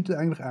das bedeutet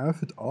eigentlich auch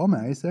für die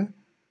Ameisen,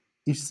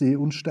 ist sie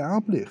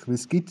unsterblich, weil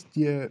es gibt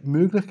die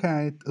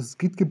Möglichkeit, also es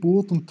gibt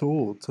Geburt und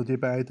Tod, so die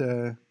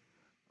beiden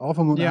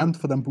Anfang und Ja. Ende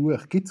von diesem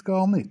Buch gibt es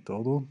gar nicht,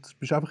 oder? Du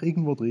bist einfach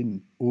irgendwo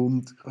drin.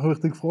 Und ich habe mich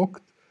dann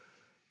gefragt,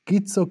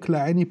 gibt es so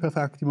kleine,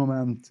 perfekte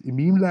Momente in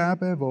meinem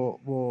Leben,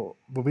 wo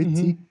wie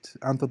Zeit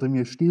entweder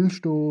mir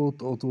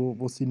stillsteht oder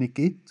wo sie nicht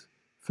gibt,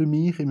 für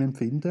mich im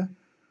Empfinden.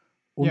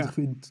 Und Ja. ich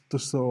finde,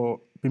 das ist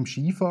so beim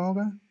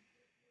Skifahren,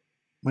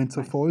 wenn du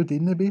so Nice. voll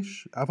drin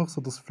bist, einfach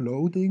so das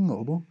Flow-Ding,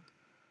 oder?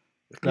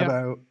 Ich glaube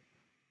Ja. auch,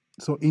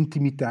 so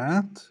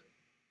Intimität,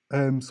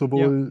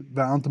 sowohl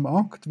während dem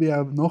Akt wie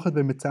auch nachher,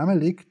 wenn man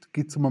zusammenliegt,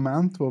 gibt es einen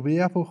Moment, wo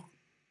wie einfach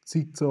die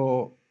Zeit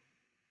so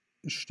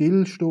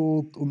still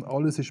steht und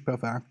alles ist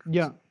perfekt.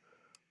 Ja.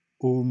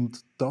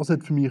 Und das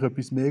hat für mich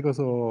etwas mega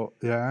so,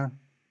 ja,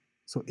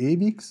 so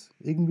Ewiges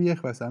irgendwie,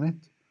 ich weiß auch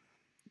nicht.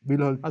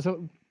 Weil halt,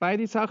 Also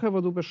beide Sachen,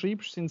 die du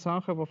beschreibst, sind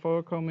Sachen, die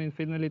vorkommen in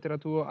vielen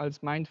Literatur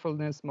als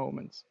Mindfulness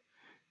Moments.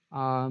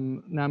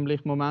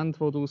 Nämlich Momente,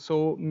 wo du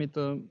so mit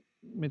der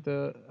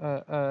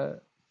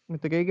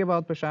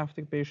Gegenwart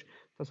beschäftigt bist,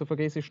 dass du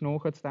vergisst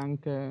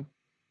nachzudenken,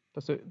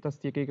 dass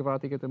die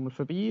Gegenwart irgendwann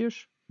vorbei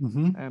ist.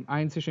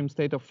 Eins ist im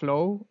State of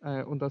Flow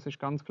und das ist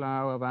ganz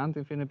klar auch erwähnt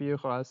in vielen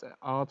Büchern als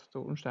eine Art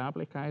der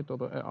Unsterblichkeit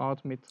oder eine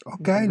Art mit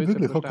geil, dem Wissen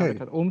wirklich, der okay.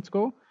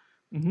 Unsterblichkeit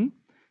umzugehen.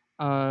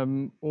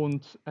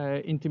 Und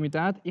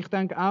Intimität, ich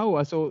denke auch,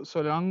 also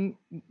solange,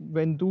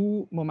 wenn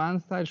du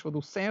Momente teilst, wo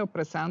du sehr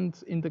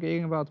präsent in der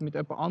Gegenwart mit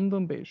jemand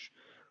anderem bist,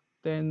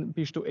 dann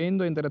bist du eher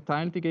in der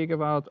geteilten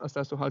Gegenwart, als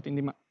dass du halt in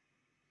deinem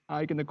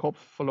eigenen Kopf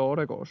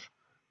verloren gehst,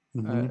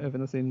 wenn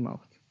das Sinn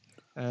macht.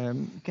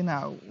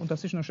 Genau, und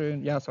das ist noch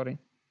schön. Ja, sorry.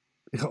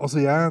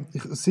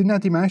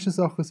 Die meisten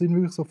Sachen sind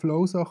wirklich so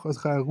Flow-Sachen. Also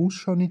ich habe einen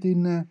Rausch nicht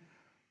drin.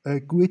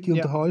 Gute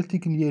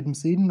Unterhaltung in jedem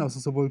Sinn, also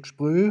sowohl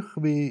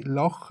Gespräche wie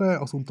Lachen,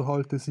 also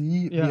unterhalten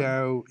sein, wie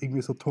auch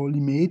irgendwie so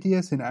tolle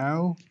Medien sind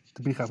auch,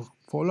 da bin ich einfach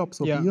voll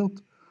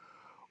absorbiert.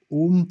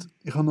 Und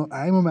ich habe noch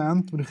einen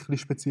Moment, den ich ein bisschen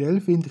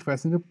speziell finde, ich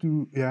weiß nicht, ob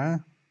du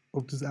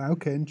das auch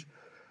kennst,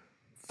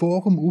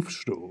 vor dem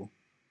Aufstehen.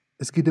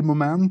 Es gibt einen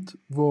Moment,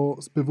 wo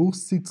das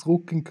Bewusstsein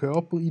zurück in den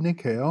Körper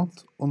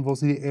hineinkehrt und wo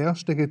die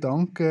ersten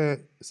Gedanken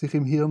sich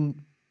im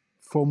Hirn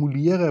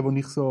formulieren, wo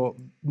ich so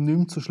nicht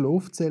mehr zur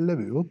Schlafzelle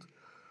würde.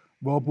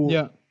 Wo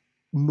aber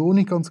noch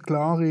nicht ganz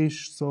klar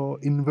ist, so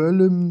in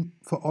welchem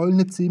von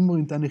allen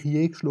Zimmern, in denen ich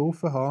je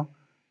geschlafen habe,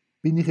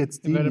 bin ich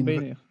jetzt drin. In welchem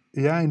bin ich?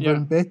 Ja, in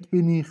welchem Bett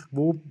bin ich,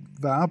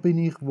 wer bin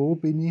ich, wo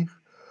bin ich.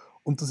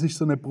 Und das ist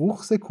so eine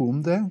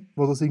Bruchsekunde,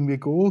 wo das irgendwie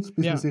geht,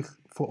 bis man sich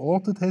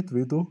verortet hat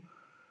wieder.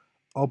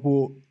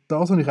 Aber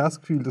das habe ich auch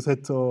das Gefühl, das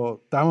hat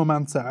so, der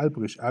Moment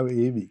selber ist auch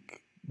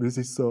ewig. Es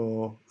ist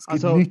so, es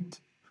gibt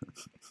nichts.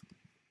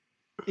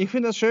 Ich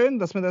finde das schön,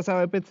 dass man das auch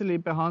ein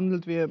bisschen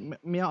behandelt, wie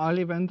wir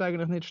alle wollen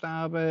eigentlich nicht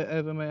sterben,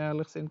 wenn wir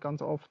ehrlich sind,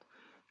 ganz oft.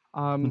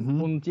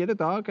 Und jeden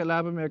Tag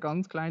erleben wir eine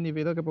ganz kleine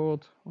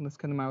Wiedergeburt und das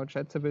können wir auch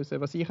schätzen wissen.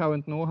 Was ich auch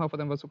entnommen habe von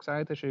dem, was du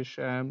gesagt hast, ist,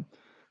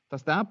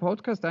 dass der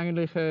Podcast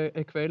eigentlich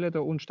eine Quelle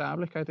der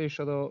Unsterblichkeit ist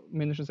oder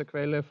mindestens eine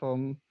Quelle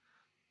vom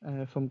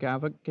vom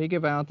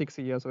gegenwärtig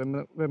sein. Also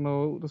wenn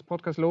man das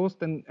Podcast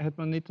hört, dann hat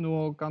man nicht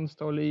nur ganz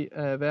tolle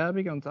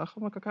Werbung und Sachen,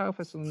 die man kaufen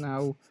kann, sondern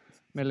auch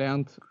man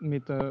lernt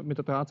mit der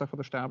Tatsache von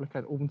der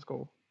Sterblichkeit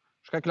umzugehen.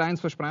 Das ist kein kleines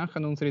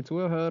Versprechen an unsere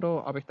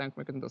Zuhörer, aber ich denke,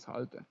 wir können das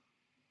halten.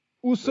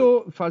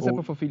 Außer, falls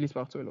jemand von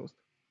Philisbach zuhört.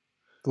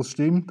 Das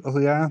stimmt. Also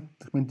ja,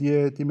 ich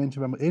meine, die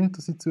Menschen wollen wir eh nicht,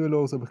 dass sie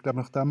zuhören, aber ich glaube,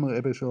 nachdem wir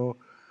eben schon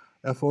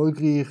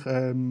erfolgreich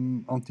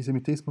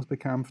Antisemitismus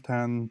bekämpft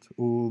haben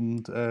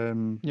und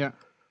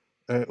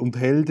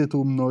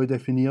Heldentum neu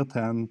definiert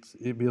haben,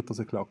 wird das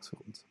ein Klacks für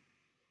uns.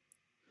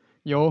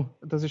 Ja,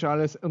 das ist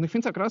alles. Und ich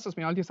finde es auch krass, dass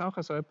wir all die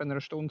Sachen so etwa in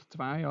einer Stunde,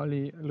 2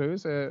 alle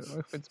lösen.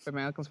 Ich finde es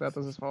bemerkenswert,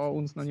 dass es vor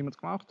uns noch niemand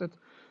gemacht hat.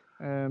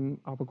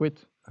 Aber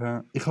gut.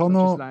 Ich habe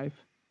noch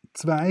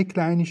 2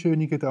 kleine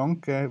schöne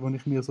Gedanken, die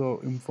ich mir so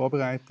in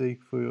Vorbereitung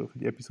für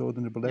die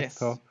Episoden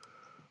überlegt habe.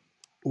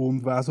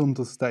 Und was um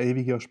das der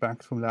ewige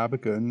Aspekt vom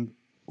Leben gehen.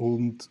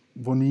 Und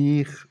wo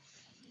mir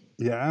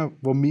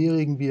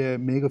irgendwie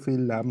mega viel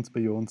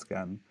Lebensbejahendes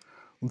geben.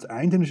 Und das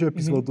eine ist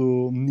etwas, was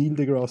der Neil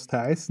deGrasse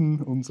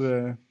Tyson,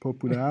 unser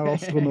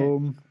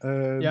Populärastronom,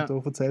 da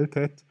erzählt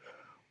hat.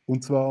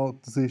 Und zwar,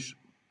 das ist,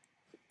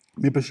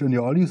 wir bestehen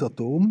ja alle aus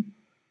Atomen.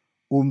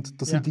 Und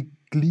das sind die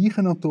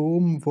gleichen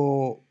Atome,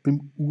 die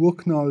beim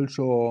Urknall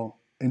schon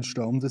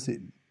entstanden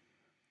sind.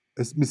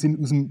 Wir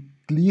sind aus dem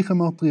gleichen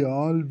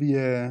Material wie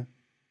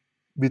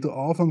der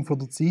Anfang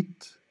der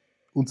Zeit.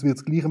 Und es wird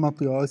das gleiche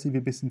Material sein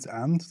wie bis ins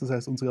Ende. Das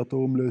heisst, unsere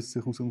Atome lösen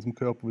sich aus unserem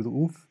Körper wieder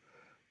auf,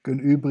 gehen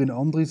über in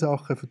andere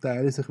Sachen,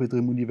 verteilen sich wieder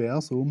im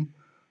Universum.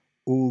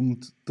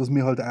 Und dass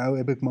wir halt auch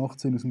eben gemacht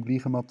sind aus dem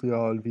gleichen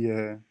Material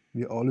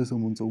wie alles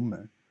um uns herum.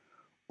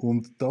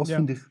 Und das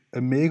finde ich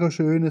einen mega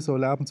schönen, so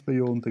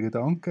lebensbejahenden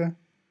Gedanken,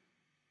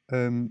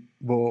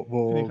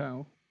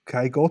 wo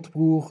kein Gott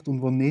braucht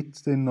und wo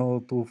nicht dann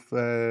noch drauf,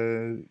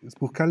 es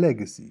braucht keine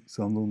Legacy,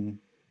 sondern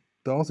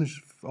das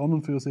ist an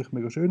und für sich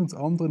mega schön. Und das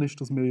andere ist,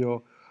 dass wir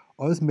ja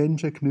als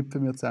Menschen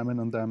knüpfen wir zusammen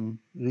an dem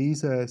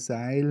riesen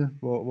Seil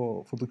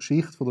von der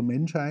Geschichte von der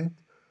Menschheit.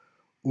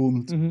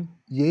 Und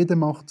jeder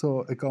macht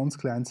so ein ganz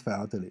kleines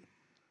Fädeli.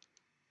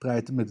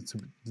 Trägt man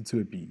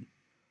dazu bei.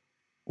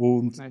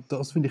 Und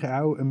das finde ich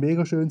auch ein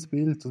mega schönes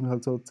Bild, dass wir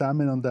halt so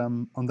zusammen an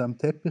dem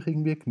Teppich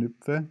irgendwie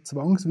knüpfen.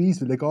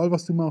 Zwangsweise, weil egal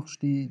was du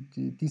machst, dein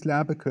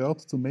Leben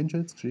gehört zur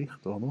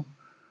Menschheitsgeschichte, oder?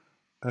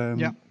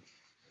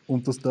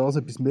 Und dass das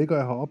etwas mega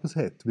Erhabenes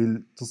hat,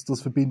 weil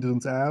das verbindet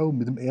uns auch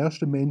mit dem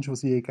ersten Menschen,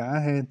 was es je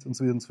gegeben hat, und es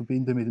wird uns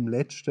verbinden mit dem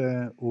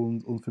letzten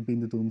und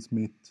verbindet uns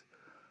mit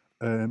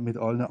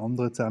allen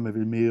anderen zusammen,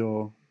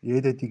 weil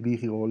jeder hat die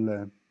gleiche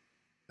Rolle.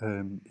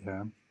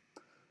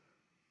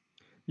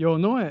 Ja,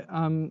 Noe,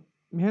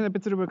 wir haben ein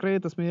bisschen darüber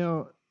geredet, dass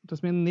wir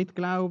nicht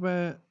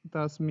glauben,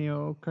 dass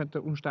wir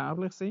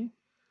unsterblich sein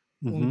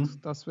könnten.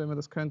 Und dass, wenn wir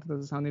das könnten,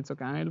 dass es auch nicht so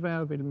geil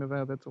wäre, weil wir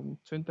werden zum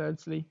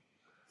Zündhölzli.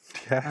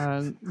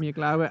 Wir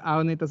glauben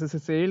auch nicht, dass es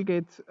eine Seele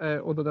gibt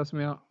oder dass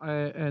wir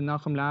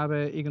nach dem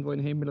Leben irgendwo in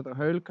den Himmel oder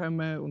Hölle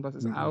kommen und dass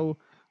es auch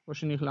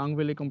wahrscheinlich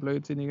langweilig und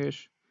blödsinnig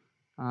ist.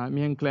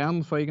 Wir haben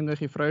gelernt von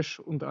irgendwelchen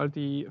Fröschen und all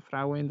die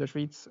Frauen in der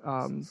Schweiz,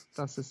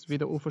 dass es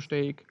wieder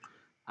Auferstehung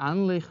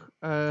ähnlich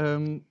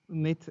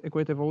nicht ein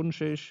guter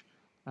Wunsch ist.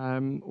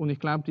 Und ich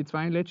glaube, die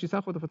 2 letzten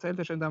Sachen, die du erzählt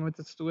hast, haben damit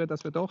zu tun,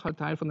 dass wir doch halt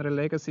Teil von einer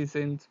Legacy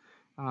sind,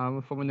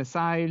 von einem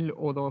Seil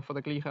oder von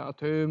der gleichen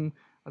Atom.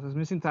 Also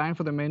wir sind Teil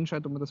von der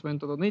Menschheit, ob wir das wollen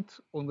oder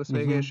nicht. Und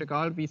deswegen ist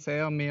egal, wie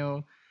sehr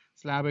wir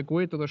das Leben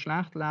gut oder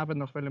schlecht leben,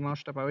 nach welchem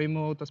Maßstab auch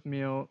immer, das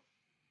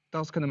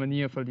können wir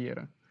nie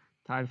verlieren.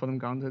 Teil von dem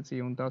Ganzen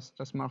sein. Und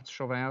das macht es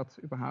schon wert,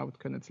 überhaupt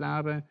können zu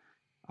leben.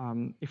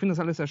 Ich finde das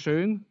alles sehr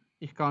schön.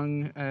 Ich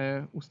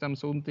gehe aus dem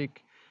Sonntag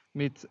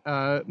mit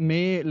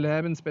mehr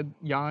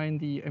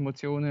lebensbejahenden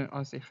Emotionen,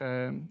 als ich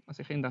in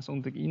den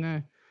Sonntag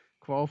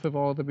hineingeworfen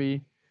worden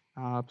bin.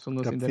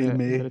 Besonders in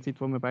der Zeit,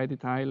 die wir beide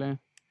teilen.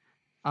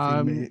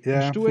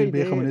 Hast du eine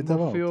Idee,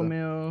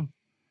 wofür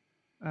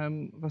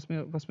was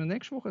wir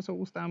nächste Woche so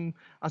aus dem...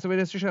 Also weil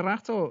das ist ja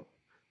recht so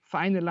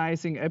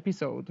finalizing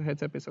Episode.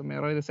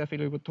 Wir reden sehr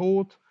viel über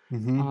Tod.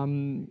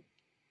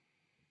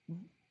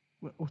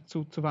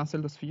 Zu was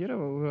soll das führen?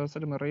 Worüber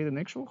sollen wir reden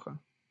nächste Woche?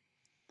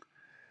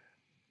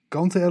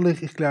 Ganz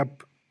ehrlich, ich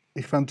glaube,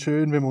 ich fände es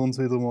schön, wenn wir uns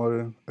wieder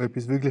mal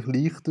etwas wirklich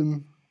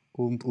Leichtem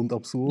und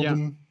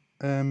Absurdem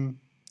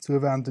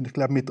zuwenden. Ich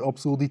glaube, mit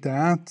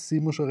Absurdität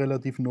sind wir schon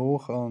relativ nah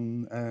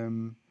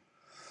an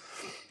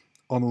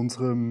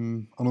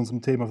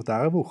unserem Thema von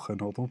dieser Woche,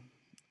 oder?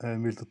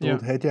 Weil der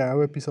Tod hat ja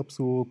auch etwas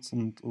Absurdes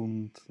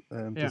und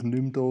das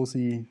nicht mehr da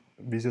sein,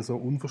 wie es ja so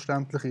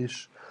unverständlich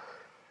ist.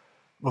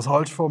 Was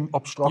hältst du vom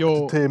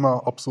abstrakten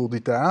Thema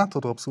Absurdität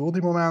oder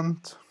absurde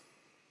Moment?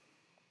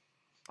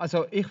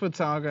 Also ich würde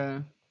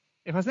sagen,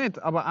 ich weiß nicht,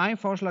 aber ein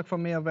Vorschlag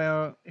von mir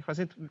wäre, ich weiß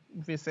nicht,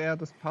 wie sehr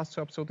das passt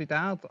zur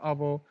Absurdität,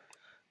 aber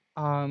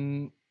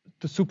the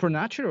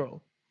Supernatural.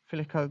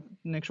 Vielleicht kann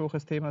nächste Woche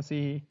das Thema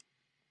sein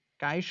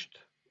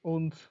Geist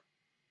und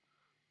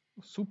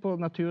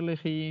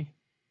supernatürliche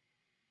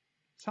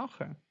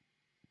Sachen.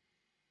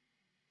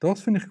 Das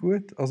finde ich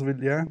gut. Also,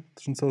 weil, ja,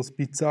 das ist so das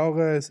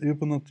Bizarre, das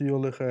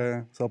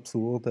Übernatürliche, das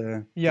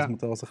Absurde, Ja. dass wir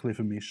das ein bisschen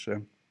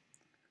vermischen.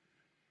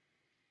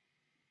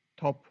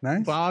 Top.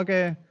 Nice.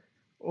 Vage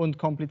und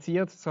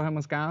kompliziert, so haben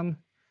wir es gern.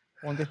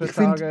 Und ich würde Ich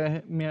find-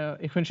 sagen,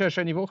 ich wünsche eine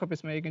schöne Woche,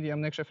 bis wir irgendwie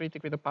am nächsten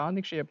Freitag wieder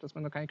Panik schieben, dass wir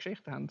noch keine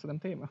Geschichte haben zu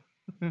dem Thema.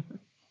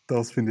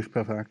 Das finde ich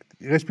perfekt.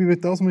 Respektive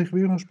das, was ich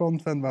wirklich noch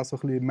spannend fände, wäre so ein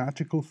bisschen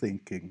Magical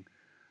Thinking.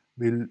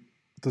 Weil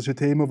das ist ein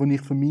Thema, wo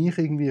ich für mich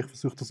irgendwie, ich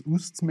versuche das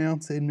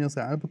auszumerzen in mir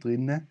selber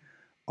drinnen,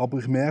 aber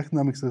ich merke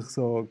nämlich, dass ich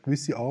so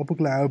gewisse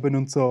Aberglauben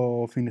und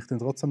so finde ich dann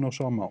trotzdem noch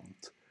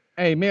charmant.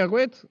 Hey, mega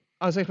gut.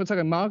 Also ich würde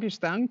sagen, magisches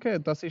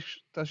Denken, das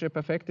ist ein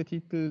perfekter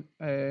Titel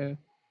für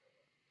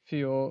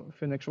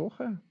nächste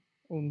Woche.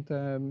 Und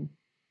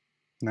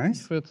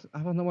Nice. ich würde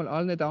einfach nochmal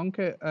allen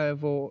danken,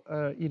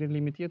 die ihre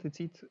limitierte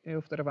Zeit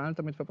auf der Welt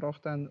damit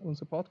verbracht haben,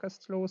 unseren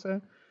Podcast zu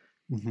hören.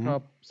 Ich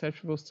habe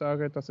selbstbewusst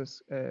sagen, dass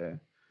es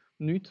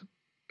nichts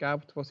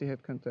gibt, was sie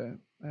hätte könnte,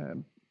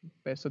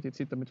 besser die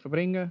Zeit damit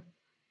verbringen.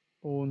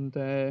 Und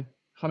ich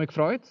habe mich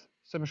gefreut,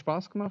 es hat mir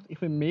Spaß gemacht. Ich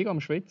bin mega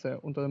am Schwitzen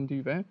unter dem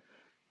Düwe.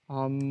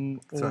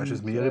 So ist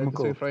es mir immer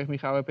deswegen gut. freue ich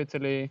mich auch ein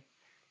bisschen,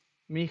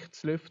 mich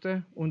zu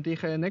lüften und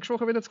dich nächste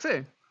Woche wieder zu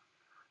sehen.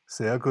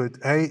 Sehr gut.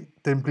 Hey,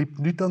 dann bleibt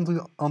nichts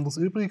anderes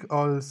übrig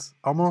als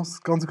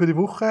Amos, ganz gute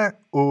Woche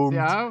und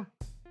Ja,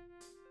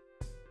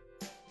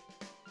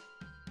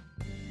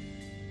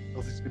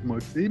 Das ist wieder mal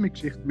gesehen mit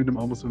Geschichten mit dem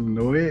Amazon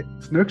Neue.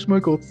 Das nächste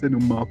Mal geht es dann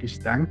um magisches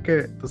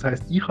Denken. Das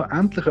heisst, ich habe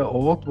endlich einen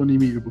Ort, wo ich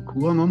mich über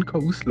QAnon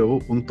auslassen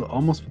kann und der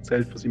Amos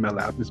erzählt von seinem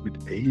Erlebnis mit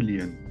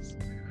Aliens.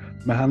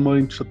 Wir haben mal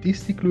in die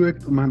Statistik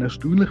geschaut und wir haben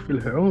erstaunlich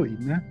viele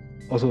HörerInnen.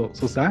 Also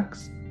so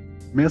 6.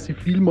 Merci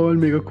vielmals,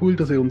 mega cool,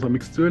 dass ihr uns am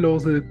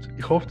zuhört.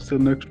 Ich hoffe, dass ihr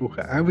nächste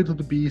Woche auch wieder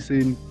dabei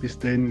seid. Bis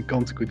dann,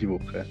 ganz gute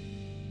Woche.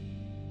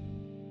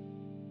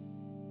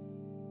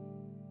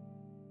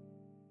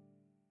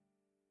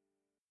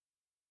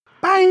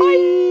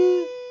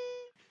 bye.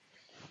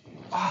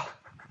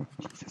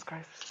 Jesus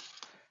Christ.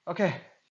 Okay.